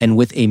and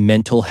with a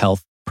mental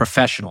health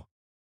professional.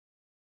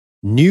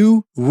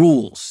 New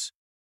rules.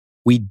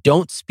 We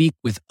don't speak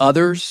with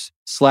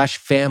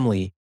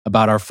others/family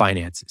about our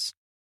finances.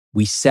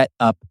 We set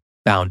up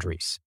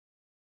boundaries.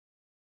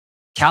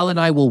 Cal and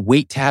I will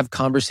wait to have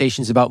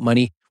conversations about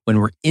money when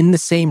we're in the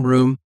same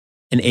room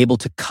and able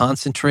to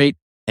concentrate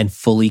and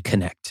fully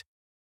connect.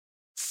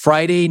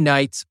 Friday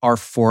nights are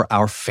for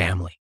our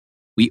family.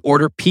 We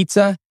order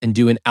pizza and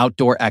do an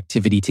outdoor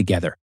activity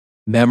together.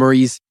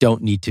 Memories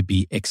don't need to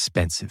be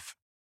expensive.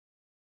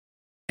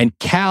 And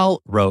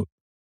Cal wrote,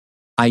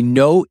 I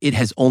know it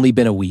has only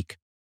been a week,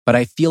 but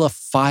I feel a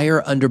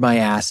fire under my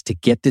ass to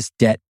get this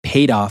debt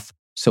paid off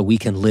so we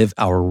can live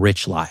our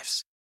rich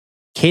lives.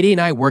 Katie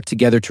and I worked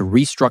together to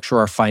restructure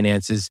our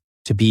finances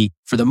to be,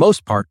 for the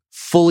most part,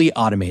 fully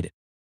automated.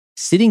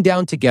 Sitting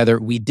down together,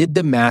 we did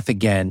the math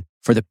again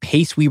for the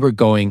pace we were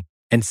going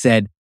and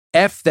said,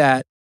 F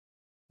that,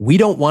 we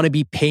don't want to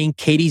be paying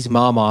Katie's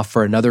mom off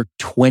for another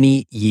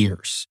 20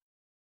 years.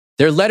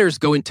 Their letters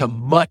go into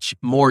much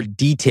more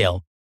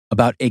detail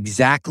about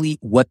exactly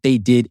what they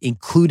did,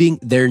 including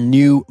their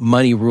new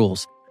money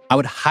rules. I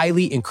would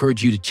highly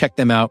encourage you to check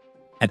them out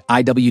at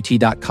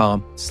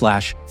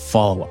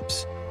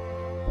iwt.com/follow-ups.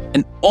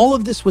 And all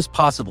of this was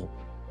possible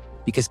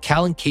because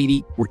Cal and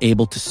Katie were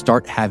able to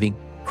start having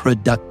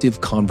productive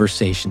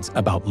conversations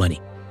about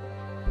money.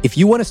 If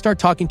you want to start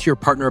talking to your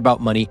partner about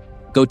money,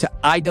 go to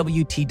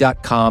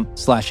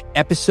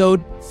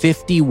iwt.com/episode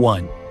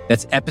 51.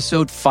 That's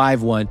episode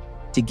 51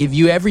 to give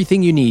you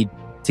everything you need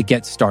to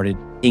get started,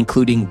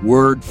 including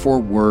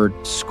word-for-word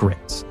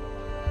scripts.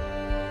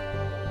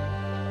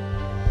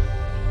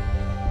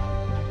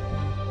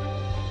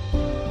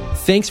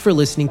 Thanks for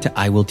listening to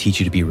I Will Teach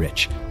You to Be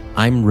Rich.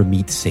 I'm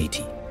Ramit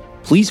Sethi.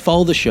 Please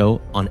follow the show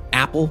on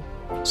Apple,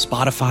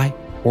 Spotify,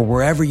 or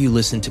wherever you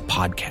listen to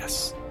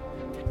podcasts.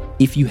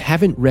 If you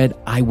haven't read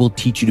I Will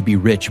Teach You to Be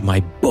Rich, my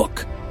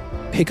book,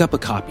 pick up a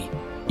copy.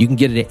 You can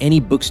get it at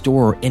any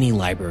bookstore or any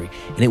library,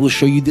 and it will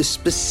show you the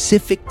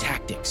specific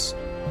tactics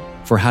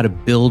for how to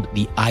build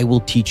the I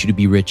Will Teach You to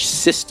Be Rich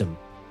system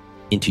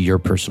into your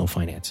personal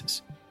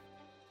finances.